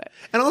my closet.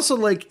 And also,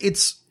 like,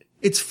 it's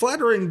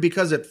flattering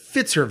because it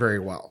fits her very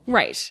well.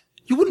 Right.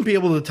 You wouldn't be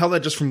able to tell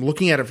that just from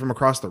looking at it from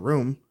across the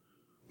room.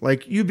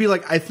 Like, you'd be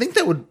like, I think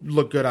that would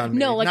look good on me.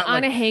 No, like not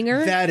on a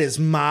hanger. That is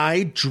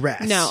my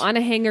dress. No, on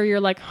a hanger, you're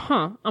like,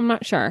 I'm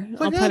not sure.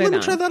 Like, I'll put it on. Let me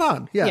try that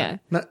on. Yeah.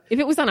 If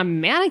it was on a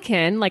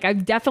mannequin, like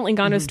I've definitely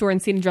gone to a store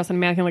and seen a dress on a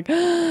mannequin, like,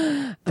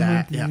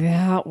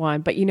 that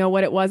one. But you know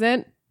what it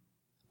wasn't?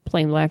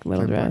 Plain black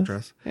little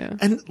dress. Yeah.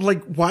 And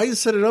like, why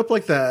set it up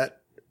like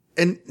that?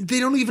 And they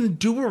don't even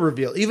do a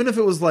reveal. Even if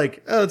it was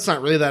like, oh, it's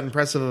not really that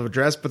impressive of a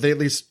dress, but they at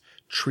least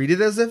treat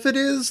it as if it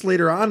is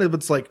later on.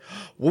 It's like,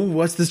 well,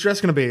 what's this dress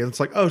going to be? And it's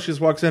like, oh, she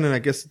just walks in and I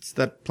guess it's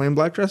that plain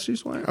black dress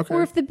she's wearing. Okay.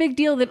 Or if the big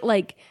deal that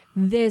like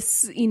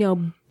this,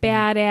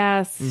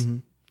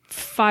 badass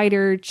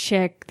fighter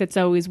chick that's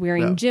always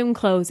wearing gym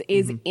clothes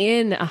is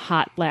in a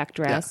hot black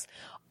dress,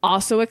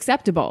 also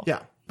acceptable.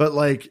 Yeah. But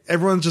like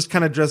everyone's just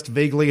kind of dressed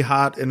vaguely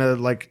hot in a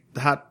like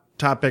Hot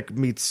Topic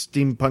meets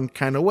steampunk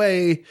kind of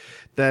way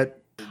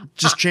that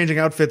just changing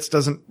outfits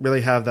doesn't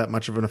really have that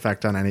much of an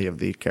effect on any of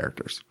the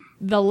characters.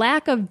 the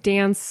lack of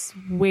dance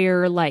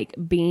wear like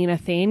being a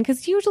thing,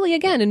 because usually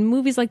again in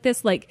movies like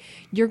this, like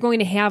you're going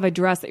to have a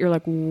dress that you're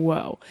like,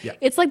 whoa. Yeah.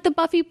 It's like the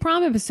Buffy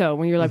prom episode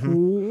when you're like,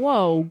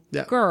 whoa,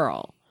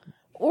 girl.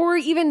 Or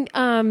even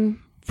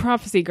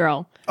Prophecy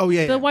Girl. Oh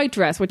yeah, the white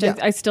dress, which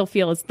I still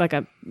feel is like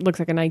looks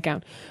like a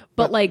nightgown.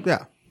 But like,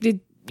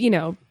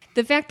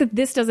 the fact that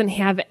this doesn't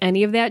have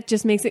any of that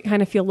just makes it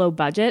kind of feel low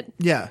budget.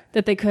 Yeah.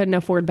 That they couldn't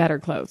afford better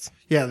clothes.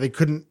 Yeah, they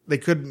couldn't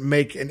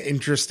make an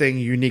interesting,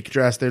 unique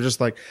dress. They're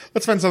just like,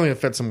 let's find something that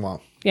fits them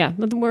well. Yeah,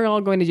 we're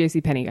all going to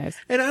JCPenney, guys.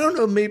 And I don't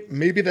know,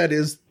 maybe that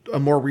is a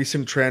more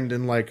recent trend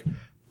in like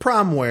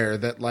prom wear,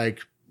 that like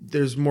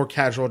there's more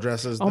casual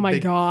dresses. Oh my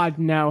God,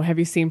 no. Have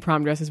you seen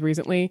prom dresses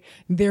recently?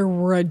 They're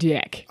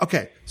ridiculous.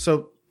 Okay,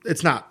 so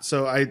it's not.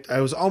 So I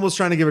was almost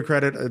trying to give it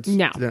credit.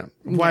 No.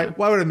 Why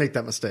would I make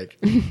that mistake?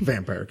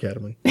 Vampire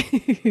Academy.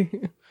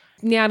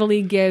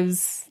 Natalie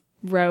gives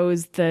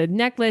Rose the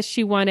necklace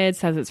she wanted,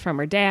 says it's from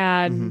her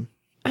dad.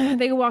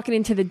 They go walking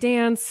into the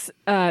dance.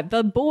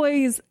 The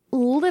boys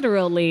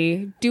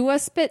literally do a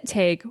spit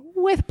take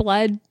with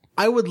blood.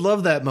 I would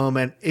love that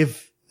moment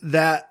if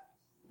that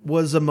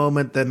was a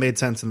moment that made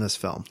sense in this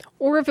film.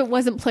 Or if it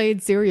wasn't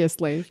played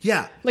seriously.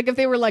 Yeah. Like if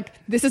they were like,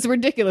 this is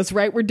ridiculous,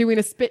 right? We're doing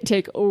a spit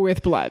take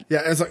with blood.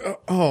 Yeah, it's like,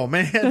 oh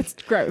man. That's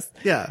gross.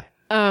 Yeah.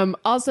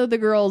 Also, the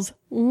girls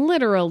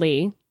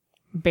literally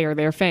bare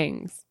their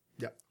fangs.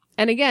 Yeah.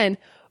 And again,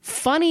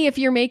 funny if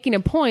you're making a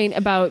point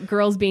about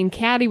girls being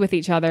catty with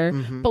each other,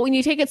 but when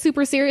you take it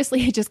super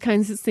seriously, it just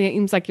kind of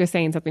seems like you're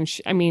saying something.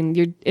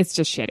 It's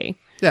just shitty.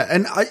 Yeah,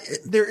 and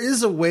there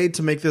is a way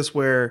to make this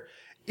where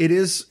it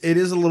is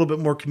a little bit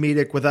more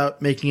comedic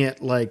without making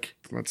it like,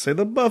 let's say,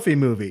 the Buffy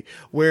movie,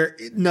 where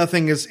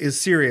nothing is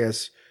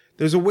serious.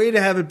 There's a way to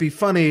have it be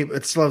funny,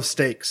 but still have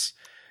stakes.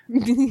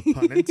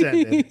 Pun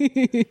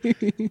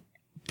intended.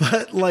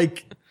 But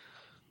like,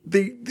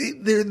 they're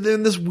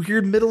in this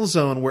weird middle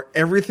zone where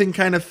everything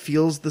kind of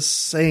feels the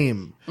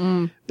same.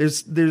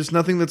 There's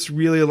nothing that's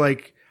really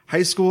like,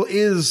 high school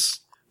is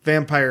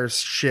vampire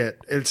shit.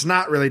 It's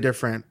not really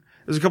different.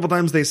 There's a couple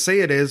times they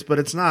say it is, but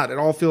it's not. It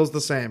all feels the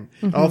same.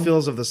 It all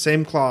feels of the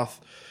same cloth.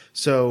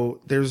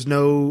 So there's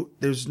no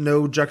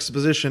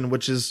juxtaposition,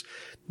 which is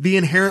the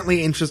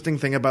inherently interesting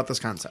thing about this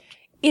concept.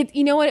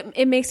 You know what?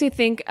 It makes me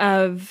think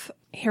of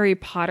Harry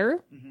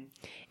Potter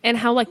and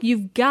how like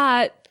you've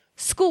got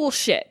school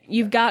shit,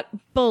 you've got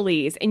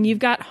bullies, and you've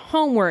got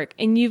homework,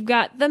 and you've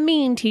got the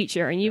mean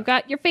teacher, and you've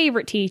got your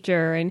favorite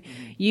teacher, and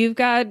you've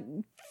got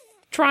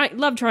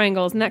love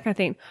triangles and that kind of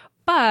thing.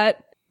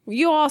 But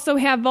you also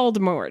have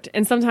Voldemort.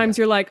 And sometimes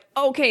you're like,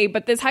 okay,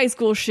 but this high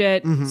school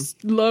shit,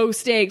 low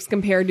stakes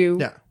compared to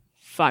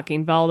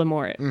fucking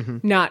Voldemort.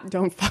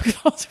 Don't fuck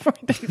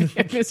Voldemort.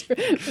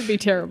 That would be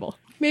terrible.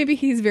 Maybe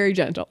he's very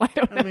gentle. I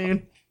don't know. I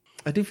mean,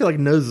 I do feel like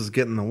Nose is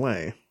getting in the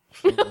way.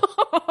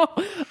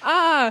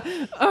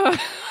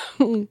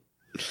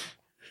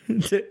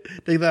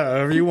 Take that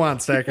however you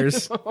want,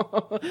 Stackers.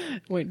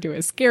 Went to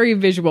a scary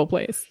visual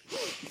place.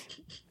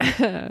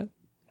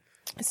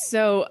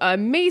 So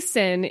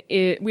Mason,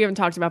 we haven't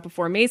talked about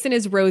before. Mason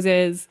is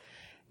Rose's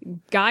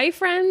guy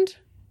friend.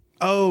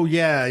 Oh,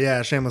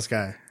 yeah, shameless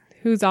guy.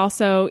 Who's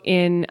also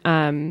in,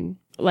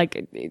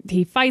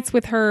 he fights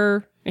with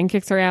her and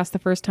kicks her ass the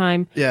first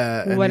time.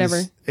 Yeah. And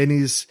whatever.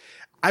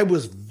 I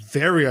was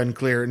very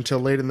unclear until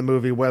late in the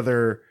movie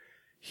whether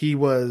he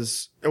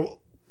was,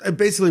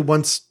 basically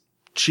once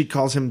she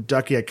calls him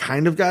Ducky, I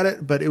kind of got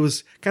it, but it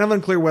was kind of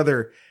unclear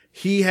whether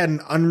he had an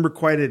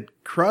unrequited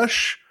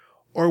crush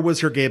or was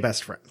her gay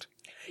best friend.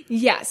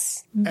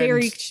 Yes.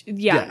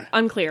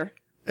 Unclear.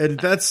 And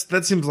that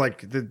seems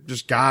like there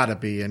just gotta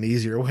be an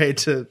easier way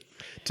to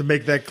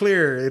make that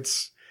clear.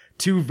 It's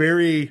two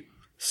very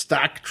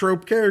stock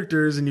trope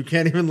characters and you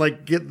can't even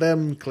like get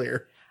them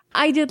clear.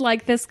 I did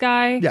like this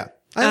guy. Yeah.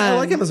 I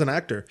like him as an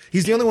actor.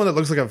 He's the only one that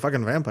looks like a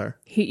fucking vampire.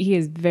 He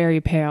is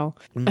very pale.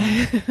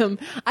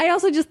 I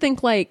also just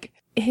think like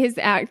his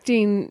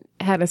acting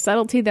had a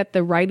subtlety that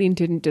the writing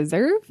didn't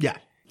deserve. Yeah.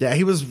 Yeah,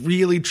 he was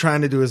really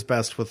trying to do his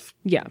best with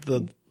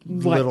the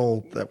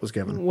little that was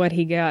given. What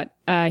he got.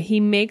 He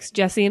makes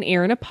Jesse and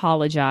Aaron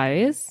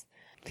apologize.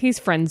 He's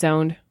friend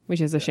zoned, which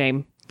is a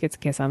shame. Gets a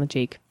kiss on the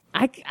cheek.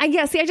 I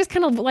guess. See, I just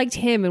kind of liked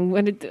him, and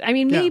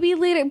maybe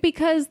later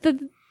because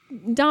the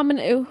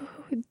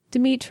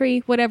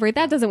Dimtiri, whatever,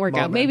 that doesn't work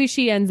out. Maybe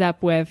she ends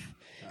up with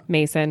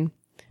Mason,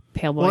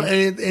 pale boy. Well,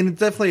 and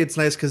definitely it's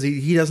nice because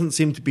he doesn't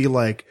seem to be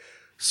like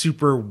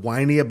super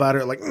whiny about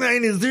it. Like, I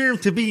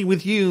deserve to be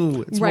with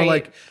you. It's more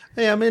like,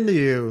 hey, I'm into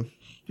you.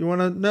 You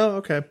want to know?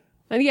 Okay.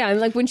 And yeah, and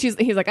like when he's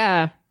like,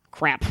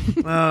 crap.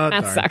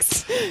 That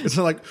sucks. It's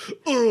not like,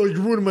 oh, you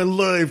ruined my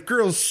life.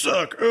 Girls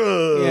suck.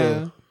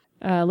 Yeah.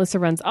 Lissa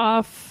runs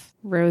off.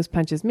 Rose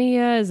punches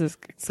Mia. Is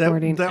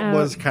escorting that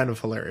was kind of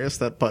hilarious,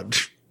 that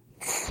punch.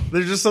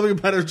 There's just something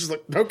about it. Just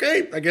like,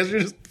 okay, I guess you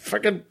just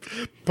fucking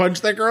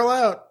punch that girl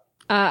out.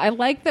 I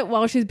like that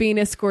while she's being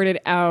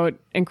escorted out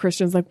and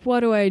Christian's like,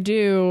 what do I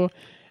do?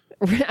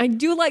 I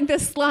do like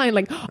this line,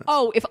 like,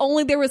 oh, if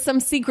only there was some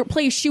secret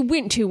place she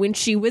went to when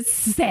she was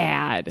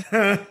sad.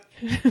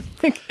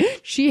 Like,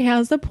 she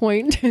has a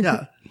point.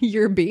 Yeah.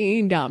 You're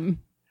being dumb.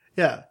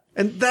 Yeah.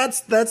 And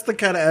that's the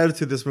kind of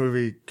attitude this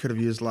movie could have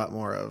used a lot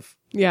more of.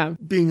 Yeah.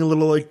 Being a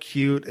little like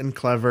cute and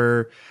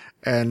clever,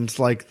 and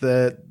like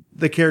the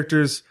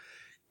characters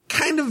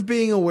kind of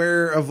being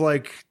aware of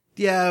like,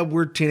 yeah,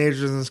 we're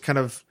teenagers and it's kind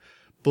of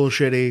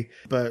bullshitty,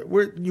 but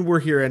we're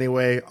here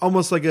anyway.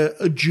 Almost like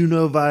a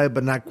Juno vibe,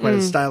 but not quite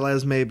as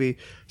stylized, maybe.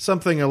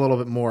 Something a little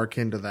bit more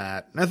akin to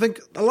that. And I think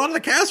a lot of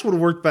the cast would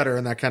have worked better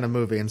in that kind of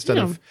movie instead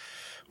of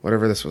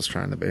whatever this was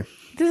trying to be.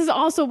 This is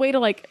also a way to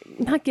like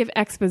not give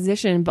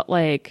exposition, but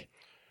like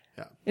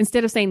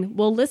instead of saying,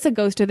 well, Lissa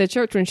goes to the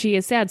church when she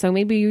is sad, so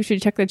maybe you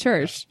should check the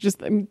church. Just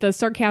the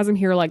sarcasm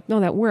here, like, no,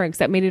 that works.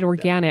 That made it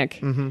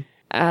organic.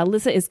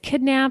 Lissa is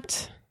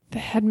kidnapped. The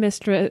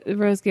headmistress,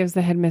 Rose gives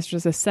the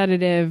headmistress a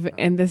sedative,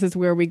 and this is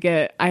where we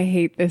get, I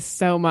hate this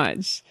so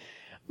much.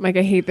 Like,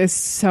 I hate this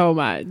so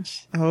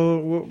much.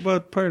 Oh,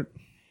 what part?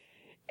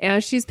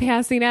 As she's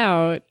passing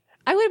out,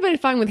 I would have been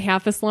fine with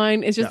half this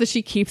line. It's just that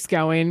she keeps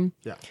going.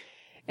 Yeah.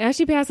 As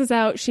she passes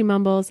out, she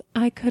mumbles,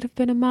 I could have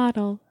been a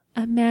model.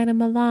 A man in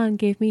Milan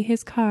gave me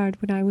his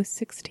card when I was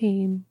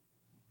 16.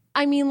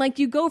 I mean, like,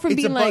 you go from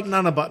being like... It's a button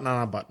on a button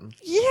on a button.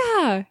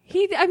 Yeah.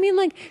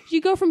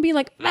 You go from being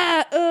like,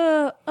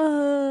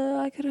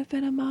 I could have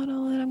been a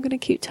model and I'm going to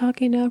keep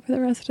talking now for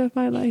the rest of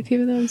my life,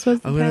 even though I'm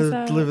supposed to pass out. I'm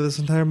going to deliver this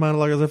entire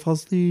monologue as I fall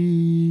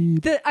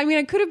asleep.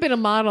 I could have been a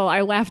model.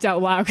 I laughed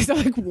out loud because I'm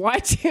like,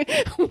 what?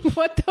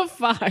 What the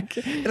fuck?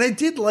 And I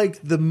did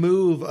like the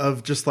move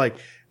of just like,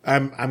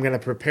 I'm going to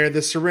prepare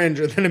this syringe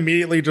and then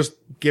immediately just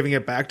giving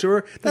it back to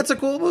her. That's a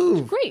cool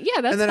move. Great.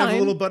 Yeah, that's fine. And then I have a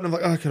little button of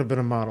like, oh, I could have been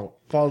a model.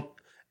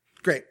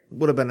 Great.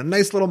 Would have been a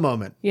nice little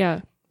moment.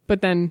 Yeah.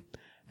 But then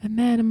a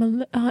man in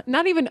Milan,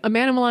 not even a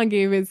man in Milan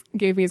gave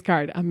me his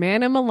card. A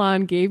man in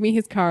Milan gave me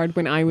his card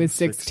when I was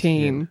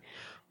 16.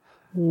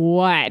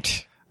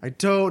 What? I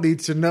don't need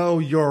to know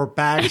your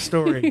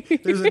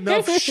backstory. There's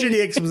enough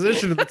shitty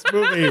exposition in this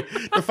movie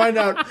to find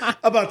out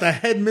about the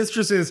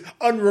headmistress's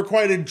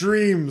unrequited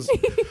dreams.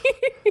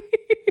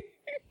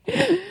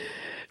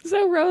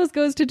 So Rose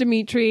goes to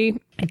Dimtiri,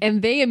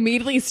 and they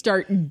immediately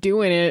start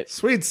doing it.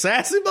 Sweet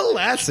sassy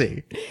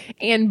molassie.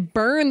 And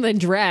burn the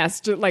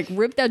dress. Like,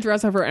 rip that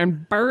dress off her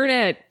and burn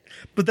it.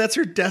 But that's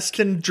her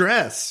destined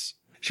dress.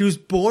 She was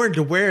born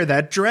to wear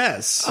that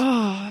dress.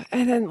 Oh,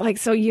 and then, like,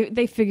 so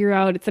they figure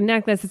out it's a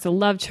necklace, it's a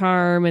love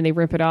charm, and they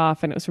rip it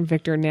off, and it was from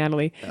Victor and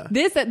Natalie. Yeah.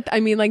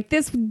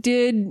 This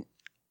did...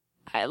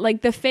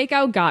 Like, the fake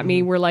out got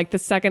me where, like, the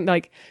second,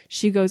 like,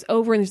 she goes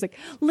over and there's like,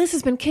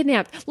 Lissa's been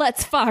kidnapped.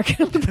 Let's fuck.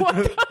 I'm like, what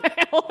the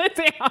hell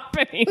is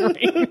happening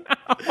right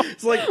now?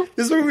 It's like,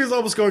 this movie is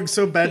almost going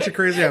so batshit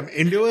crazy, I'm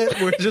into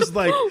it. We're just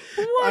like,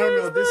 I don't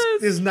know, this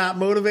is not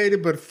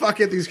motivated, but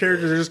fuck it, these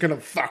characters are just gonna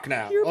fuck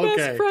now. Your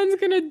best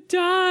friend's gonna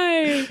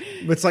die.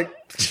 It's like,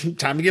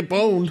 time to get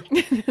boned.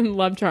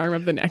 Love charm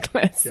of the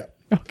necklace. Yeah.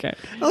 Okay.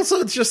 Also,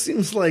 it just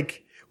seems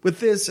like, with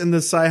this and the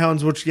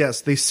Psyhounds, which,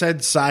 yes, they said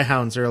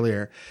Psyhounds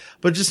earlier,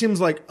 but it just seems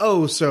like,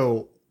 oh,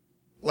 so,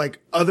 like,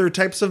 other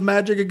types of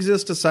magic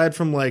exist aside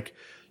from, like,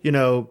 you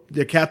know,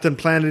 the Captain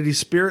Planety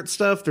spirit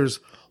stuff. There's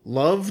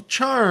love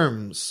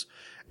charms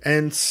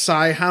and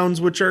Psyhounds,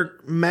 which are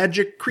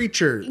magic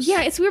creatures.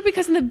 Yeah, it's weird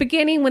because in the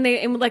beginning,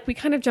 we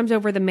kind of jumped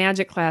over the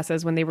magic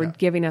classes when they were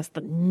giving us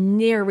the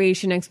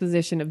narration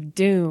exposition of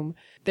Doom.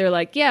 They're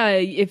like, yeah,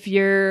 if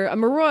you're a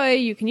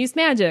Moroi, you can use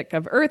magic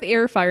of earth,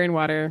 air, fire, and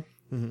water.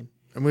 Mm-hmm.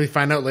 And we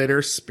find out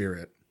later,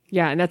 spirit.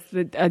 Yeah, and that's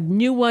a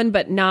new one,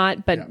 but not,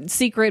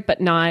 secret, but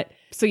not.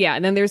 So yeah,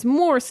 and then there's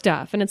more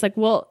stuff. And it's like,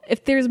 well,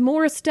 if there's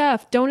more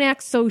stuff, don't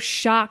act so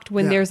shocked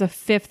when there's a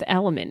fifth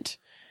element.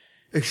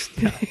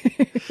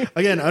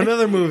 Again,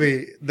 another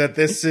movie that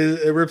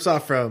it rips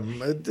off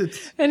from. And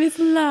it's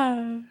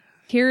love.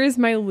 Here is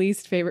my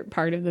least favorite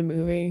part of the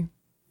movie.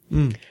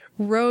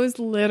 Rose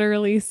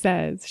literally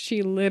says,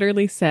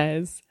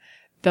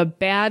 the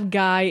bad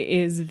guy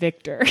is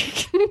Victor.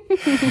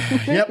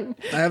 Yep,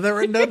 I have that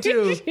written down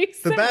too.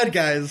 The bad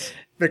guy is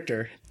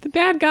Victor. The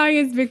bad guy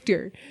is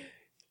Victor.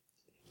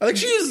 I think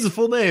she uses the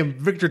full name,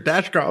 Victor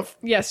Dashkoff.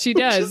 Yes, she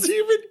does.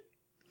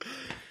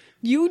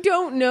 You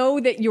don't know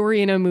that you're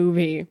in a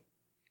movie.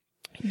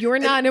 You're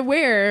not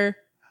aware.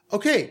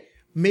 Okay,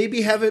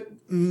 maybe have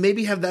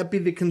that be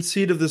the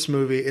conceit of this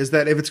movie, is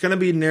that if it's going to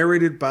be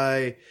narrated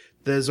by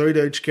the Zoe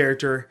Deutsch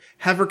character,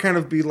 have her kind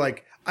of be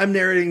like, I'm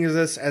narrating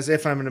this as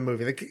if I'm in a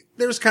movie. Like,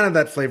 there's kind of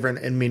that flavor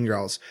in Mean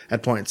Girls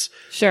at points.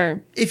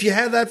 Sure. If you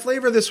had that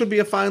flavor, this would be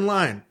a fine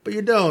line. But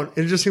you don't.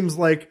 It just seems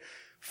like,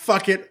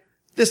 fuck it.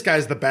 This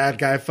guy's the bad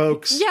guy,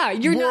 folks. Yeah,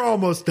 we're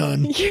almost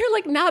done. You're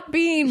like not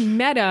being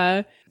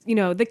meta. You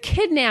know, the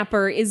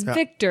kidnapper is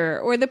Victor,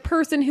 or the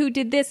person who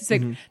did this is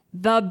like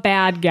the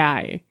bad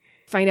guy.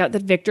 Find out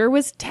that Victor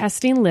was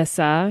testing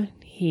Lissa.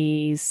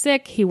 He's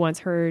sick. He wants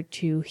her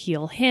to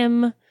heal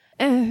him.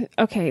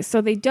 Okay,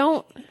 so they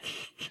don't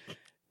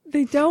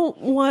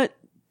want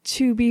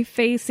to be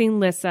facing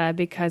Lissa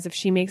because if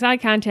she makes eye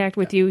contact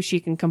with you, she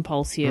can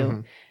compulse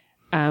you.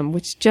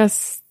 which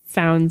just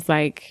sounds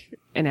like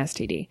an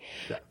STD.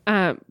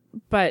 Yeah.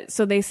 But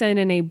so they send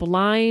in a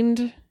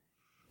blind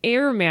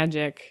air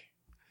magic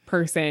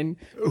person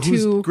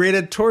who's great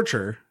at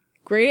torture.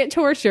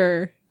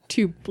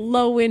 To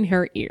blow in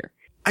her ear.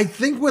 I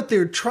think what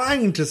they're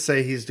trying to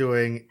say he's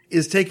doing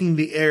is taking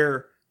the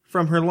air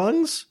from her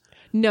lungs.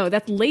 No,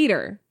 that's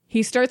later.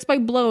 He starts by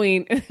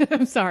blowing.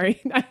 I'm sorry.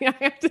 I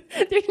have to,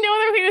 there's no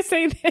other way to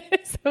say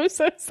this. I'm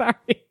so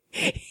sorry.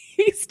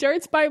 He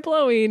starts by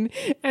blowing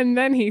and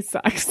then he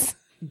sucks.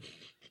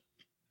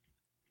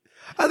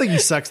 I think he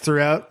sucks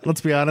throughout.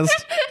 Let's be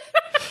honest.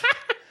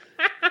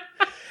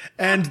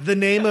 And the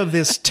name of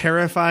this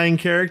terrifying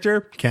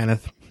character,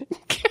 Kenneth.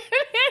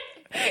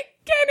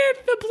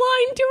 Kenneth, the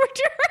blind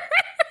torturer.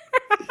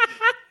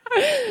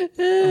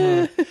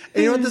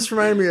 You know what this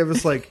reminded me of?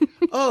 It's like,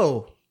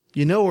 oh,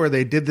 you know where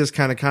they did this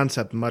kind of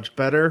concept much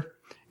better?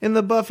 In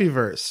the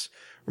Buffyverse.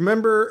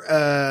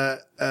 Remember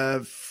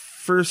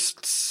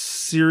first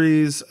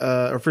series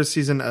or first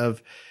season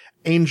of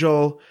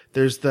Angel?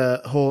 There's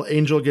the whole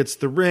Angel gets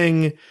the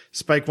ring,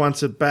 Spike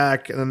wants it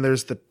back, and then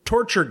there's the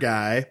torture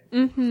guy.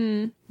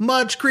 Mm-hmm.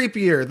 Much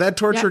creepier, that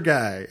torture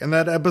guy. And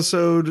that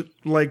episode,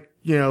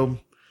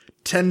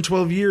 10,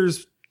 12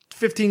 years,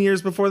 15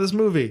 years before this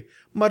movie.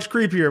 Much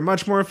creepier,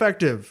 much more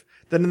effective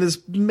than in this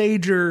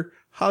major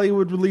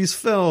Hollywood release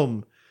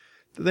film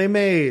that they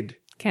made.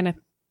 Kenneth.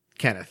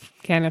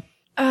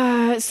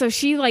 So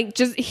she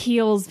just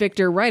heals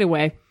Victor right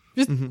away.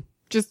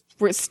 Just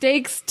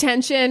stakes,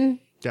 tension,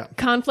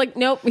 conflict.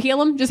 Nope,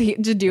 heal him. Just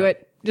do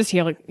it. Just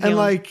heal it.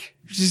 And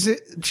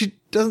she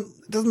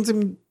doesn't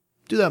seem to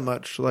do that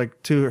much.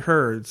 To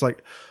her, it's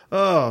like,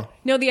 oh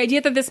no, the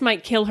idea that this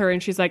might kill her,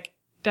 and she's like,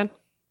 done.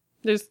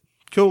 There's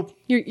cool.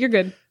 You're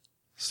good.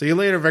 See you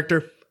later,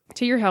 Victor.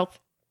 To your health.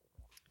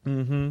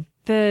 Mm-hmm.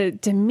 The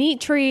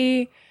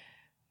Dimtiri.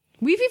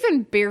 We've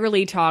even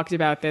barely talked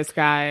about this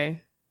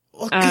guy.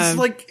 Well,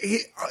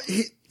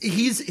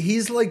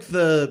 he's like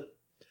the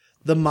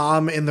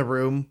mom in the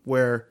room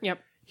where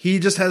he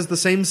just has the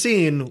same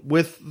scene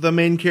with the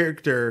main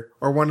character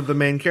or one of the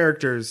main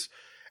characters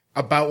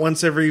about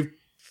once every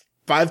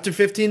 5 to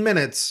 15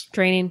 minutes.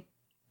 Training.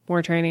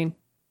 More training.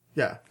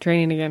 Yeah.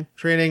 Training again.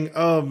 Training.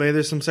 Oh, maybe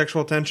there's some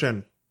sexual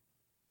tension.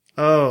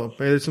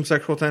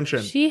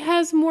 She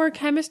has more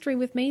chemistry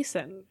with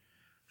Mason.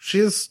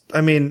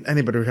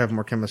 Anybody would have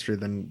more chemistry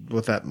than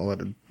with that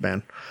Millennium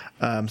man.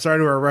 Sorry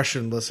to our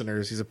Russian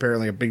listeners. He's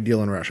apparently a big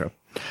deal in Russia.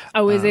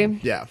 Oh, is he?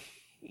 Yeah.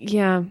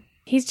 Yeah.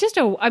 He's just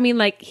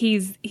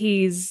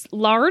he's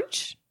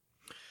large.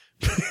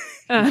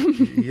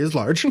 He is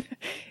large.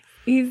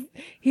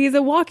 He's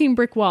a walking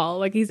brick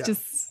wall.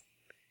 Just,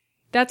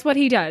 that's what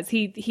he does.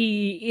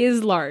 He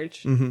is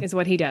large is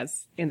what he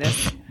does in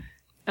this.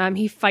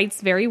 He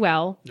fights very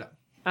well. Yeah.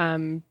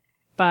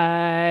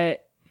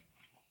 But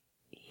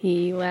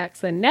he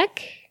lacks a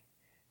neck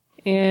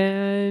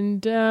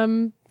and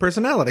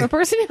personality. A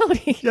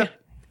personality. Yeah.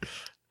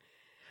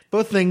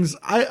 Both things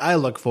I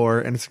look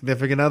for in a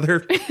significant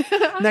other.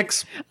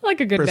 Necks. Like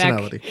a good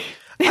personality.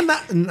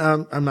 Neck.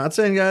 I'm not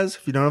saying, guys,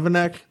 if you don't have a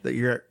neck that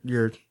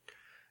you're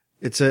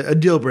it's a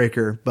deal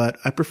breaker, but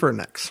I prefer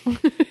necks.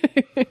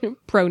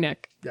 Pro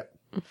neck. Yeah.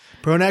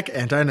 Pro neck,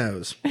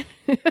 anti-nose.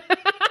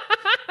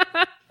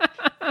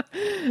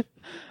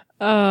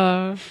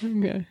 I'm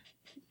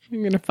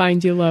gonna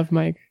find you love,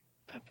 Mike.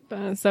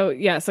 So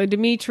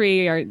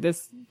Dimtiri,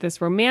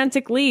 this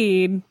romantic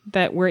lead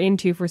that we're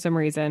into for some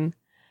reason,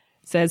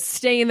 says,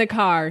 stay in the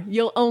car.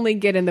 You'll only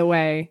get in the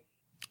way.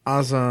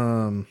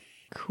 Awesome.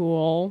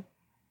 Cool.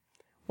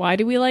 Why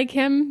do we like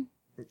him?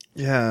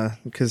 Yeah,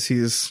 because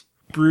he's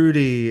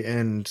broody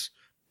and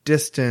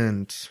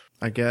distant,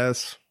 I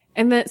guess.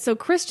 And so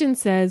Kristen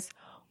says,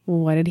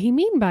 what did he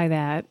mean by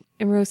that?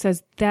 And Rose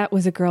says, that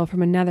was a girl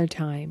from another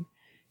time.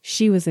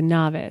 She was a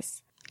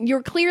novice.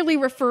 You're clearly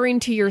referring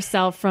to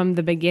yourself from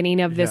the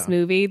beginning of this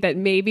movie that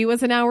maybe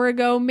was an hour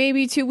ago,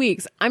 maybe 2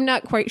 weeks. I'm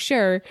not quite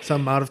sure.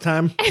 Some amount of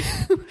time.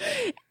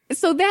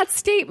 So that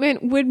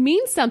statement would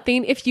mean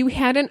something if you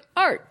had an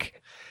arc,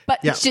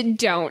 but you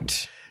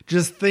don't.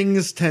 Just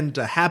things tend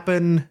to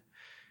happen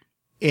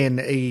in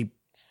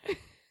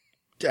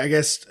I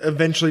guess,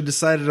 eventually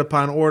decided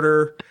upon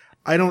order.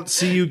 I don't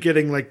see you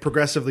getting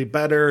progressively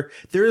better.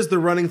 There is the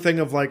running thing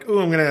of I'm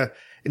going to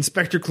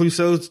Inspector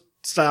Clouseau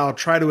style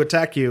try to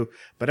attack you,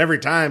 but every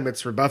time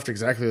it's rebuffed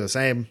exactly the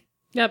same.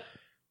 Yep.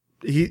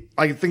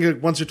 I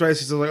think once or twice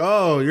he's like,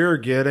 oh, you're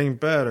getting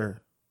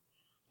better.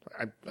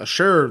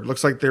 Sure,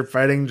 looks like they're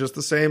fighting just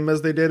the same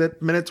as they did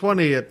at minute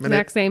 20, at minute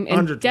exact same,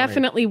 and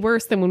definitely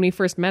worse than when we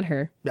first met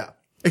her. Yeah,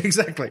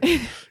 exactly.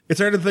 It's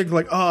hard to think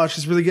oh,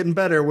 she's really getting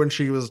better when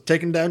she was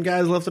taking down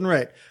guys left and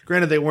right.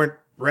 Granted, they weren't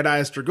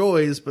red-eye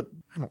Strigois, but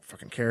I don't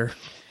fucking care.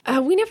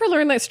 We never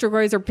learned that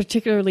Strigois are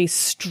particularly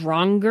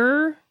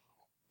stronger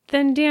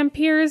than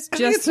Dampirs,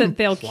 just that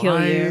they'll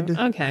kill you.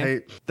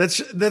 Okay.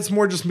 That's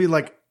more just me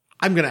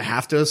I'm going to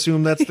have to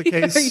assume that's the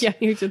case. Yeah,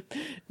 just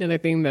another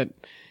thing that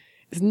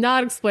is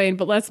not explained,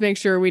 but let's make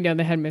sure we know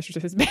the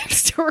headmistress's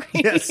backstory.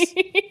 Yes.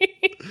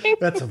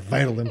 That's of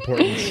vital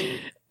importance.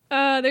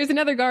 There's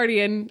another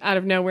guardian out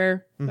of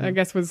nowhere. I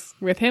guess was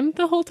with him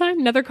the whole time.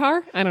 Another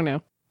car? I don't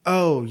know.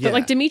 Oh, yeah. But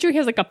like Dimtiri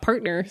has like a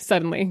partner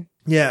suddenly.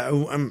 Yeah,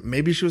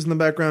 maybe she was in the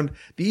background.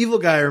 The evil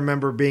guy, I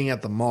remember being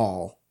at the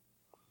mall.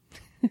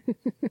 Why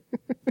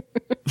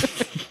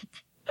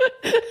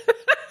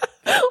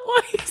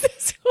is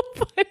this so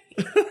funny?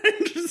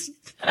 It's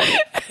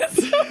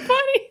so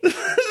funny.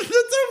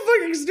 That's how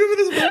fucking stupid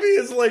this movie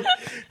is. Like,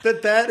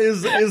 that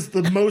is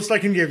the most I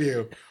can give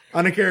you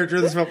on a character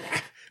in this film.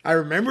 I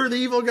remember the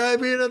evil guy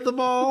being at the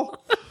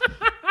mall.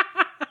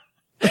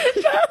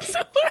 That's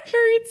what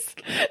hurts.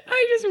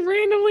 I just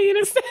randomly in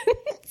a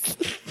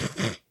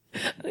sentence.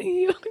 The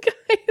evil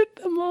guy at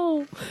the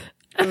mall.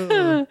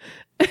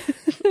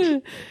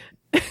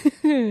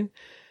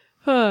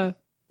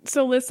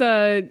 So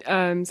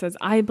Lissa says,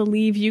 I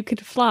believe you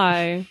could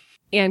fly,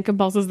 and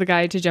compulses the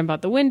guy to jump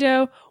out the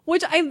window,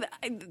 which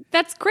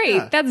that's great.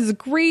 Yeah. That's a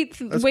great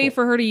way cool.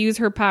 for her to use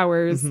her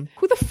powers.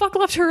 Who the fuck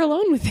left her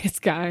alone with this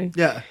guy?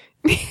 Yeah.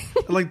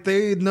 Like,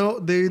 they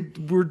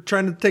were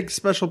trying to take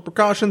special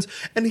precautions.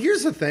 And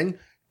here's the thing.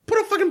 Put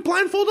a fucking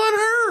blindfold on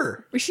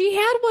her. She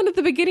had one at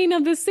the beginning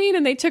of this scene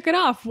and they took it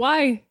off.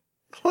 Why?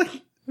 Like,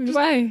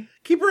 Why?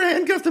 keep her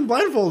handcuffed and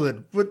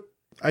blindfolded. But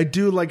I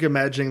do like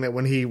imagining that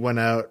when he went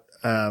out,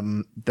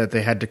 that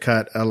they had to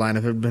cut a line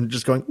of him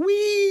just going,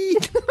 wee!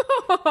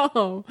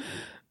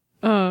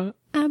 I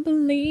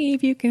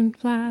believe you can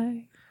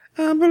fly.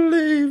 I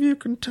believe you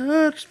can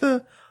touch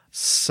the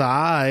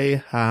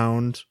sigh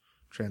hound.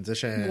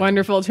 Transition.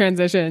 Wonderful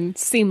transition.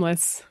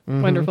 Seamless.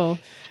 Wonderful.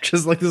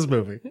 Just like this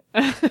movie.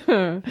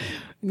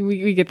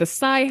 We get the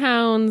Psy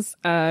Hounds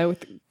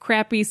with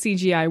crappy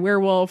CGI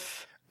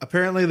werewolf.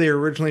 Apparently, they were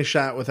originally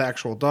shot with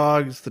actual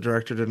dogs. The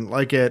director didn't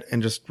like it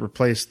and just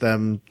replaced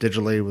them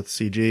digitally with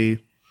CG.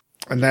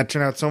 And that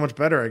turned out so much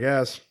better, I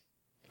guess.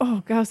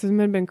 Oh, gosh, those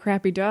might have been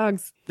crappy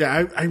dogs.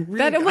 Yeah, I really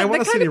That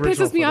want to see kind the of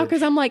original pisses me off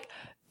because I'm like,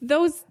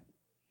 those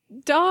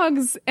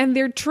dogs and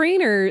their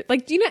trainer,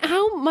 like, do you know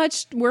how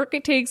much work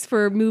it takes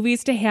for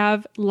movies to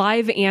have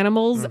live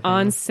animals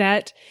on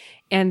set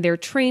and their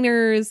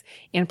trainers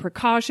and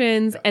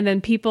precautions and then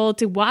people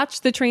to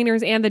watch the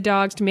trainers and the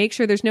dogs to make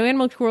sure there's no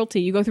animal cruelty?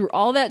 You go through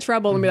all that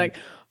trouble and be like,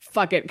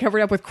 fuck it, cover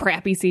it up with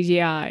crappy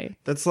CGI.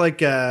 That's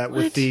like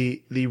with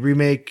the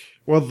remake,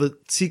 well, the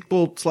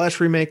sequel /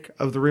 remake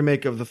of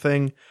The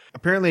Thing.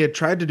 Apparently, it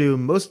tried to do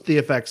most of the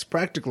effects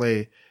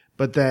practically,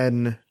 but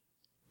then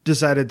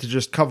decided to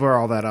just cover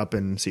all that up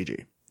in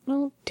CG.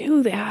 Well,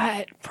 do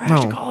that.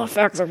 Practical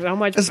effects are so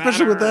much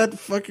Especially better. with that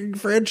fucking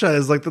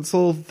franchise. Like, that's the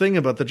whole thing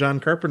about the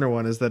John Carpenter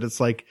one is that it's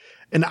like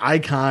an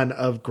icon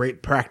of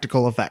great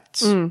practical effects.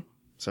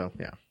 So,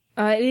 yeah.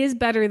 It is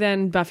better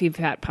than Buffy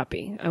Fat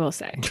Puppy, I will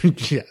say.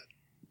 Yeah.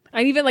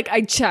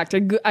 I checked.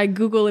 I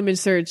Google image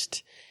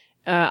searched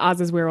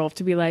Oz's werewolf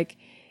to be like,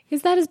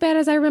 is that as bad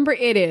as I remember?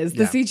 It is.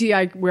 The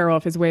CGI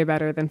werewolf is way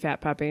better than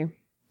Fat Puppy.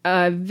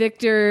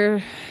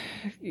 Victor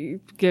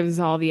gives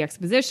all the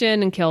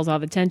exposition and kills all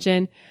the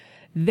tension.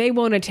 They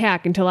won't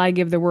attack until I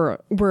give the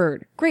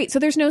word. Great. So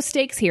there's no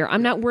stakes here.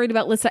 I'm not worried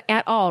about Lissa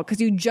at all because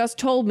you just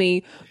told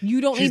me you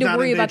don't need to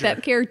worry about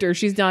that character.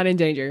 She's not in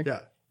danger.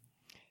 Yeah.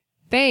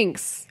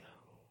 Thanks.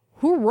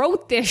 Who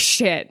wrote this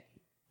shit?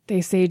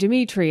 They say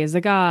Dimtiri is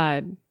a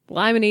god. Well,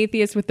 I'm an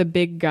atheist with a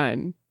big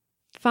gun.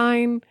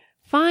 Fine.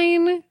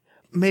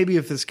 Maybe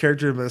if this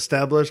character had been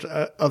established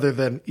other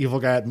than evil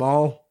guy at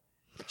mall.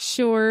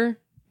 Sure.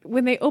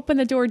 When they open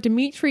the door,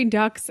 Dimtiri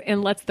ducks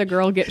and lets the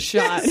girl get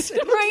shot. Yes,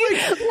 right?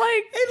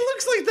 Like, it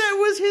looks like that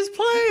was his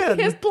plan.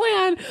 His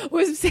plan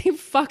was to say,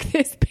 fuck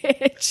this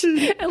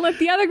bitch, and let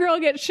the other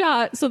girl get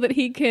shot so that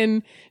he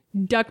can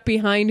duck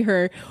behind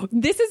her.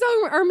 This is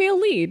our male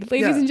lead,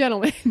 ladies and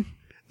gentlemen. This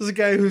is a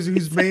guy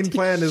whose main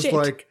plan is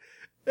like,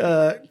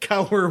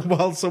 cower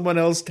while someone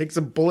else takes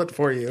a bullet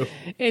for you.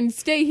 And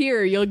stay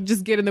here, you'll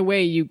just get in the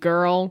way, you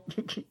girl.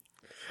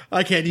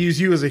 I can't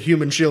use you as a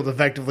human shield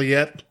effectively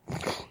yet.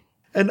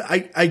 And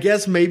I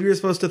guess maybe you're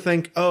supposed to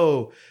think,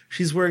 oh,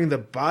 she's wearing the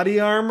body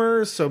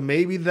armor, so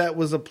maybe that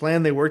was a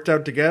plan they worked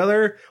out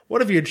together.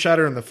 What if you had shot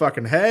her in the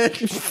fucking head?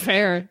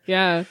 Fair,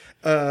 yeah.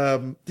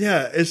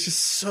 Yeah, it's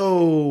just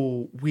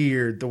so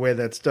weird the way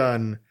that's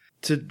done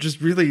to just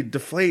really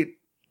deflate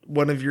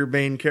one of your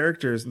main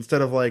characters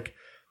instead of like,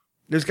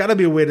 there's got to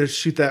be a way to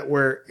shoot that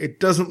where it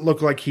doesn't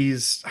look like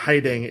he's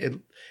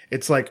hiding.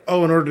 It's like,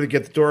 oh, in order to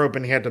get the door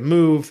open, he had to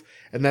move,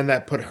 and then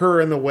that put her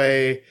in the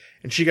way,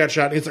 and she got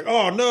shot, and he's like,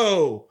 oh,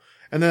 no!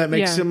 And then that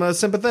makes him a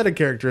sympathetic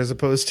character as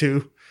opposed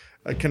to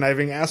a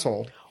conniving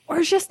asshole.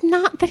 Or just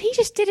not, that he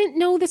just didn't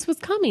know this was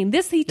coming.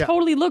 He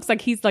totally looks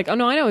like he's like, oh,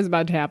 no, I know it's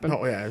about to happen.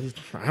 Oh, yeah,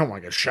 I don't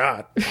want to get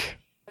shot.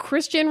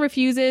 Christian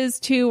refuses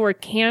to or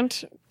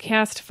can't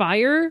cast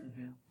fire,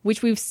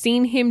 which we've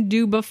seen him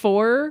do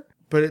before.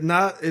 But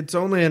it's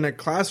only in a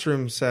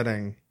classroom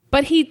setting.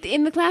 But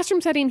in the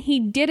classroom setting, he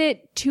did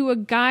it to a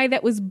guy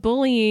that was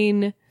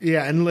bullying.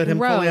 Yeah, and lit him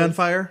Rose. fully on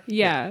fire.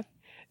 Yeah.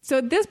 So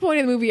at this point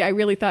in the movie, I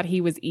really thought he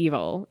was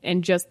evil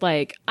and just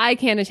like, I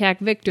can't attack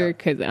Victor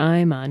because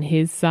I'm on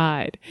his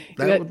side.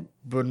 That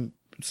would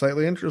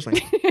slightly interesting.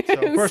 So,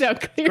 of course,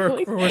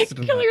 clearly, of course it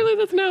didn't happen. clearly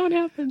that's not what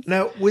happens.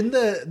 Now, when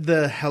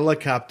the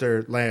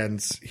helicopter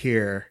lands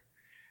here,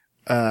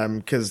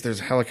 because there's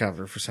a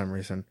helicopter for some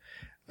reason,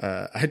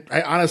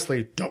 I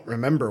honestly don't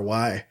remember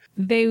why.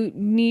 They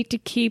need to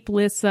keep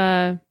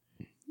Lissa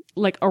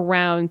like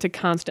around to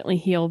constantly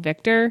heal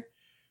Victor.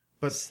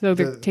 But so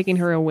they're taking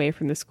her away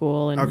from the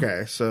school. And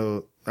Okay,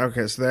 so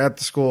they're at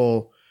the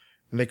school,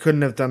 and they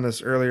couldn't have done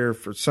this earlier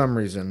for some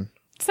reason.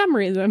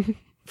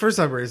 For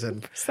some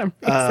reason.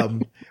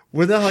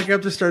 When the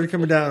helicopter started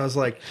coming down, I was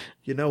like,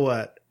 you know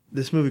what?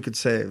 This movie could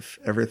save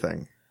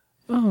everything.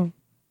 Oh.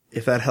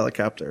 If that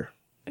helicopter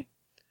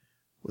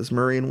was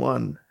Marine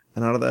One,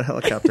 and out of that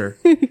helicopter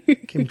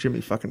came Jimmy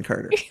fucking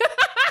Carter.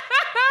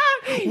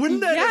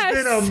 Wouldn't that have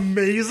been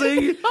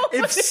amazing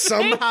if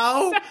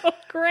somehow so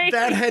great.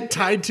 that had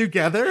tied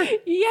together?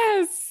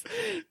 Yes.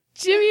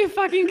 Jimmy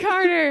fucking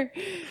Carter.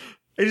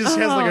 It just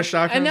has like a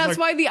shocker. And that's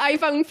why the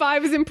iPhone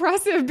 5 is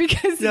impressive,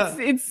 because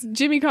it's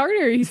Jimmy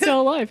Carter. He's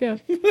still alive, yeah.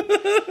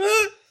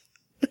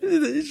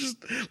 He's just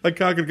like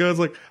cock and goes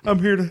like, I'm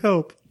here to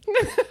help.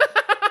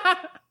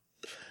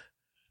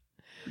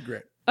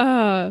 Great.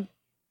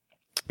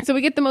 So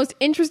we get the most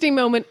interesting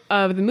moment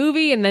of the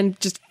movie and then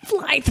just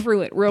fly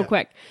through it real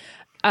quick.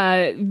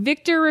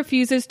 Victor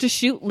refuses to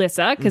shoot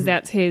Lissa because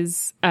that's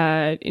his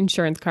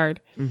insurance card.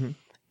 Mm-hmm.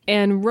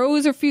 And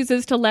Rose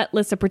refuses to let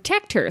Lissa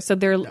protect her. So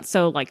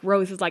so like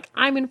Rose is like,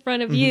 I'm in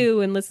front of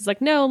you. And Lissa's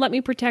like, no, let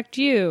me protect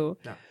you.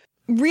 No.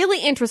 Really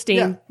interesting.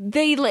 Yeah.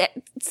 They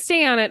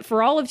stay on it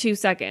for all of 2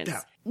 seconds.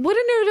 Yeah.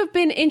 Wouldn't it have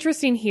been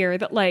interesting here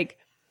that like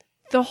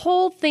the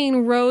whole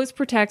thing, Rose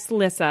protects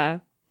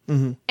Lissa.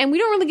 Mm-hmm. And we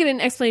don't really get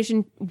an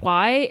explanation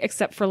why,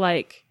 except for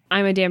like,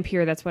 I'm a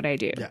Dampir, that's what I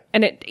do. Yeah.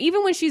 And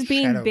even when she's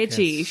being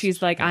bitchy,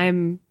 she's like,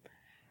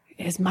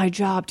 it's my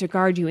job to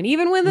guard you. And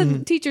even when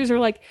the teachers are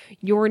like,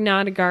 you're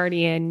not a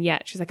guardian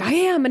yet, she's like, I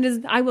am,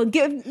 and I will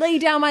lay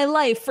down my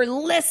life for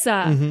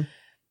Lissa. Mm-hmm.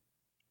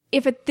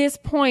 If at this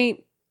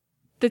point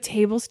the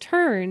tables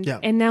turned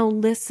and now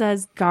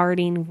Lissa's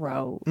guarding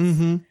Rose.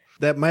 Mm-hmm.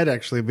 That might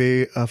actually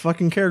be a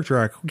fucking character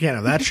arc. We can't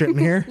have that shit in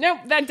here. Nope,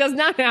 that does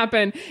not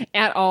happen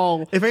at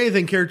all. If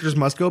anything, characters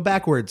must go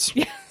backwards.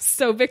 Yeah.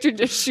 So Victor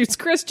just shoots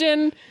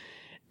Christian,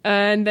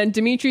 and then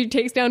Dimtiri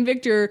takes down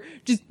Victor.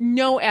 Just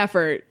no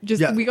effort.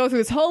 We go through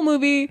this whole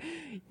movie,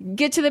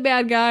 get to the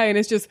bad guy, and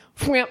it's just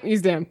wham,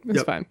 he's down.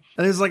 It's fine.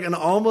 And there's like an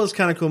almost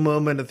kind of cool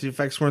moment if the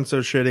effects weren't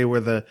so shitty,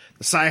 where the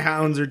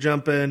Psyhounds are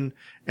jumping,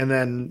 and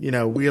then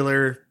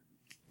Wheeler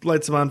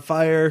lights him on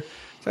fire.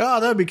 It's like, oh,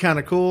 that'd be kind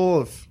of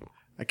cool if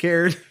I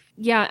cared.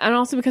 Yeah, and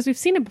also because we've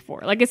seen it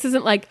before. Like, this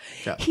isn't like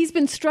he's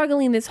been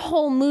struggling this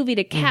whole movie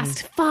to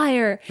cast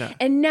fire,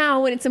 and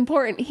now when it's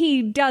important,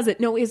 he does it.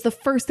 No, it's the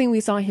first thing we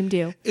saw him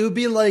do. It would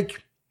be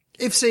like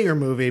if Singer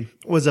movie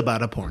was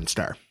about a porn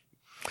star.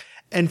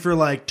 And for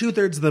like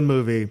 2/3 of the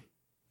movie,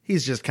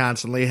 he's just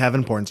constantly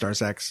having porn star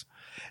sex.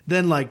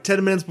 Then like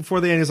 10 minutes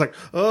before the end, he's like,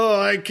 oh,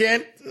 I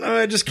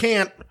just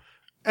can't.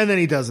 And then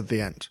he does at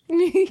the end.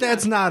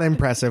 That's not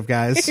impressive,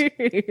 guys.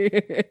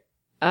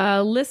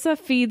 Lissa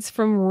feeds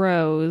from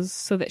Rose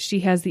so that she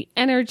has the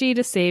energy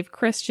to save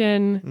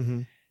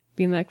Christian.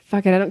 Being like,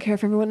 fuck it, I don't care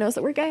if everyone knows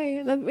that we're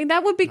gay. I mean,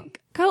 that would be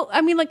cool.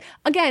 I mean, like,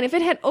 again, if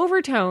it had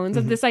overtones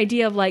of this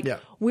idea of like,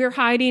 we're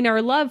hiding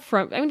our love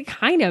from, I mean, it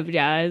kind of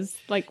does.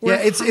 Like,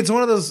 it's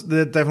one of those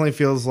that definitely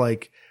feels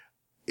like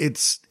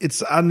it's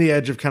on the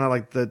edge of kind of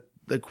like the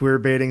queer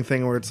baiting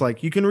thing where it's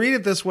like, you can read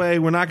it this way.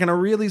 We're not going to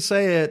really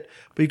say it,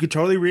 but you could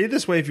totally read it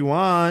this way if you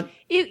want.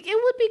 It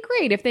would be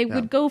great if they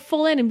would go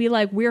full in and be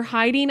like, we're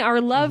hiding our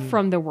love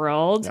from the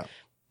world. Yeah.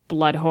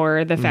 Blood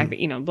horror, the fact that,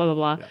 blah, blah,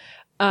 blah.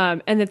 Yeah.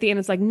 And at the end,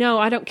 it's like, no,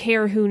 I don't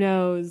care who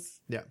knows.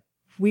 Yeah.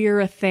 We're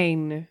a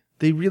thing.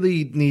 They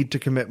really need to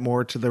commit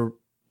more to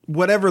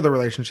whatever the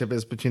relationship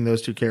is between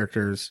those two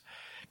characters.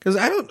 Because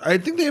I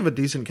think they have a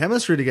decent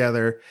chemistry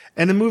together.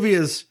 And the movie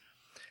is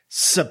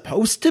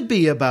supposed to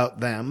be about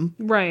them.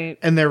 Right.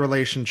 And their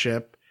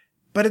relationship.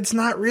 But it's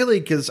not really,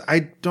 because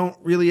I don't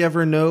really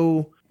ever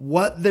know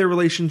what their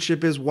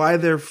relationship is, why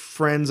they're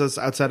friends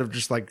outside of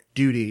just like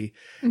duty.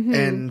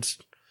 And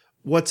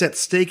what's at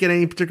stake at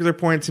any particular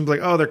point. It seems like,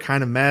 oh, they're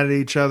kind of mad at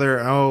each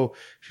other. Oh,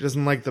 she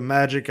doesn't like the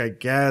magic, I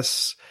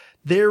guess.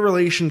 Their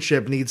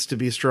relationship needs to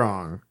be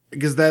strong,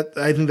 because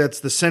I think that's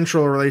the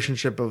central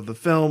relationship of the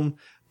film.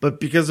 But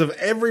because of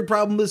every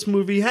problem this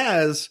movie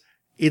has,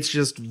 it's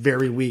just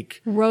very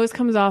weak. Rose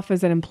comes off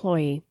as an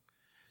employee.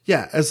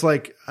 Yeah, as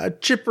like a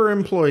chipper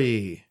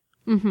employee.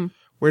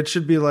 Where it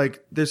should be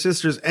like they're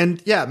sisters.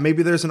 And yeah,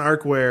 maybe there's an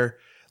arc where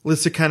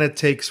Lissa kind of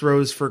takes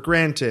Rose for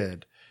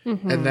granted.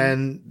 And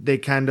then they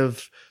kind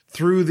of,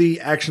 through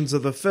the actions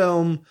of the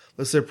film,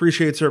 Lissa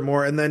appreciates her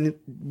more. And then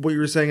what you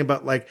were saying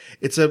about like,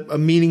 it's a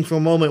meaningful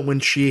moment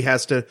when she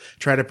has to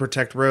try to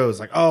protect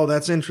Rose. Like, oh,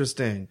 that's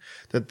interesting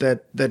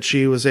that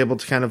she was able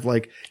to kind of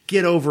like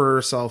get over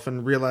herself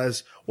and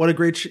realize what a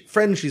great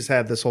friend she's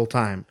had this whole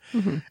time.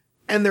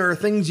 And there are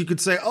things you could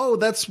say, oh,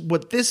 that's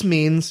what this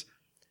means.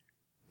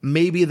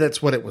 Maybe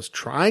that's what it was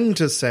trying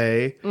to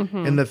say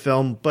in the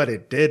film, but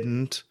it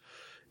didn't.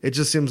 It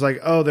just seems like,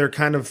 oh, they're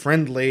kind of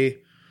friendly,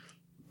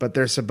 but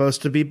they're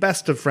supposed to be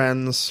best of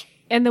friends.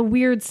 And the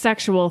weird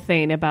sexual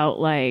thing about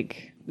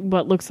like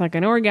what looks like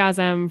an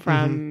orgasm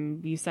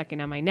from you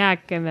sucking on my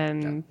neck, and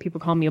then people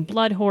call me a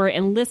blood whore.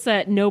 And Lissa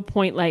at no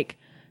point like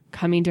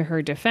coming to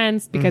her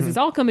defense, because it's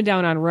all coming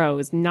down on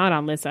Rose, not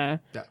on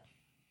Lissa. Yeah.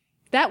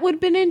 That would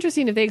have been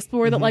interesting if they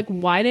explored that, like,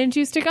 why didn't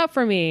you stick up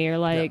for me? Or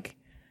like,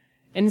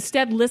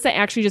 instead, Lissa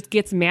actually just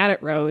gets mad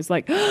at Rose,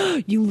 like,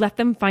 oh, you let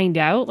them find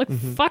out? Like,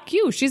 fuck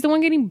you. She's the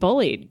one getting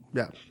bullied.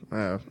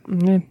 Yeah.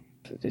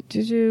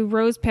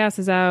 Rose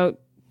passes out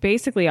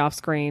basically off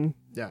screen.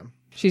 Yeah.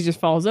 She just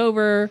falls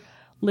over.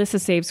 Lissa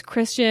saves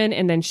Kristen,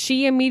 and then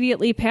she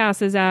immediately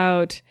passes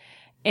out.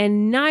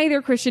 And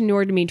neither Kristen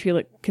nor Dimtiri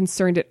look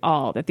concerned at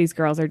all that these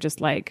girls are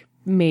just, like,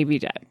 maybe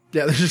dead.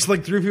 Yeah, there's just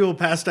like 3 people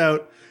passed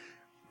out,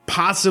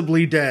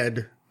 possibly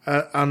dead,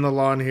 on the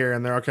lawn here,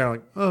 and they're all kind of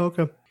like, oh,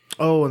 okay.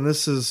 Oh, and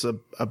this is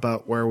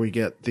about where we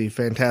get the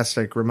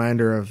fantastic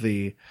reminder of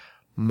the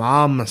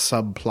mom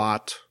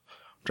subplot,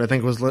 which I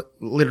think was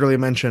literally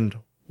mentioned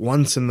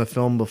once in the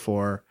film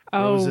before.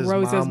 Oh,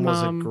 Rose's mom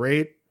was a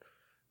great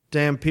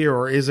Dampir,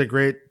 or is a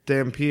great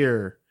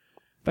Dampir.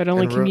 But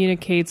only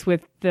communicates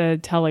with the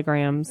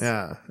telegrams.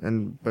 Yeah,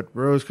 but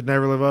Rose could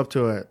never live up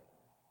to it.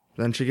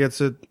 Then she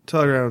gets a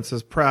telegram and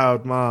says,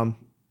 proud mom.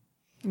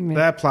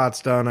 That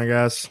plot's done, I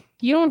guess.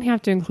 You don't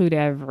have to include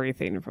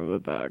everything from the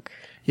book.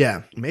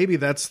 Yeah, maybe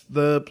that's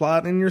the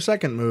plot in your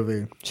second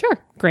movie. Sure,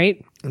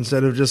 great.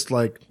 Instead of just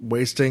like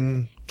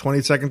wasting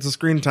 20 seconds of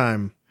screen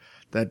time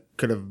that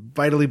could have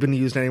vitally been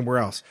used anywhere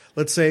else.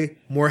 Let's say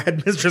more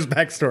headmistress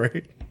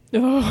backstory.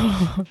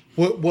 Oh.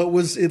 What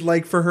was it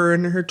like for her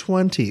in her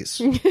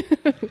 20s?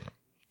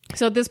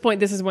 So at this point,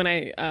 this is when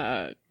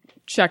I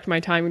checked my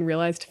time and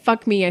realized,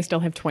 fuck me, I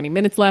still have 20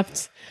 minutes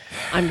left.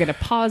 I'm going to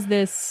pause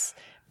this,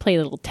 play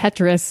a little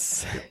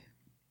Tetris,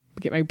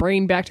 get my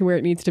brain back to where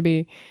it needs to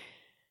be.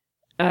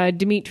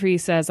 Dimtiri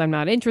says, I'm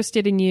not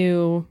interested in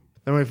you.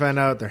 Then we find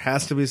out there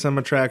has to be some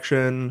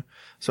attraction.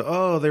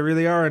 So, they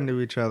really are into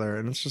each other.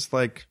 And it's just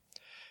like,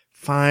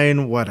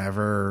 fine,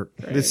 whatever.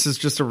 Right. This is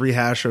just a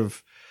rehash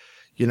of,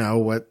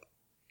 what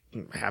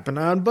happened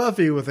on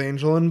Buffy with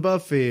Angel and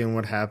Buffy, and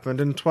what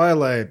happened in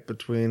Twilight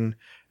between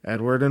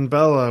Edward and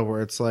Bella, where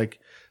it's like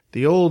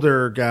the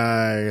older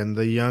guy and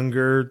the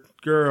younger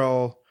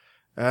girl,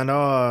 and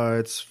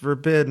it's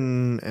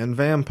forbidden and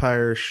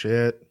vampire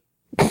shit.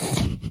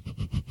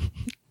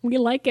 We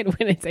like it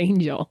when it's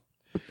Angel.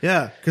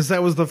 Yeah, because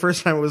that was the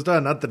first time it was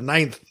done, not the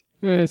 9th.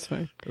 It's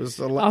fine. It was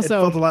it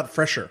felt a lot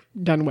fresher.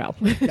 Done well.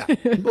 Yeah,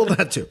 well,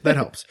 that too. That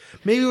helps.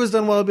 Maybe it was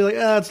done well. I'd be like,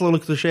 it's a little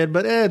cliched,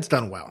 but it's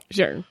done well.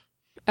 Sure.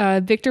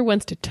 Victor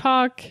wants to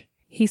talk.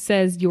 He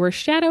says, you were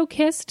shadow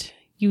kissed.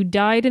 You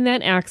died in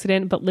that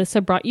accident, but Lissa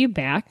brought you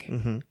back.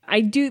 Mm-hmm.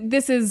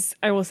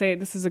 I will say,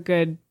 this is a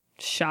good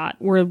shot.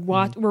 We're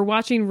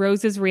watching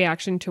Rose's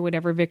reaction to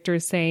whatever Victor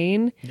is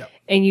saying. Yep.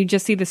 And you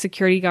just see the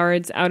security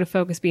guards out of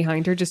focus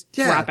behind her just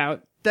drop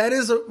out. That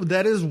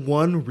is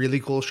one really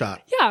cool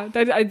shot. Yeah,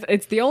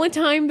 it's the only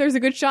time there's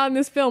a good shot in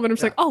this film, and I'm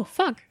just like, oh,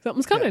 fuck,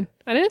 something's coming.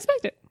 Yeah. I didn't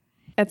expect it.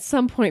 At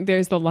some point,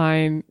 there's the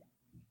line,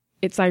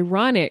 it's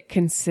ironic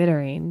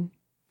considering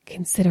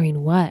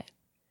what?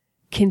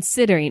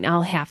 Considering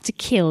I'll have to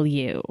kill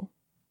you.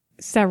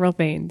 Several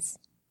things.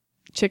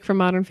 Chick from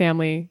Modern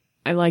Family.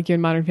 I like you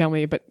in Modern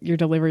Family, but your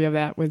delivery of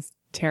that was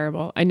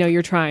terrible. I know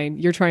you're trying.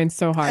 You're trying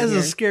so hard. As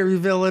a scary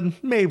villain,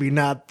 maybe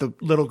not the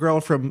little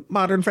girl from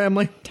Modern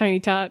Family. Tiny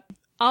Tot.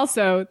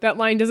 Also, that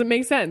line doesn't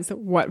make sense.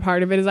 What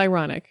part of it is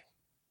ironic?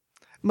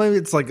 Maybe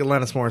it's like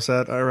Alanis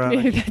Morissette,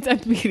 ironic.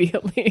 That's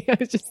immediately. I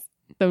was just...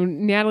 So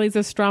Natalie's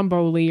a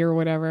Stromboli or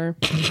whatever.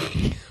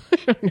 I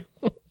don't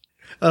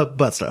know.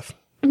 Butt stuff.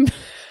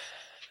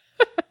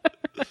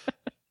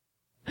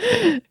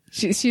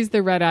 She's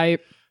the red eye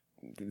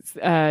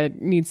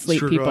needs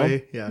sleep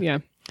Strigoi, people.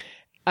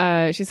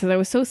 Yeah. She says, I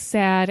was so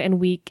sad and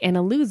weak and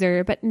a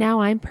loser, but now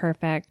I'm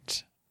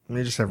perfect.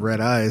 You just have red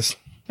eyes.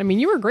 I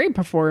mean, you were great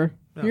before.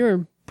 Yeah. You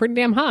were pretty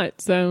damn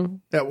hot, so.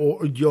 Yeah,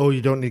 well,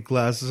 you don't need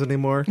glasses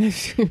anymore?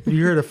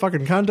 You heard of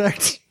fucking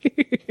contacts?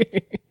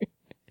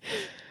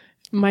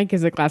 Mike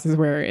as a glasses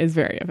wearer is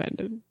very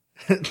offended.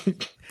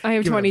 I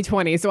have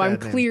 20/20, so I'm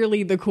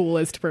clearly the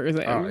coolest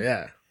person. Oh,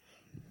 yeah.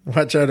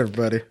 Watch out,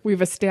 everybody.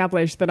 We've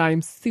established that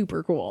I'm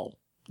super cool.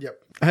 Yep.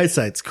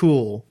 Eyesight's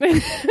cool.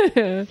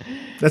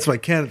 That's why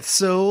Kenneth's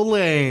so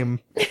lame.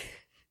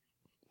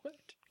 What?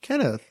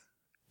 Kenneth.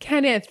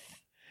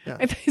 Yeah.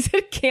 I thought you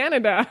said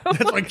Canada.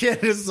 That's why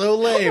Kenneth is so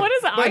lame. What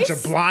is Bunch of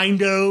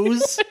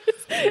blindos.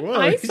 Whoa,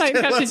 eyesight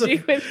have to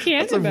do with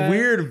Canada? Lots of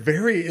weird,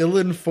 very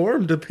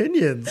ill-informed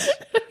opinions.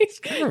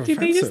 Do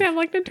they just have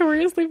like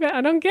notoriously bad?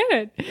 I don't get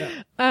it.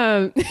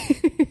 Yeah.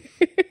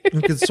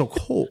 It's so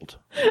cold.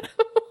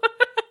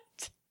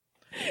 What?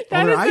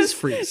 All their eyes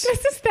freeze.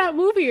 This is that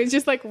movie. It's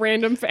just like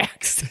random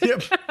facts.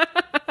 Yep.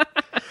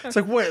 It's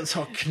like, what?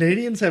 So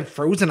Canadians have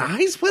frozen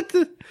eyes? When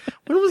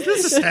was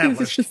this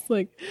established? It's just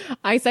like,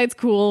 eyesight's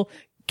cool.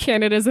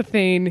 Canada's a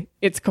thing.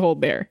 It's cold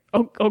there.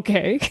 Oh,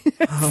 okay.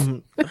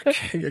 Okay.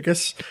 I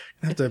guess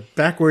have to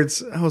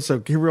backwards. Oh, so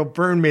Gabriel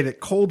Byrne made it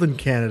cold in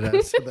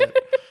Canada. So that...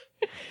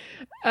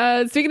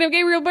 Speaking of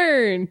Gabriel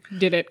Byrne,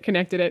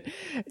 connected it.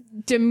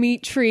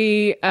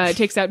 Dimtiri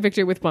takes out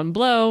Victor with one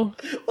blow.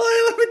 Well,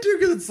 I love it too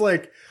because it's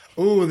like,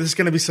 oh, there's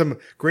going to be some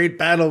great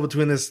battle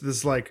between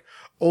this like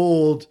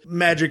old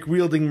magic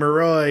wielding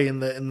Moroi in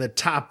the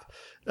top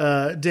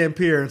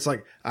Dampir. It's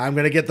like, I'm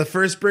going to get the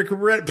first brick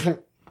red.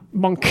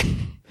 Bonk.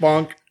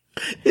 Bonk.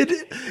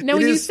 Now,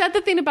 when you said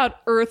the thing about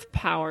earth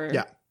power,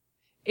 yeah.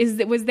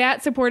 Was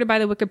that supported by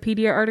the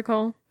Wikipedia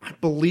article? I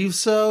believe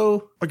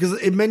so, because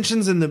it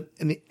mentions in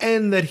the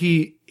end that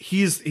he's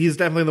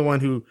definitely the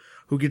one who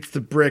gets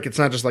the brick. It's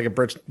not just like a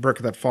brick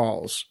that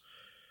falls.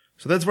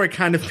 So that's where I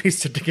kind of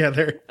pieced it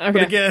together. Okay.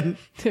 But again,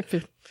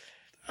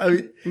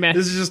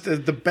 this is just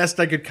the best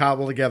I could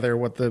cobble together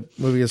what the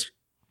movie is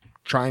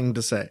trying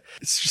to say.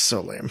 It's just so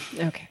lame.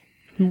 Okay.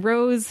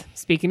 Rose,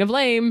 speaking of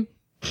lame,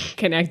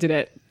 connected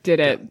it, did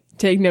it. Yeah.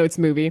 Take notes,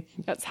 movie.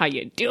 That's how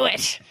you do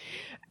it.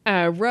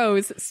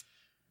 Rose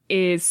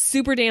is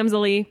super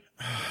damsel-y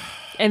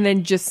and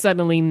then just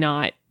suddenly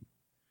not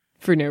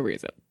for no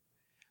reason.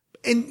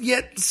 And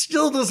yet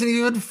still doesn't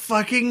even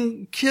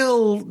fucking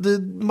kill the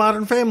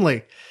Modern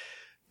Family.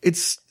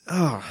 It's,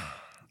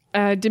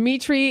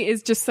 Dimtiri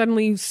is just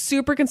suddenly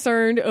super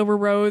concerned over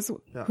Rose,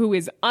 who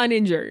is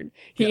uninjured.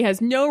 He has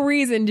no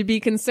reason to be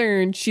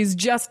concerned. She's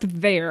just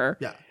there.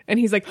 Yeah. And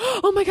he's like,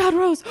 oh my God,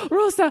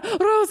 Rosa.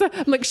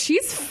 I'm like,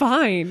 she's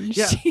fine.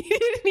 Yeah. She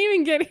didn't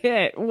even get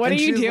hit. What are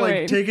you doing? She's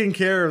like taking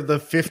care of the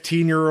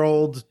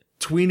 15-year-old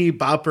tweeny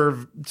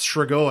bopper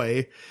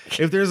Strigoi.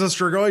 If there's a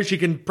Strigoi she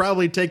can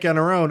probably take on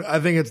her own, I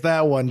think it's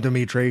that one,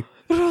 Dimtiri.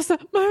 Rosa,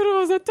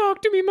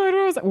 talk to me, my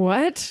Rosa.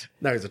 What?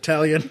 No, he's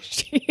Italian.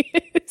 She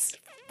is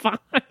fine.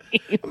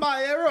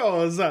 My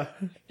Rosa.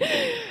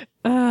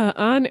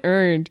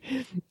 Unearned.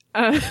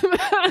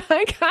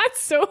 I got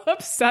so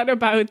upset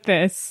about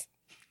this.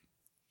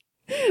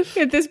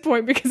 At this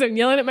point, because I'm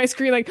yelling at my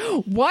screen like,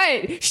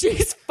 what?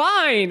 She's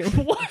fine.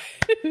 What?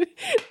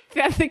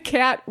 That the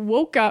cat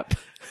woke up,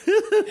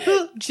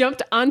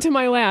 jumped onto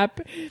my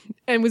lap,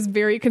 and was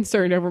very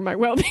concerned over my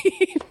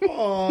well-being.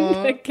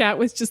 The cat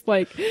was just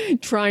like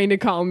trying to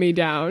calm me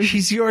down.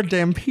 She's your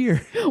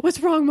Dampir.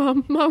 What's wrong,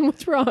 Mom? Mom,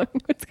 what's wrong?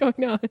 What's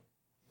going on?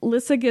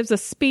 Lissa gives a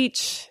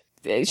speech.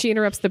 She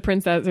interrupts the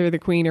princess or the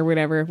queen or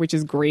whatever, which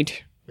is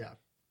great. Yeah.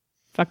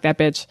 Fuck that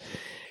bitch.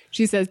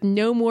 She says,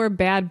 no more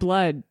bad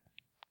blood.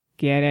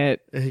 Get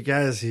it? Hey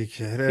guys, you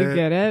get it? You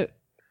get it?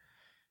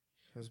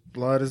 Because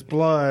blood is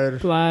blood.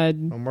 Blood.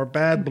 No more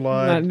bad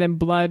blood. And then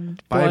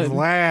blood. By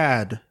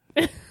Vlad.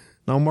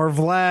 No more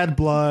Vlad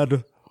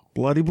blood.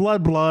 Bloody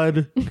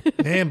blood.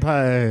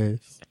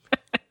 Vampires.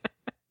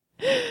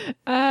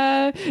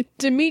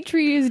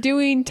 Dimtiri is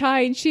doing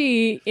Tai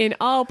Chi in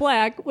all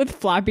black with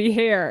floppy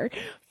hair.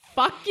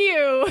 Fuck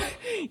you.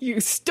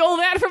 You stole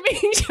that from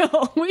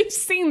Angel. We've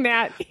seen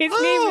that. His name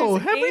is Angel.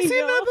 Have we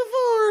seen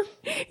that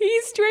before?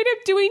 He's straight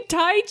up doing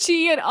Tai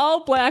Chi in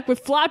all black with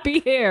floppy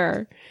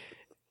hair.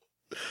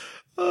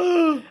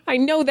 I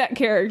know that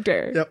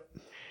character. Yep.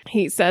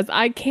 He says,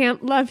 I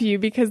can't love you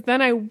because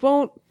then I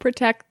won't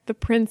protect the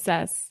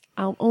princess.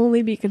 I'll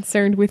only be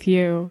concerned with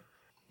you.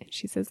 And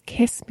she says,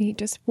 kiss me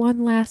just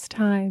one last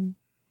time.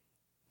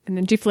 And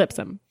then she flips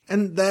him.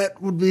 And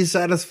that would be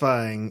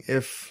satisfying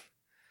if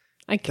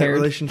I cared. That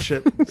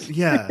relationship,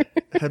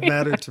 had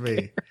mattered to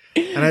me.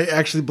 And I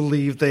actually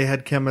believed they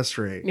had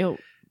chemistry. No.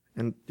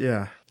 And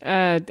yeah.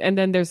 And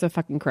then there's a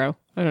fucking crow.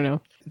 I don't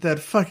know. That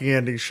fucking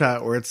ending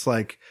shot where it's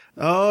like,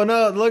 oh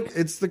no, look,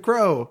 it's the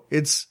crow.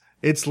 It's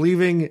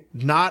leaving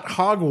not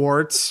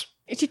Hogwarts.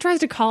 She tries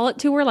to call it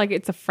to her like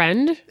it's a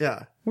friend.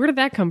 Yeah. Where did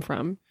that come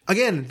from?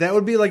 Again, that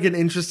would be like an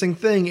interesting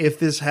thing if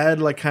this had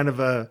like kind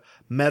of a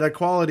meta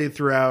quality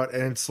throughout,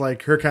 and it's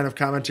like her kind of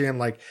commenting on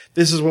like,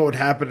 this is what would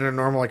happen in a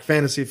normal like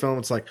fantasy film.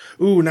 It's like,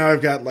 ooh, now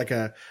I've got like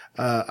a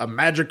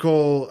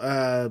magical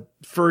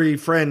furry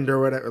friend or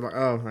whatever. Like,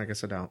 oh, I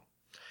guess I don't.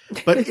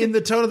 But in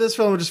the tone of this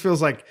film, it just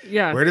feels like,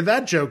 where did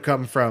that joke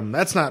come from?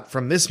 That's not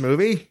from this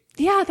movie.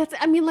 Yeah,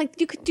 like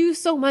you could do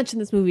so much in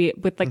this movie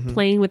with like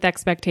playing with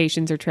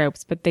expectations or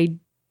tropes, but they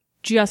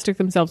just took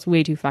themselves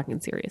way too fucking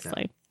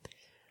seriously. Yeah.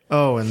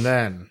 Oh, and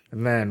then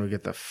we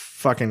get the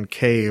fucking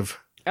cave.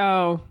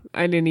 Oh,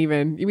 I didn't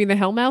even. You mean the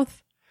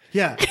Hellmouth?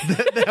 Yeah,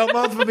 the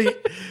Hellmouth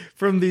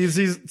from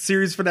the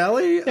series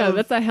finale. Yeah,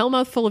 that's a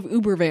Hellmouth full of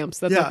uber vamps.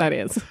 That's what that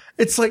is.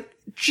 It's like,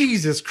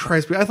 Jesus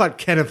Christ, I thought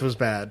Kenneth was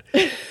bad.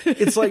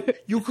 It's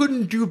like, you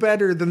couldn't do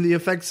better than the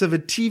effects of a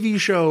TV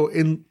show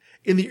in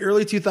the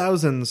early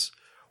 2000s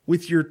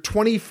with your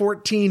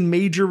 2014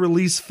 major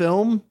release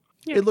film.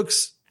 Yeah. It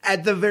looks,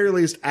 at the very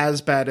least,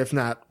 as bad, if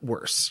not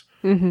worse.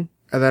 Mm-hmm.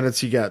 And then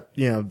you got,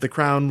 the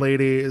crown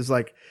lady is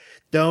like,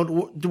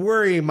 don't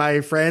worry,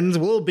 my friends.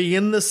 We'll be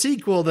in the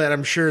sequel that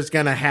I'm sure is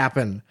going to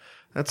happen.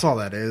 That's all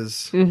that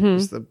is. Mm-hmm.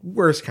 It's the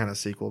worst kind of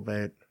sequel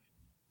bait.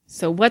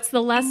 So what's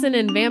the lesson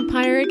in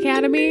Vampire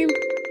Academy?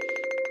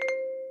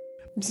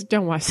 Just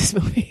don't watch this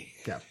movie.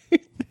 Yeah.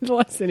 The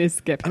lesson is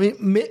skip. I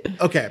mean,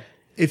 okay.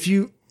 If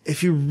you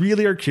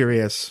really are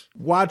curious,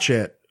 watch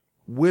it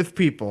with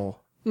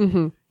people.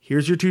 Mm-hmm.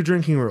 here's your 2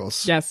 drinking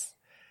rules. Yes.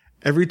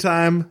 Every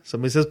time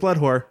somebody says blood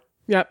whore,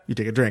 Yep. you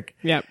take a drink.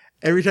 Yep.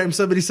 Every time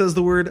somebody says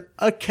the word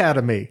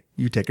academy,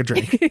 you take a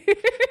drink.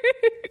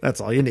 That's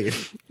all you need.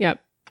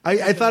 Yep.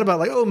 I thought about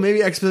like, oh,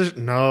 maybe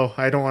exposition. No,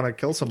 I don't want to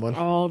kill someone.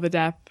 All the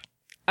death.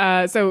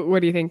 So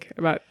what do you think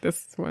about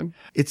this one?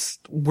 It's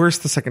worse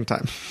the second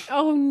time.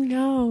 Oh,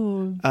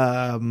 no.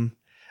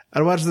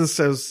 I watched this.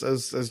 I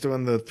was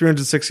doing the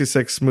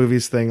 366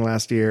 movies thing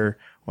last year,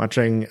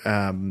 watching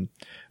a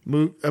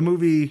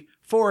movie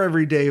for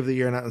every day of the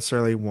year, not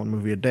necessarily one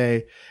movie a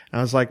day. And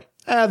I was like,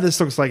 this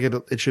looks like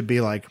it should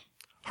be like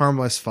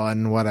harmless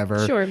fun,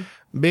 whatever. Sure.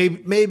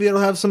 Maybe it'll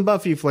have some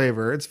Buffy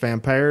flavor. It's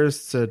vampires.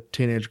 It's a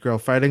teenage girl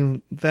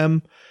fighting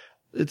them.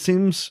 It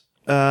seems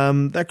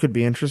that could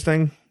be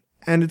interesting.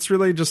 And it's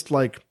really just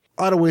like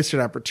a lot of wasted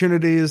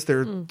opportunities.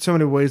 There are so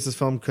many ways this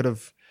film could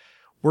have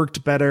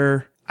worked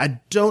better. I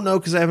don't know,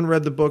 because I haven't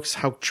read the books,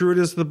 how true it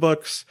is to the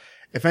books.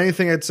 If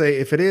anything, I'd say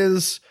if it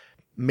is,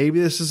 maybe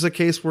this is a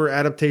case where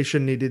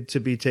adaptation needed to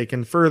be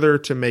taken further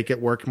to make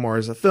it work more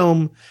as a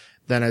film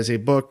than as a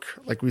book.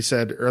 Like we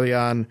said early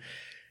on,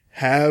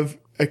 have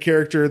a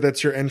character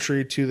that's your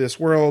entry to this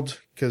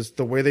world, because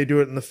the way they do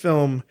it in the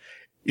film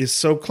is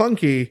so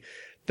clunky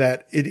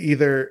that it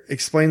either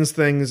explains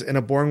things in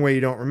a boring way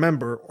you don't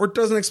remember, or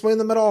doesn't explain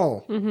them at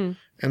all. Mm-hmm.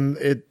 And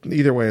it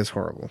either way is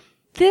horrible.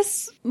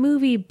 This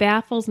movie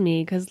baffles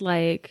me because,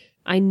 like,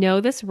 I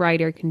know this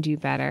writer can do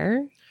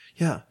better.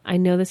 Yeah. I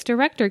know this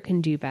director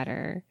can do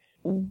better.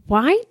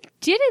 Why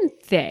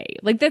didn't they?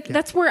 Like,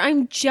 that's where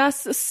I'm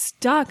just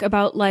stuck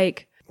about,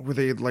 like... Were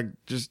they, like,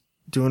 just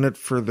doing it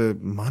for the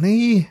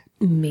money?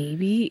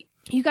 Maybe.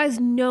 You guys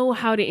know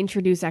how to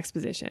introduce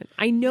exposition.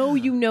 I know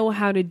you know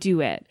how to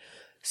do it.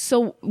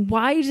 So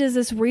why does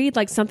this read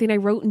like something I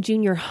wrote in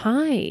junior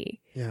high?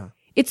 Yeah.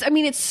 It's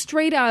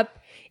straight up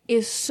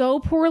is so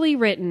poorly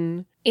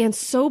written and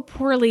so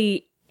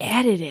poorly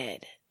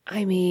edited.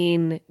 I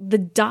mean, the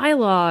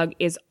dialogue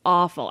is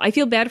awful. I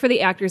feel bad for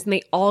the actors and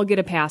they all get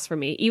a pass from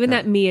me. Even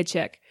that Mia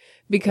chick,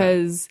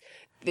 because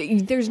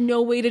there's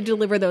no way to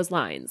deliver those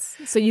lines.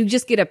 So you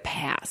just get a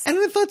pass. And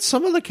I thought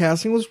some of the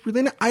casting was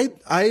really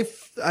I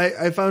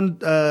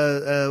found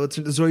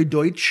Zoe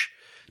Deutsch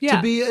to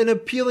be an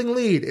appealing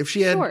lead. If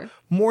she had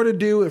more to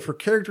do, if her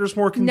character was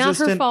more consistent.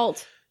 Not her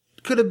fault.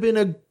 Could have been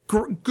a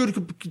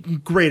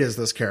great as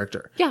this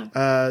character.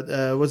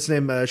 Yeah. What's his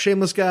name?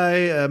 Shameless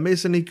guy.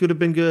 Mason, he could have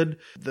been good.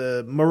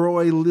 The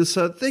Moroi,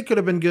 Lissa, they could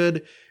have been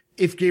good.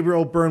 If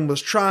Gabriel Byrne was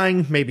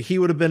trying, maybe he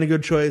would have been a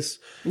good choice.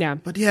 Yeah.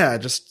 But yeah,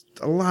 just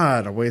a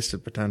lot of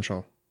wasted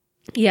potential.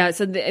 Yeah,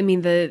 so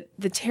the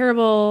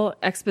terrible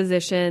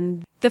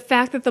exposition, the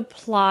fact that the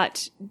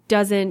plot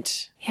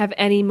doesn't have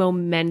any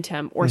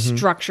momentum or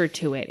structure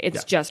to it.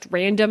 It's just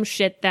random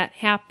shit that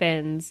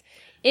happens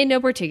in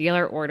no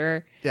particular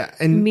order. Yeah,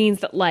 and means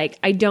that, like,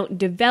 I don't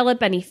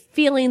develop any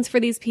feelings for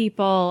these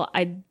people.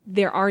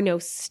 There are no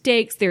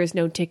stakes. There is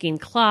no ticking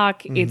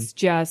clock. It's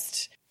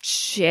just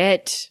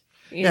shit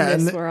in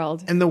this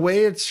world. And the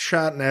way it's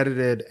shot and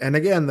edited, and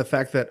again, the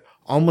fact that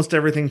almost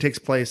everything takes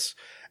place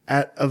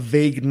at a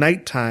vague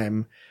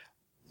nighttime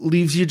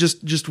leaves you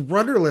just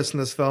rudderless in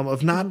this film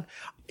of not,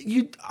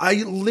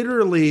 I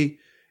literally,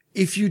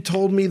 if you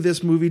told me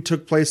this movie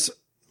took place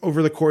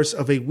over the course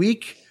of a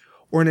week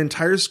or an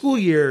entire school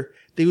year,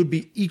 they would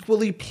be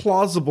equally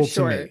plausible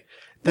to me.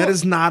 That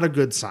is not a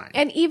good sign.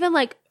 And even,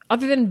 like,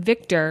 other than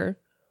Victor,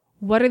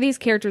 what are these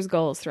characters'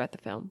 goals throughout the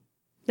film?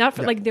 Not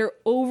for, like, they're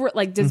over,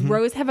 like, does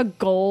Rose have a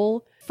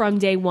goal from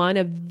day one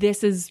of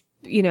this is,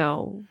 you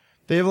know...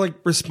 They have, like,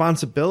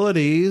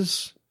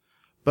 responsibilities,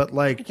 but,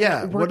 like,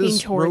 what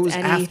is Rose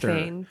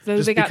after? So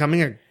just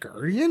becoming a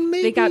guardian,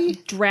 maybe? They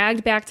got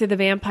dragged back to the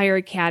Vampire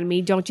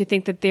Academy. Don't you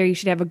think that they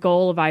should have a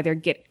goal of either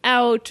get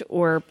out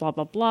or blah,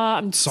 blah, blah?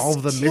 I'm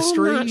solve the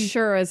mystery? I'm not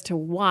sure as to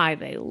why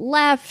they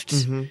left.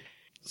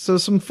 So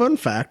some fun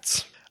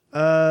facts. Do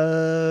you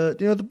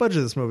know what the budget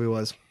of this movie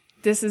was?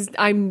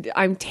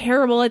 I'm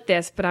terrible at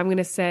this, but I'm going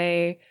to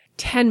say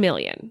 10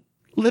 million.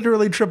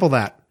 Literally triple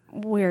that.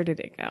 Where did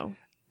it go?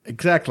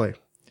 Exactly.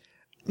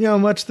 You know how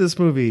much this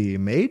movie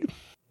made?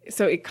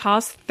 So it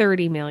cost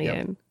 30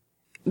 million,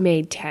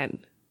 made 10.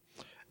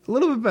 A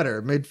little bit better.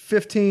 It made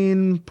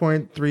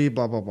 15.3,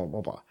 blah, blah, blah,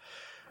 blah, blah.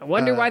 I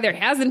wonder why there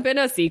hasn't been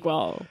a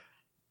sequel.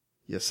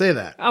 You say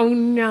that. Oh,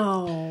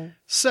 no.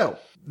 So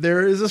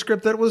there is a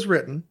script that was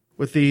written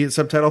with the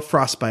subtitle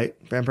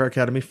Frostbite, Vampire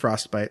Academy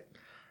Frostbite.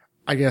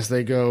 I guess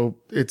they go,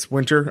 it's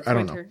winter. I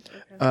don't know. Okay.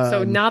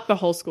 So not the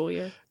whole school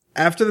year.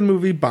 After the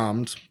movie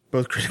bombed,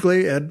 both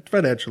critically and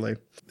financially,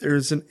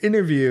 there's an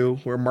interview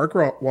where Mark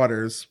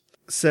Waters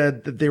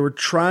said that they were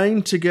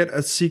trying to get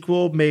a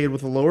sequel made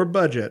with a lower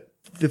budget.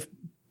 The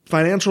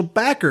financial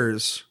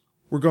backers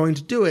were going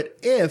to do it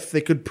if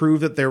they could prove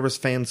that there was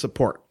fan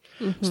support.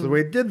 So the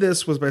way it did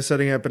this was by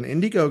setting up an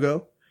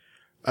Indiegogo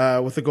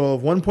with a goal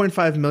of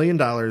 $1.5 million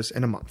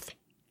in a month.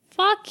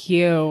 Fuck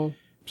you.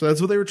 So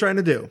that's what they were trying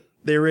to do.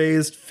 They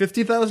raised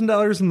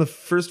 $50,000 in the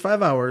first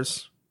 5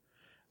 hours,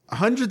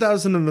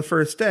 $100,000 in the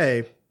first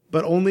day,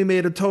 but only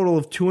made a total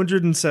of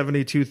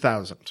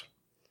 $272,000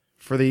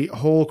 for the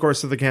whole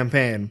course of the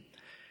campaign.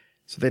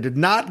 So they did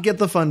not get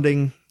the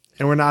funding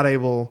and were not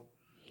able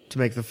to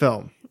make the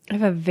film. I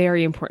have a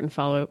very important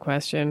follow-up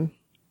question.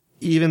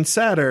 Even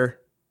sadder,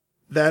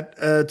 that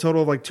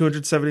total of like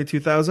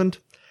 $272,000,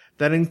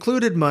 that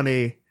included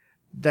money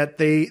that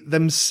they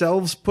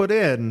themselves put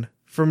in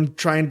from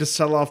trying to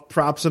sell off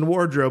props and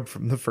wardrobe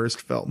from the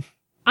first film.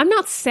 I'm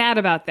not sad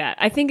about that.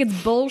 I think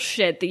it's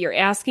bullshit that you're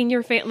asking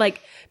your fan,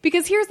 like,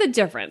 because here's the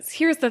difference.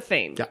 Here's the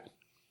thing. Yeah.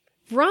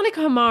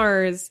 Veronica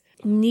Mars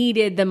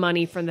needed the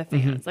money from the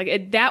fans.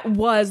 Like, that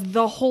was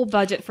the whole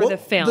budget for the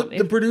film.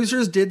 The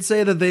producers did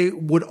say that they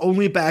would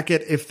only back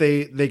it if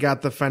they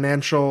got the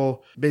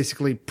financial,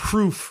 basically,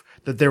 proof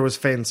that there was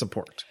fan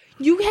support.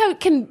 You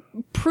can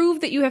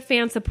prove that you have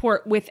fan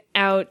support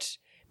without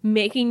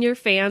making your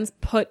fans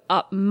put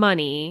up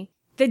money.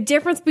 The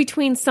difference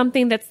between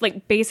something that's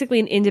like basically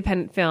an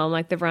independent film,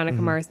 like the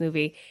Veronica Mars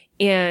movie,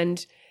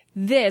 and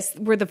this,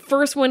 where the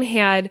first one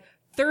had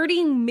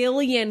 $30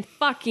 million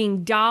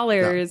fucking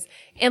dollars,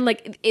 and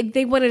like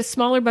they wanted a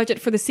smaller budget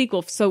for the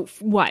sequel. So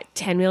what,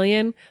 10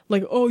 million?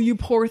 Like, oh, you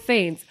poor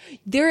things.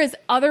 There is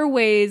other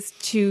ways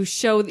to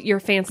show that your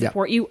fans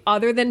support you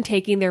other than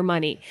taking their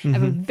money. I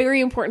have a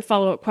very important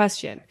follow-up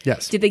question.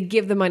 Yes. Did they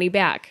give the money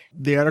back?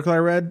 The article I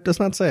read does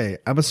not say.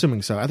 I'm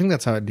assuming so. I think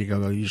that's how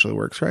Indiegogo usually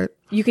works, right?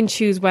 You can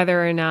choose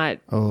whether or not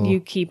you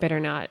keep it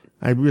or not.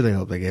 I really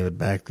hope they gave it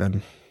back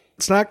then.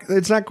 It's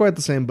not quite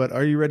the same, but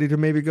are you ready to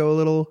maybe go a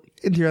little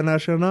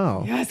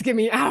international? Yes, get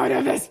me out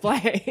of this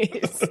place.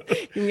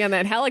 Get me on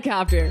that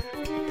helicopter.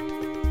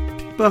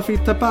 Buffy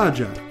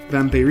Tapaja,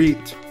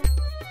 Vampirit.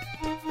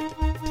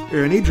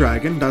 Ernie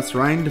Dragon das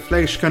rein de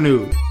Fleisch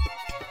Kanu.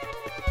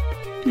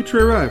 Die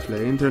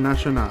Truancy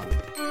International.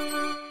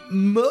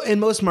 In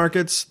most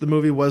markets, the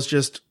movie was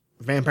just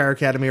Vampire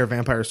Academy or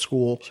Vampire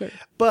School. Sure.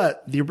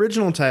 But the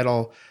original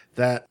title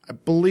that I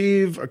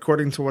believe,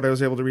 according to what I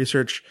was able to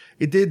research,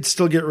 it did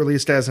still get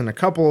released as in a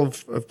couple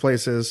of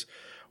places,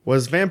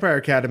 was Vampire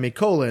Academy,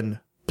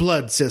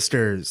 Blood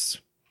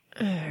Sisters.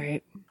 All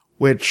right.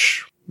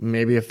 Which,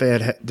 maybe if they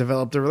had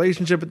developed a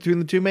relationship between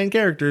the two main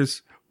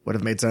characters, would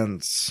have made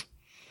sense.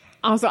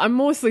 Also, I'm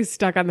mostly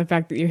stuck on the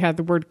fact that you had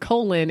the word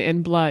colon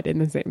and blood in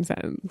the same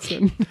sentence.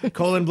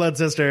 Blood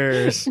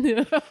Sisters.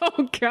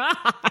 Oh, God.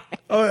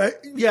 Oh,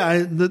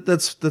 yeah,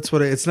 that's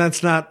what it's not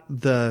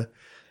the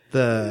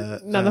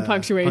not the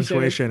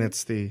punctuation.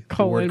 It's the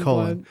colon, word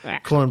colon.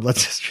 Colon Blood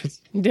Sisters.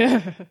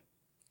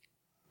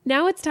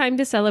 Now it's time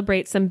to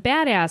celebrate some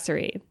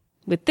badassery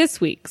with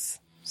this week's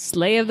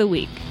Slay of the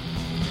Week.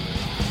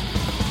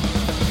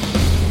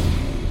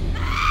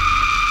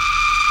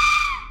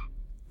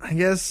 I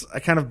guess I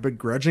kind of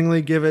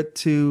begrudgingly give it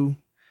to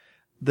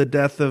the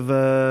death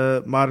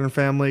of Modern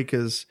Family,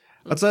 because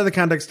outside the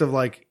context of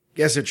like,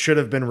 yes, it should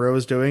have been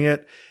Rose doing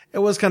it. It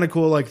was kind of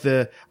cool, like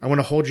I want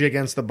to hold you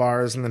against the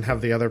bars and then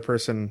have the other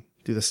person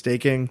do the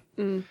staking.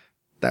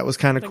 That was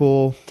kind of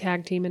cool.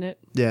 Tag team in it.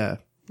 Yeah.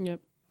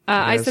 Yep.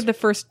 I said the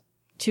first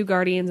two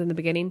Guardians in the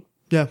beginning.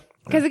 Yeah.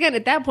 Because again,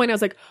 at that point, I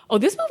was like, oh,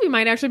 this movie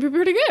might actually be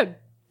pretty good.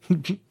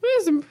 She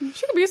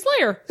could be a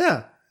Slayer.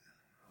 Yeah.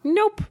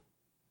 Nope.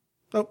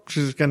 Oh,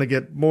 she's going to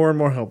get more and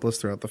more helpless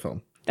throughout the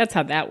film. That's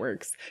how that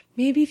works.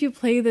 Maybe if you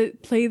play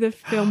the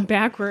film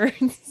backwards,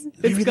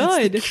 it's Maybe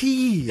good. That's the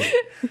key.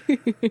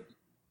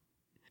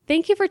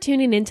 Thank you for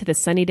tuning in to the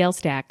Sunnydale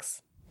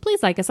Stacks.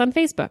 Please like us on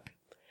Facebook.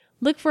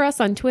 Look for us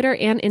on Twitter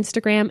and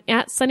Instagram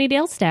at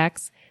Sunnydale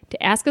Stacks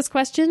to ask us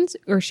questions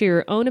or share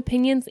your own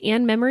opinions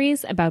and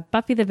memories about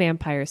Buffy the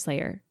Vampire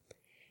Slayer.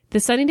 The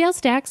Sunnydale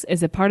Stacks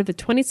is a part of the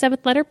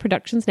 27th Letter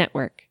Productions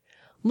Network.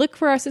 Look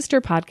for our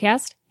sister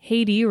podcast,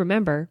 Hey Do You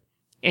Remember?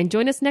 And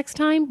join us next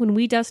time when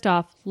we dust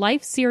off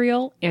Life,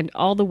 Serial, and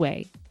All the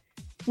Way.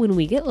 When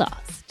we get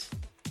lost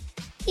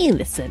in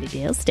the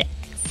Sunnydale Stacks.